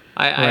here.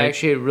 I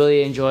actually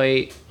really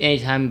enjoy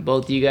anytime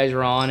both of you guys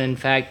are on. In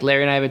fact,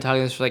 Larry and I have been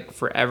talking this for like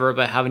forever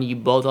about having you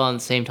both on at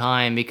the same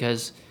time,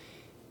 because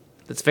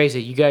let's face it,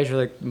 you guys are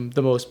like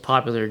the most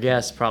popular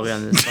guests probably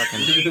on this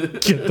fucking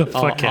Get the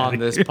fuck out on of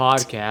this here.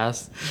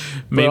 podcast.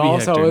 Maybe but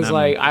also, Hector, it's not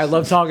like me. I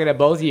love talking to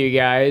both of you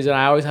guys, and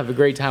I always have a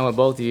great time with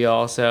both of you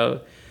all.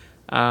 So,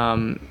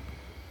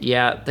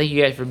 yeah, thank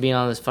you guys for being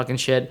on this fucking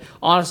shit.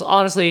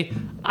 Honestly,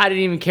 I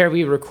didn't even care if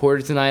we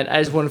recorded tonight.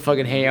 I just want to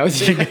fucking hang out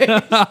with you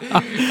guys.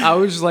 I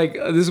was just like,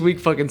 this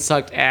week fucking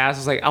sucked ass. I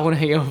was like, I want to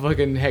hang out with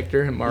fucking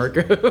Hector and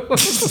Marco.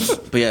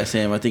 But yeah,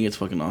 Sam, I think it's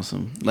fucking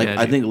awesome. Like,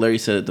 Yeah, I dude. think Larry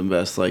said it the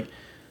best. Like,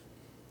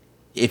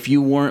 if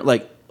you weren't,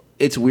 like,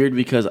 it's weird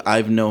because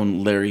I've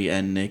known Larry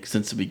and Nick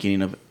since the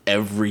beginning of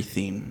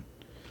everything.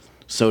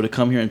 So to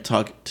come here and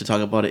talk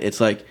about it, it's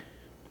like,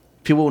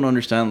 people wouldn't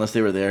understand unless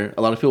they were there.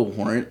 A lot of people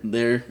weren't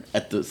there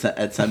at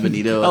San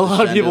Benito. A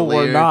lot of people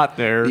were not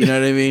there. You know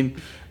what I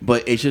mean?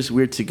 But it's just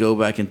weird to go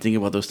back and think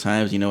about those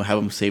times, you know, have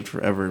them saved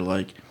forever.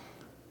 Like,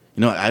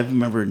 you know, I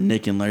remember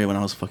Nick and Larry when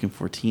I was fucking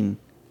 14.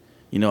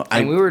 You know,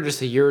 and we were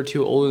just a year or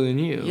two older than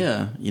you.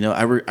 Yeah. You know,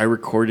 I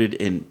recorded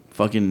in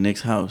fucking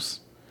Nick's house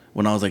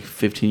when I was like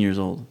 15 years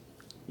old.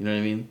 You know what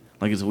I mean?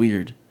 Like, it's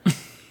weird.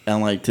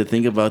 And like, to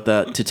think about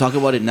that, to talk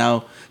about it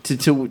now, to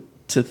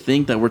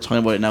think that we're talking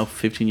about it now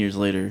 15 years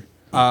later.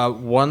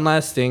 One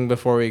last thing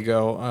before we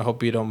go. I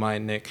hope you don't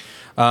mind, Nick.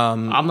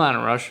 I'm not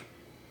in a rush.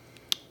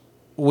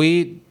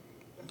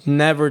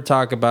 never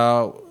talk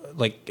about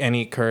like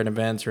any current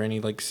events or any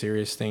like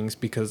serious things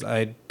because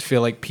I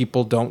feel like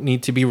people don't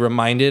need to be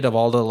reminded of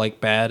all the like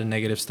bad and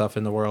negative stuff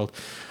in the world.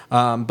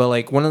 But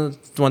like one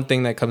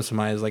thing that comes to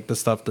mind is like the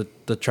stuff,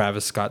 the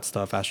Travis Scott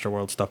stuff,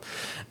 Astroworld stuff,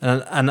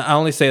 and I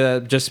only say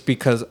that just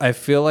because I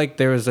feel like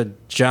there is a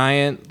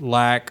giant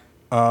lack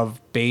of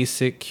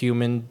basic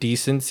human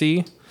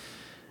decency.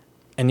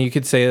 And you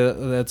could say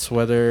that's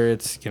whether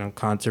it's,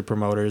 concert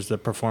promoters, the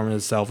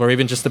performance itself, or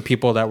even just the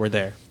people that were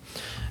there.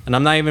 And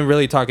I'm not even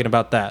really talking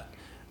about that.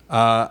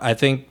 I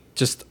think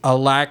just a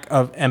lack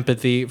of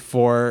empathy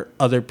for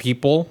other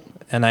people.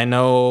 And I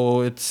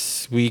know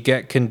we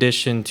get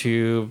conditioned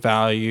to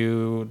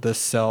value the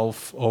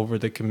self over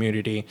the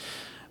community.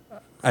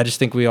 I just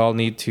think we all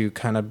need to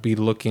kind of be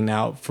looking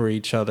out for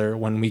each other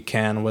when we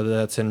can, whether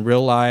that's in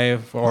real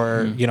life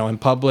or, in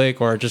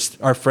public or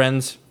just our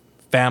friends,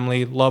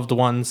 family, loved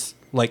ones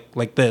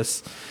like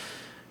this.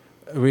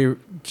 We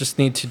just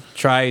need to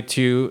try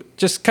to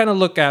just kind of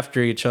look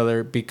after each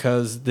other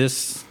because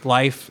this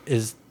life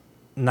is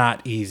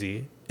not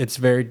easy. It's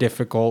very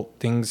difficult.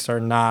 Things are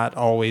not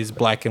always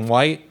black and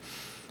white,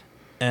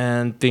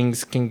 and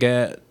things can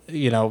get,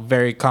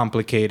 very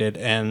complicated,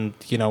 and,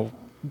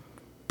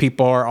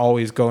 people are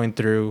always going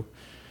through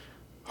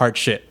hard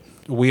shit.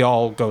 We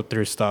all go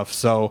through stuff.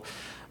 So,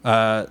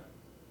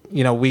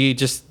 we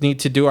just need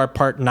to do our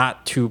part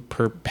not to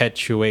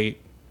perpetuate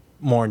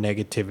more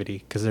negativity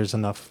because there's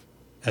enough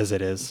as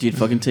it is. Dude,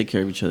 fucking take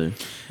care of each other.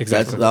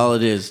 Exactly. That's all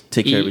it is.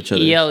 Take care of each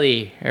other.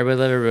 ELE. Everybody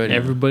love everybody.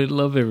 Everybody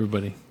love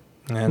everybody.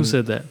 And who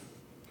said that?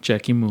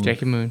 Jackie Moon.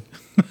 Jackie Moon.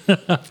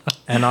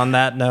 And on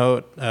that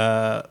note,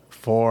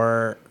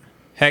 for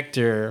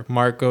Hector,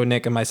 Marco,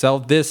 Nick, and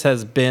myself, this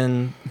has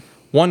been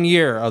 1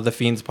 year of the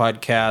Fiends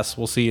podcast.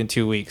 We'll see you in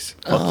 2 weeks.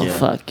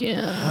 Fuck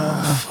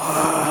yeah.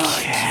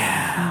 Fuck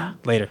yeah.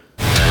 Later.